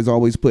media has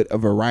always put a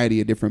variety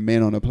of different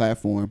men on a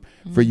platform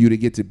for you to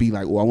get to be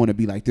like, well, I want to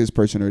be like this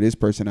person or this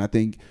person. I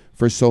think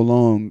for so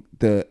long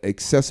the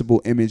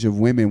accessible image of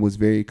women was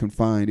very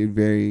confined and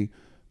very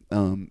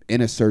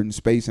in a certain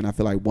space, and I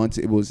feel like once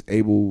it was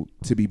able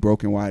to be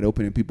broken wide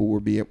open and people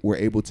were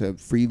able to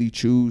freely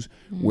choose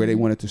where they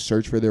wanted to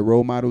search for their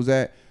role models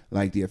at,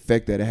 like the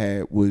effect that it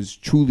had was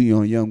truly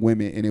on young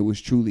women, and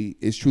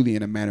it's truly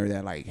in a manner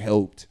that like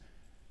helped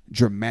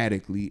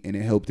dramatically, and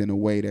it helped in a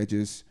way that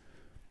just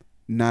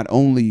not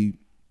only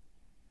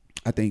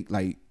I think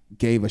like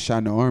gave a shot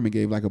in the arm and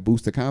gave like a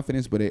boost of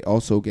confidence, but it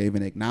also gave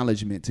an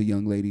acknowledgement to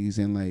young ladies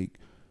and like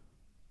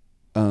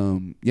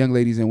young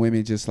ladies and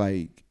women, just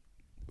like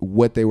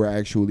what they were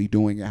actually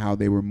doing and how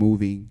they were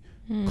moving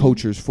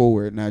cultures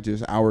forward, not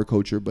just our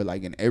culture, but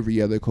like in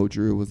every other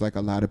culture. It was like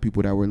a lot of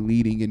people that were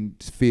leading in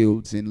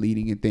fields and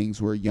leading in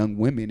things were young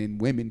women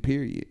and women,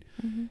 period.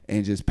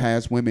 And just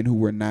past women who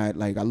were not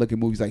like, I look at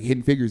movies like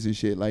Hidden Figures and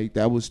shit, like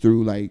that was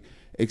through like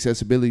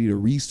accessibility to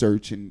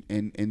research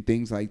and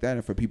things like that,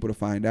 and for people to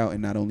find out.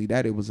 And not only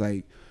that, it was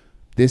like,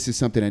 this is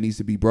something that needs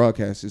to be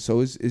broadcasted.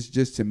 So it's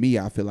just, to me,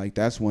 I feel like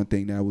that's one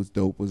thing that was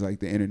dope, was like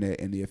the internet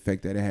and the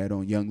effect that it had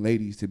on young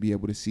ladies to be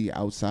able to see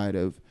outside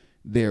of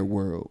their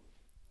world.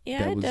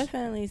 Yeah, I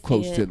definitely see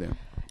close it to them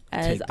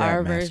as Take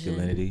our that version.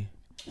 masculinity.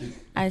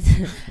 I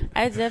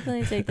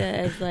definitely take that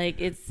as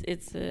like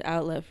it's an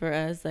outlet for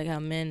us, like how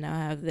men now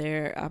have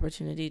their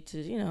opportunity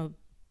to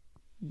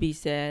be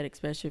sad,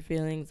 express your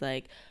feelings.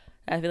 Like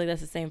I feel like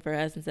that's the same for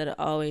us, instead of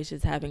always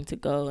just having to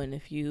go. And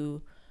if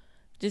you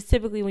just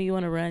typically when you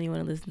want to run, you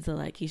want to listen to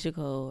like Keisha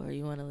Cole, or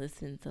you want to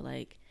listen to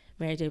like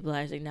Mary J.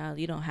 Blige. Like now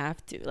you don't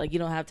have to. Like you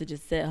don't have to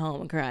just sit home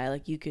and cry.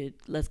 Like you could,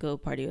 let's go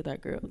party with our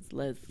girls.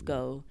 Let's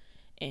go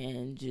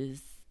and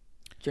just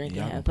drink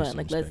and have fun.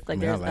 Like let's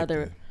there's like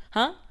other that.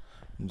 Huh?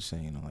 I'm just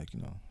saying,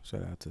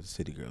 shout out to the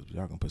City Girls, but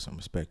y'all gonna put some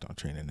respect on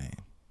Trina name.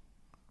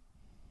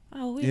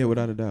 Oh, yeah,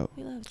 without a doubt.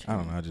 We love Trina. I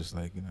don't know. I just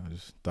like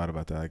just thought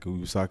about that. Like we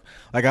was talking.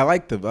 Like I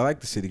like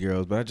the City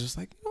Girls, but I just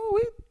like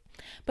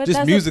But just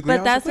that's musically.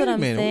 But that's like, what I'm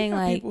minute, saying.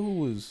 Like people who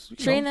was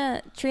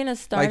Trina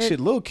started. Like shit,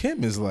 Lil'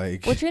 Kim is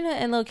like. Well, Trina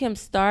and Lil' Kim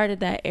started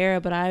that era,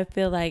 but I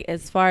feel like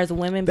as far as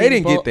women, they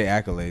didn't get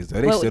their accolades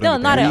though. They well, still no,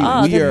 don't not get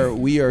at their all.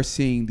 We are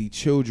seeing the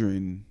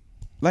children.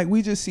 Like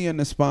we just seeing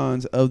the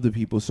spawns of the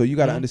people. So you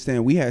got to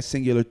understand, we had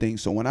singular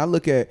things. So when I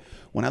look at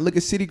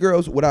City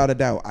Girls, without a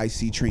doubt, I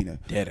see Trina.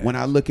 When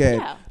I look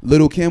at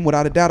Lil' Kim,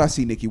 without a doubt, I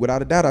see Nicki.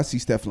 Without a doubt, I see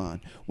Steflon.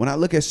 When I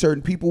look at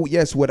certain people,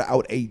 yes,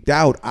 without a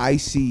doubt, I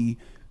see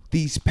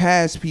these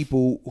past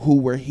people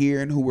who were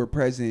here and who were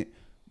present.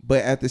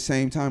 But at the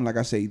same time, like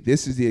I say,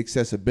 this is the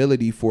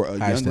accessibility for a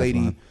young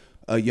lady.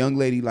 A young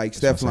lady like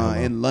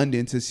Steflon in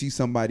London to see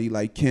somebody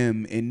like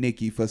Kim and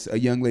Nicki, for a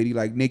young lady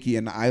like Nicki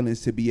in the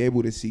islands to be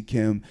able to see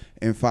Kim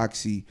and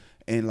Foxy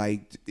and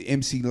like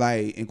MC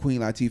Lyte and Queen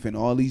Latifah and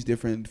all these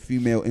different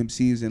female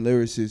MCs and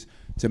lyricists,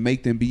 to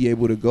make them be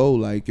able to go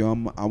like,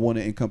 I want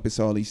to encompass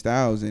all these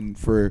styles. And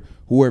for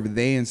whoever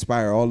they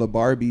inspire, all the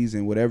Barbies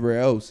and whatever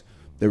else,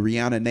 the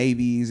Rihanna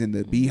Navies and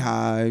the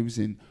Beehives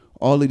and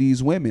all of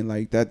these women,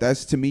 like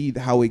that's to me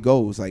how it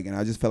goes. Like, and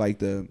I just feel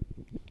like I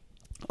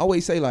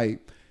always say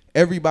like,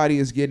 everybody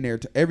is getting there.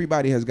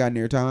 Everybody has gotten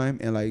their time,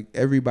 and like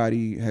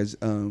everybody has,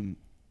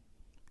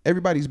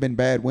 everybody's been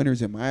bad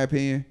winners in my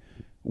opinion.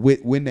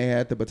 When they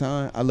had the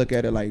baton, I look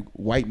at it like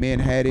white men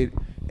had it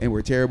and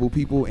were terrible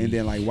people, and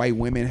then like white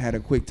women had a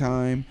quick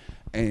time,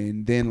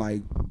 and then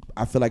like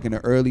I feel like in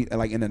the early,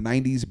 like in the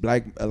 90s,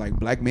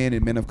 black men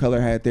and men of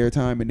color had their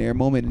time and their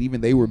moment, and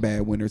even they were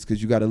bad winners,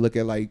 because you got to look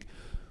at like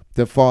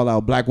the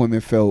fallout black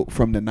women felt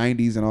from the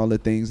 90s and all the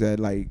things that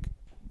like.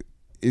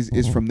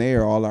 Is from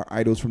there, all our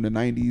idols from the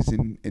 90s,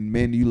 and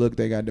men, you look,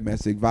 they got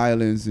domestic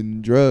violence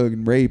and drug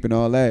and rape and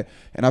all that.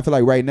 And I feel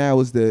like right now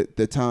is the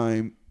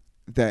time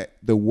that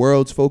the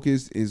world's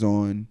focus is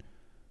on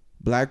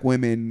black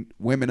women,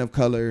 women of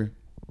color.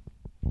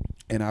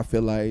 And I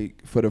feel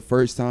like for the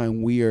first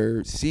time, we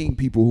are seeing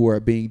people who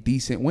are being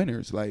decent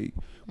winners. Like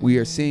we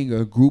are seeing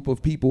a group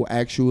of people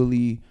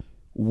actually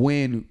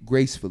win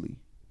gracefully,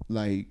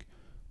 like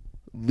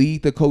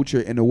lead the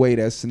culture in a way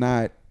that's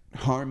not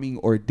harming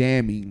or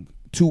damning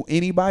to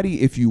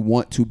anybody. If you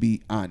want to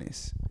be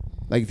honest,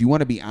 like if you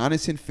want to be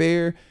honest and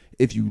fair,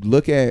 if you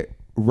look at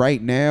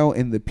right now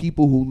and the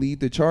people who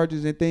lead the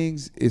charges and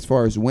things as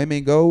far as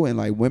women go, and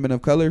like women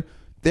of color,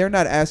 they're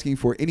not asking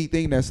for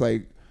anything that's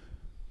like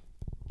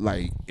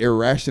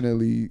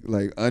irrationally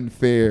like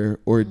unfair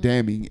or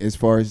damning as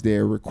far as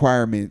their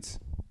requirements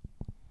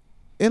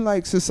in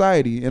like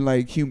society, and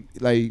like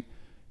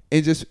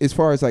and just as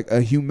far as like a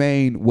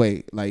humane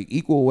way, like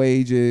equal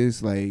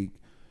wages, like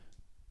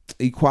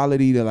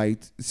equality to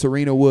like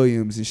Serena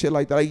Williams and shit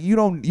like that. Like you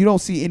don't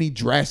see any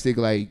drastic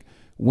like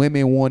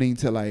women wanting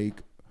to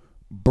like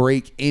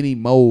break any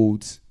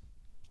molds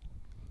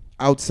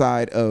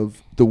outside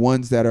of the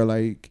ones that are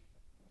like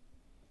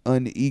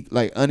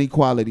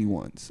unequality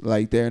ones.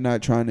 Like they're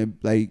not trying to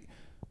like,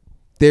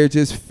 they're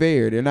just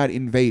fair. They're not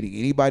invading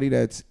anybody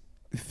that's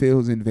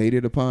feels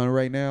invaded upon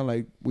right now.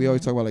 Like we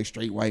always talk about like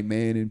straight white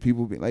men, and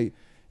people be like,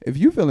 if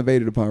you feel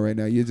invaded upon right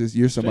now,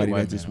 you're somebody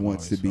that just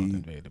wants to be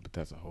invaded, but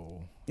that's a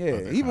whole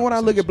even when I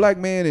look at black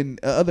men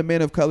and other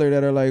men of color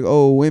that are like,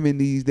 oh, women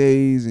these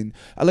days, and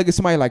I look at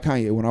somebody like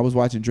Kanye. When I was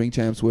watching Drink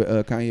Champs with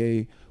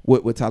Kanye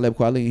with Talib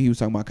Kweli, and he was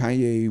talking about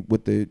Kanye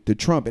with the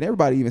Trump, and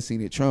everybody even seen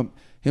it, Trump,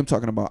 him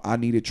talking about I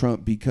needed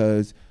Trump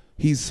because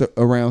he's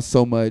around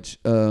so much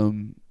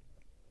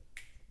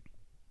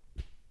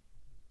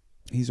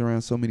he's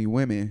around so many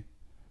women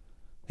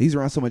He's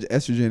around so much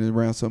estrogen and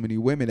around so many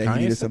women that Kanye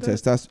he needed some said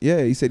testosterone.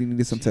 Yeah, he said he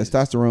needed some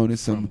testosterone and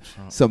some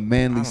Trump. some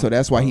manly. I So don't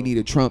that's why he know.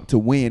 needed Trump to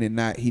win and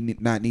not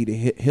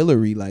needed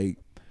Hillary. Like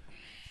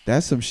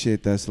that's some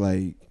shit that's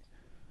like.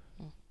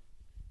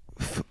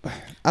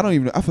 I don't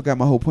even. I forgot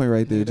my whole point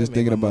right there. Yeah, just that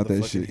made thinking my about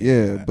that motherfucking shit. head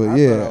Yeah, hot. but I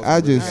yeah, thought I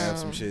was gonna just have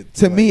some shit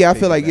to me, I like,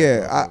 feel like piggyback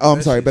yeah. off of. I'm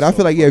That sorry, shit's but I so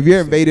feel like yeah. If fucking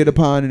you're invaded stupid.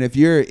 upon and if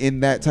you're in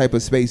that type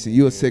of space and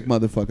you're a sick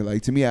motherfucker,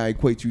 like to me, I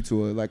equate you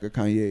to a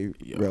Kanye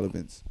Yo,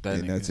 relevance that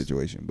in that nigga's-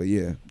 situation. But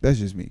yeah, that's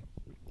just me.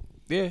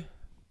 Yeah,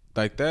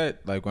 like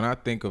that. Like when I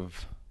think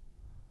of,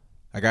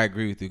 like I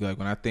agree with you. Like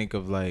when I think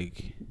of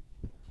like,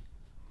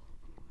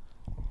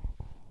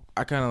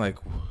 I kind of like,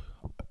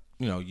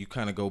 you know, you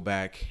kind of go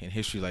back in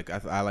history. Like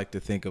I like to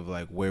think of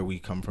like where we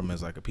come from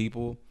as like a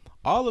people.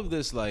 All of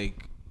this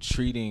like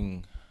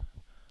treating,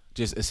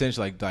 just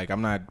essentially like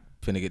I'm not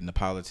finna get into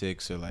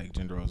politics or like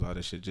gender roles, all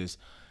this shit. Just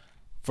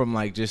from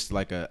like just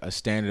like a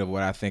standard of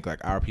what I think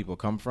like our people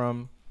come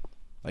from.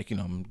 Like, you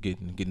know, I'm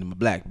getting my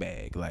black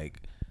bag.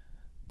 Like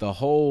the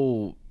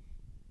whole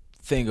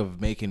thing of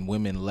making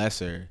women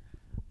lesser,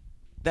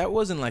 that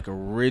wasn't like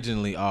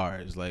originally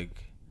ours.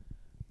 Like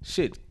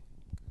shit,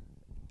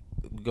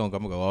 I'm gonna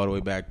go all the way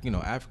back, you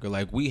know, Africa.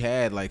 Like we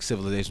had like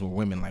civilizations where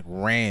women like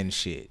ran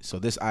shit. So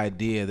this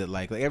idea that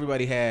like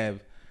everybody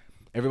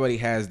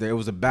has there, it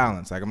was a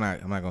balance. Like I'm not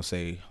gonna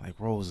say like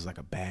roles is like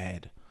a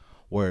bad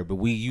word,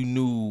 but you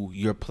knew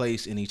your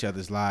place in each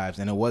other's lives,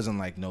 and it wasn't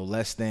like no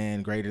less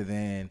than, greater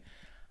than.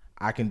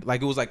 I can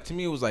like, it was like, to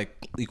me it was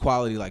like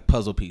equality, like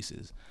puzzle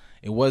pieces.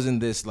 It wasn't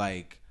this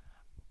like,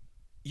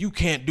 you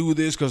can't do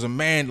this because a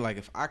man, like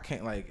if I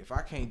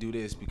can't do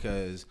this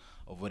because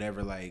of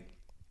whatever like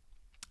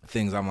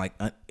things I'm like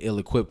ill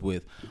equipped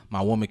with,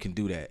 my woman can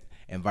do that,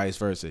 and vice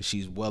versa.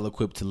 She's well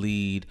equipped to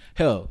lead.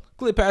 Hell,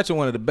 Cleopatra,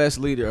 one of the best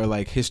leader or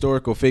like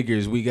historical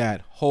figures we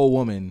got, whole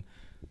woman.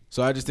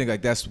 So I just think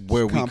like that's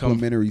where we come.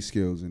 Complementary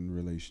skills in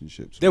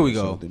relationships. There we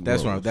more go. so than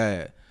That's where I'm roles.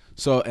 at.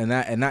 So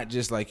and not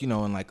just like, you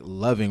know, in like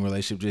loving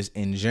relationship, just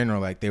in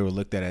general, like they were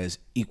looked at as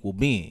equal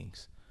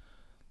beings.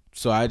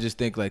 So I just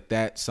think like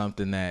that's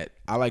something that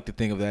I like to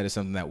think of that as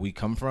something that we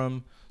come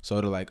from. So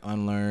to like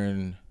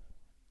unlearn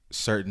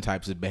certain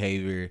types of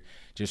behavior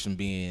just from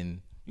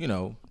being, you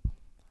know,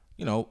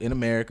 in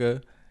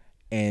America,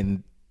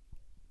 and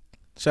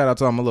shout out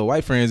to all my little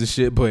white friends and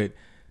shit, but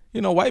you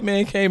know, white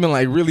man came and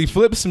like really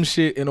flipped some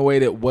shit in a way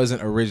that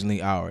wasn't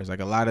originally ours. Like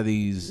a lot of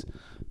these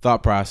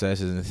thought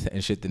processes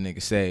and shit that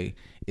niggas say,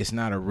 it's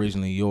not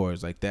originally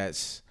yours. Like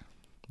that's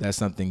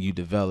something you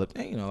developed.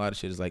 And you know, a lot of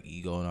shit is like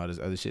ego and all this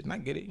other shit. And I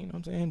get it, you know what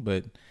I'm saying?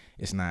 But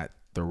it's not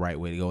the right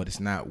way to go. And it's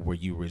not where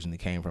you originally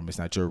came from. It's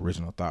not your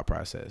original thought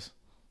process.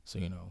 So,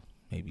 you know,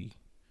 maybe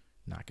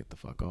knock it the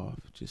fuck off.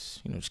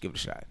 Just, you know, just give it a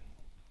shot.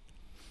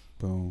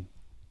 Boom.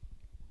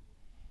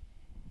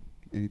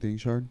 Anything,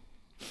 Shard?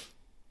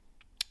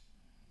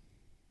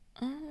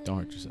 Don't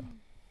hurt yourself.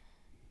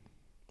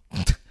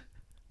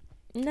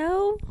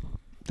 No.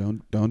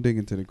 Don't dig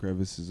into the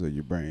crevices of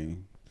your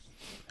brain.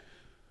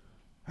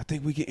 I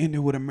think we can end it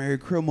with a Merry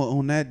Christmas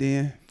on that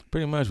then.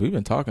 Pretty much. We've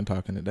been talking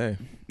today.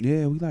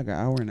 Yeah, we like an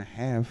hour and a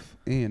half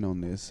in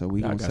on this, so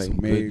we Y'all gonna got say some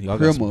Merry good,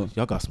 Christmas.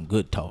 y'all got some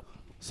good talk.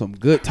 Some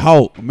good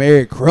talk.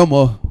 Merry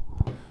Christmas.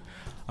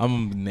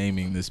 I'm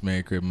naming this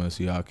Merry Christmas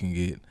so y'all can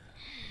get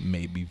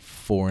maybe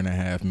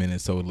 4.5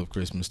 minutes total of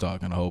Christmas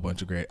talk and a whole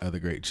bunch of other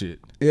great shit.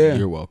 Yeah.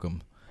 You're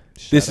welcome.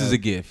 Shout This out- is a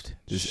gift.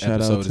 This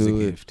shout out episode is a to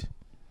it. gift.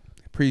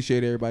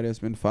 Appreciate everybody that's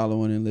been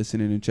following and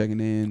listening and checking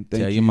in.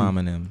 Thank Tell you. your mom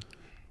and them.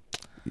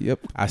 Yep.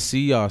 I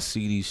see y'all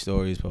see these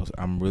stories posted.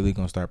 I'm really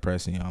gonna start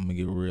pressing y'all. I'm gonna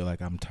get real.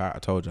 Like I'm tired. I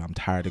told you I'm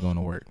tired of going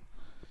to work.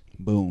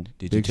 Boom.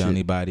 Did you Big tell shit.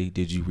 anybody?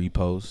 Did you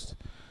repost?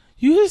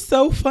 You is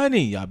so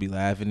funny. Y'all be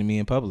laughing at me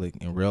in public.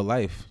 In real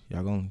life,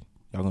 y'all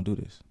gonna do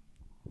this.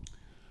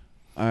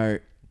 All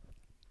right.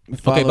 Okay,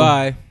 Follow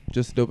bye.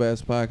 Just Dope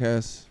Ass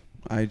Podcast.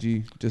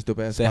 IG. Just Dope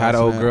Ass. Say hi to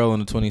Podcast old Snap. girl on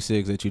the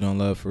 26 that you don't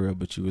love for real,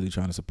 but you really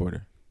trying to support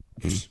her.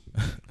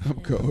 I'm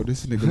cold.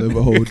 This nigga live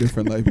a whole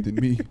different life than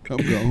me. I'm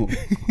gone.